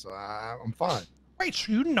down there, so I'm fine. Wait,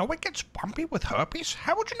 so you know it gets bumpy with herpes?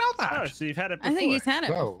 How would you know that? Oh, so you've had it before. I think he's had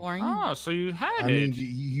it No. before. Oh, so you had I it. mean,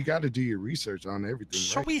 you got to do your research on everything,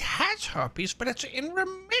 So right? he has herpes, but it's in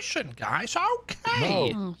remission, guys.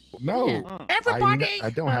 Okay. No, no. Everybody.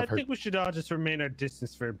 I don't I have think herpes. we should all just remain our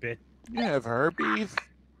distance for a bit. You have herpes?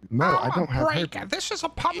 No, I don't have break. herpes. This is a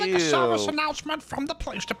public Ew. service announcement from the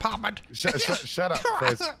police department. Shut up,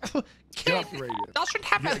 Fez. Get Kid off the radio. doesn't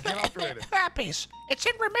have Yeah, get off the radio. herpes. It's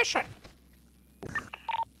in remission.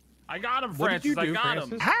 I got him, What did Francis. you do, I got him.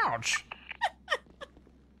 Francis? Ouch.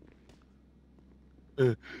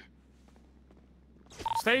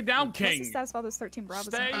 Stay down, What's King. the status of all those 13 Bravos?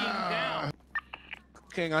 Stay down.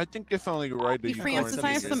 King, I think it's only right that Hey, you Francis, I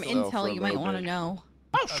have some quarantine yourself for intel a you might little want to bit. know.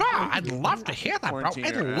 Oh, sure. I'd love to hear that, bro. Quarantine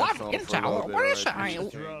I'd your love asshole for a intel. little What bit, is right?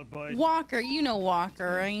 it? You're all boys. Walker, you know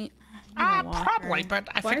Walker, right? You know Walker. Probably, but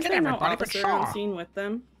I Why is forget there no everybody, but officer on sure. scene with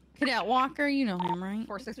them? Cadet Walker, you know him, right?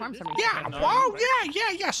 461 Yeah, whoa,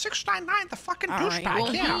 yeah, 699, the fucking All right.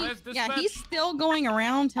 douchebag, Well, yeah. he's still going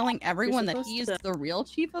around telling everyone that supposed he is to- the real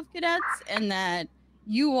chief of cadets and that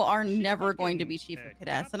you are never going to be chief of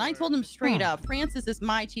cadets. And I told him straight up, Francis is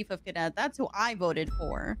my chief of cadet. That's who I voted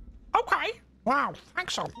for. Okay. Wow,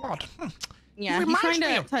 thanks a lot. Yeah, He he's trying reminds me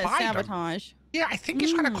to of Biden. sabotage. Yeah, I think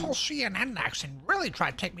he's gonna call CNN next and really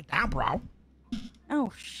try to take me down, bro.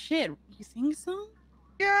 Oh shit, you think so?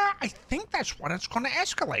 Yeah, I think that's what it's gonna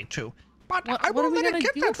escalate to. But I What are won't we let gonna it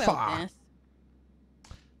get do that about far. this?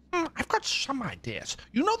 I've got some ideas.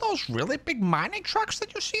 You know those really big mining trucks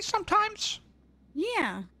that you see sometimes?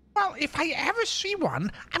 Yeah. Well, if I ever see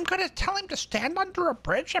one, I'm gonna tell him to stand under a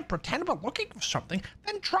bridge and pretend we're looking for something,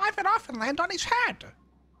 then drive it off and land on his head.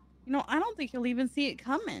 You know, I don't think he'll even see it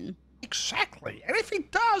coming. Exactly. And if he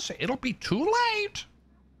does, it'll be too late.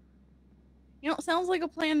 You know, it sounds like a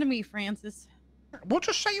plan to me, Francis. We'll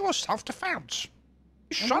just say it was self-defense. He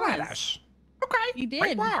It shot at was. us. Okay. He did.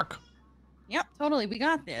 Great work. Yep, totally. We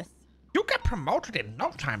got this. You get promoted in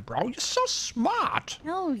no time, bro. You're so smart.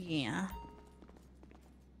 Hell yeah.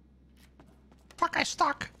 Fuck, I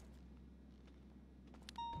stuck.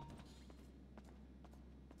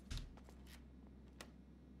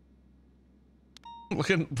 Look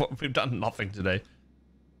at what we've done. Nothing today.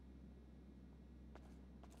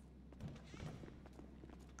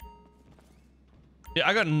 Yeah,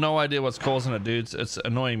 I got no idea what's causing it, dudes. It's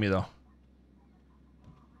annoying me though.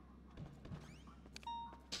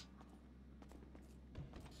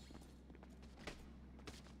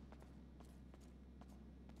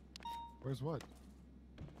 Where's what?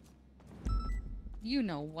 You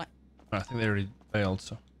know what? I think they already failed,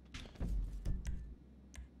 so.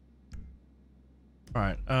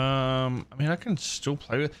 Alright, I mean, I can still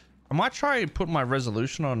play with... I might try put my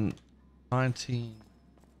resolution on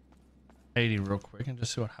 1980 real quick and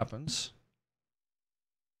just see what happens.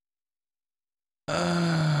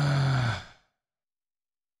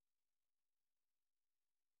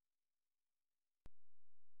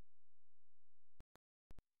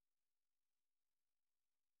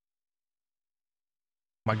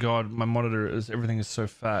 My god, my monitor is... everything is so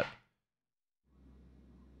fat.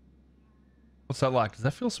 What's that like? Does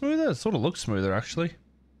that feel smoother? It sort of looks smoother, actually.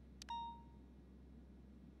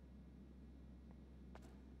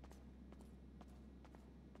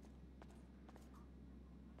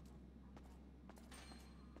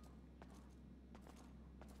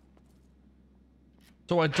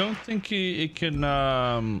 So I don't think it can.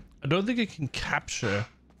 I don't think it can capture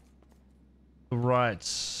the right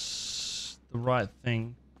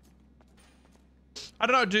thing. I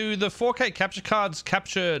don't know. Do the 4K capture cards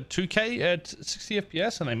capture 2K at 60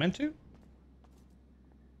 FPS? Are they meant to?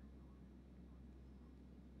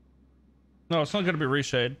 No, it's not going to be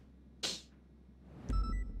reshade.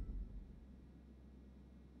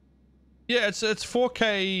 Yeah, it's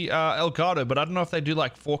 4K Elgato, but I don't know if they do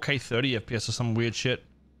like 4K 30 FPS or some weird shit.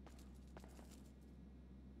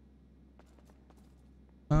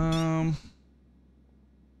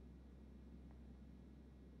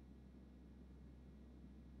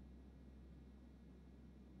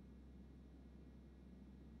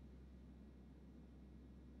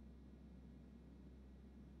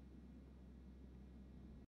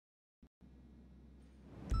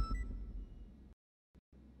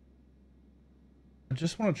 I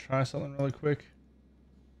just want to try something really quick.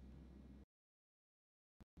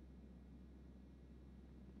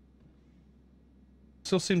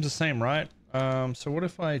 Still seems the same, right? So what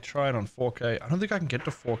if I try it on 4K? I don't think I can get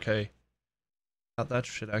to 4K without that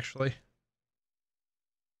shit, actually.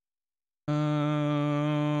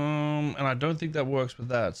 And I don't think that works with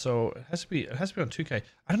that. So it has to be on 2K.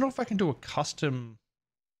 I don't know if I can do a custom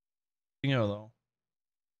thingo though.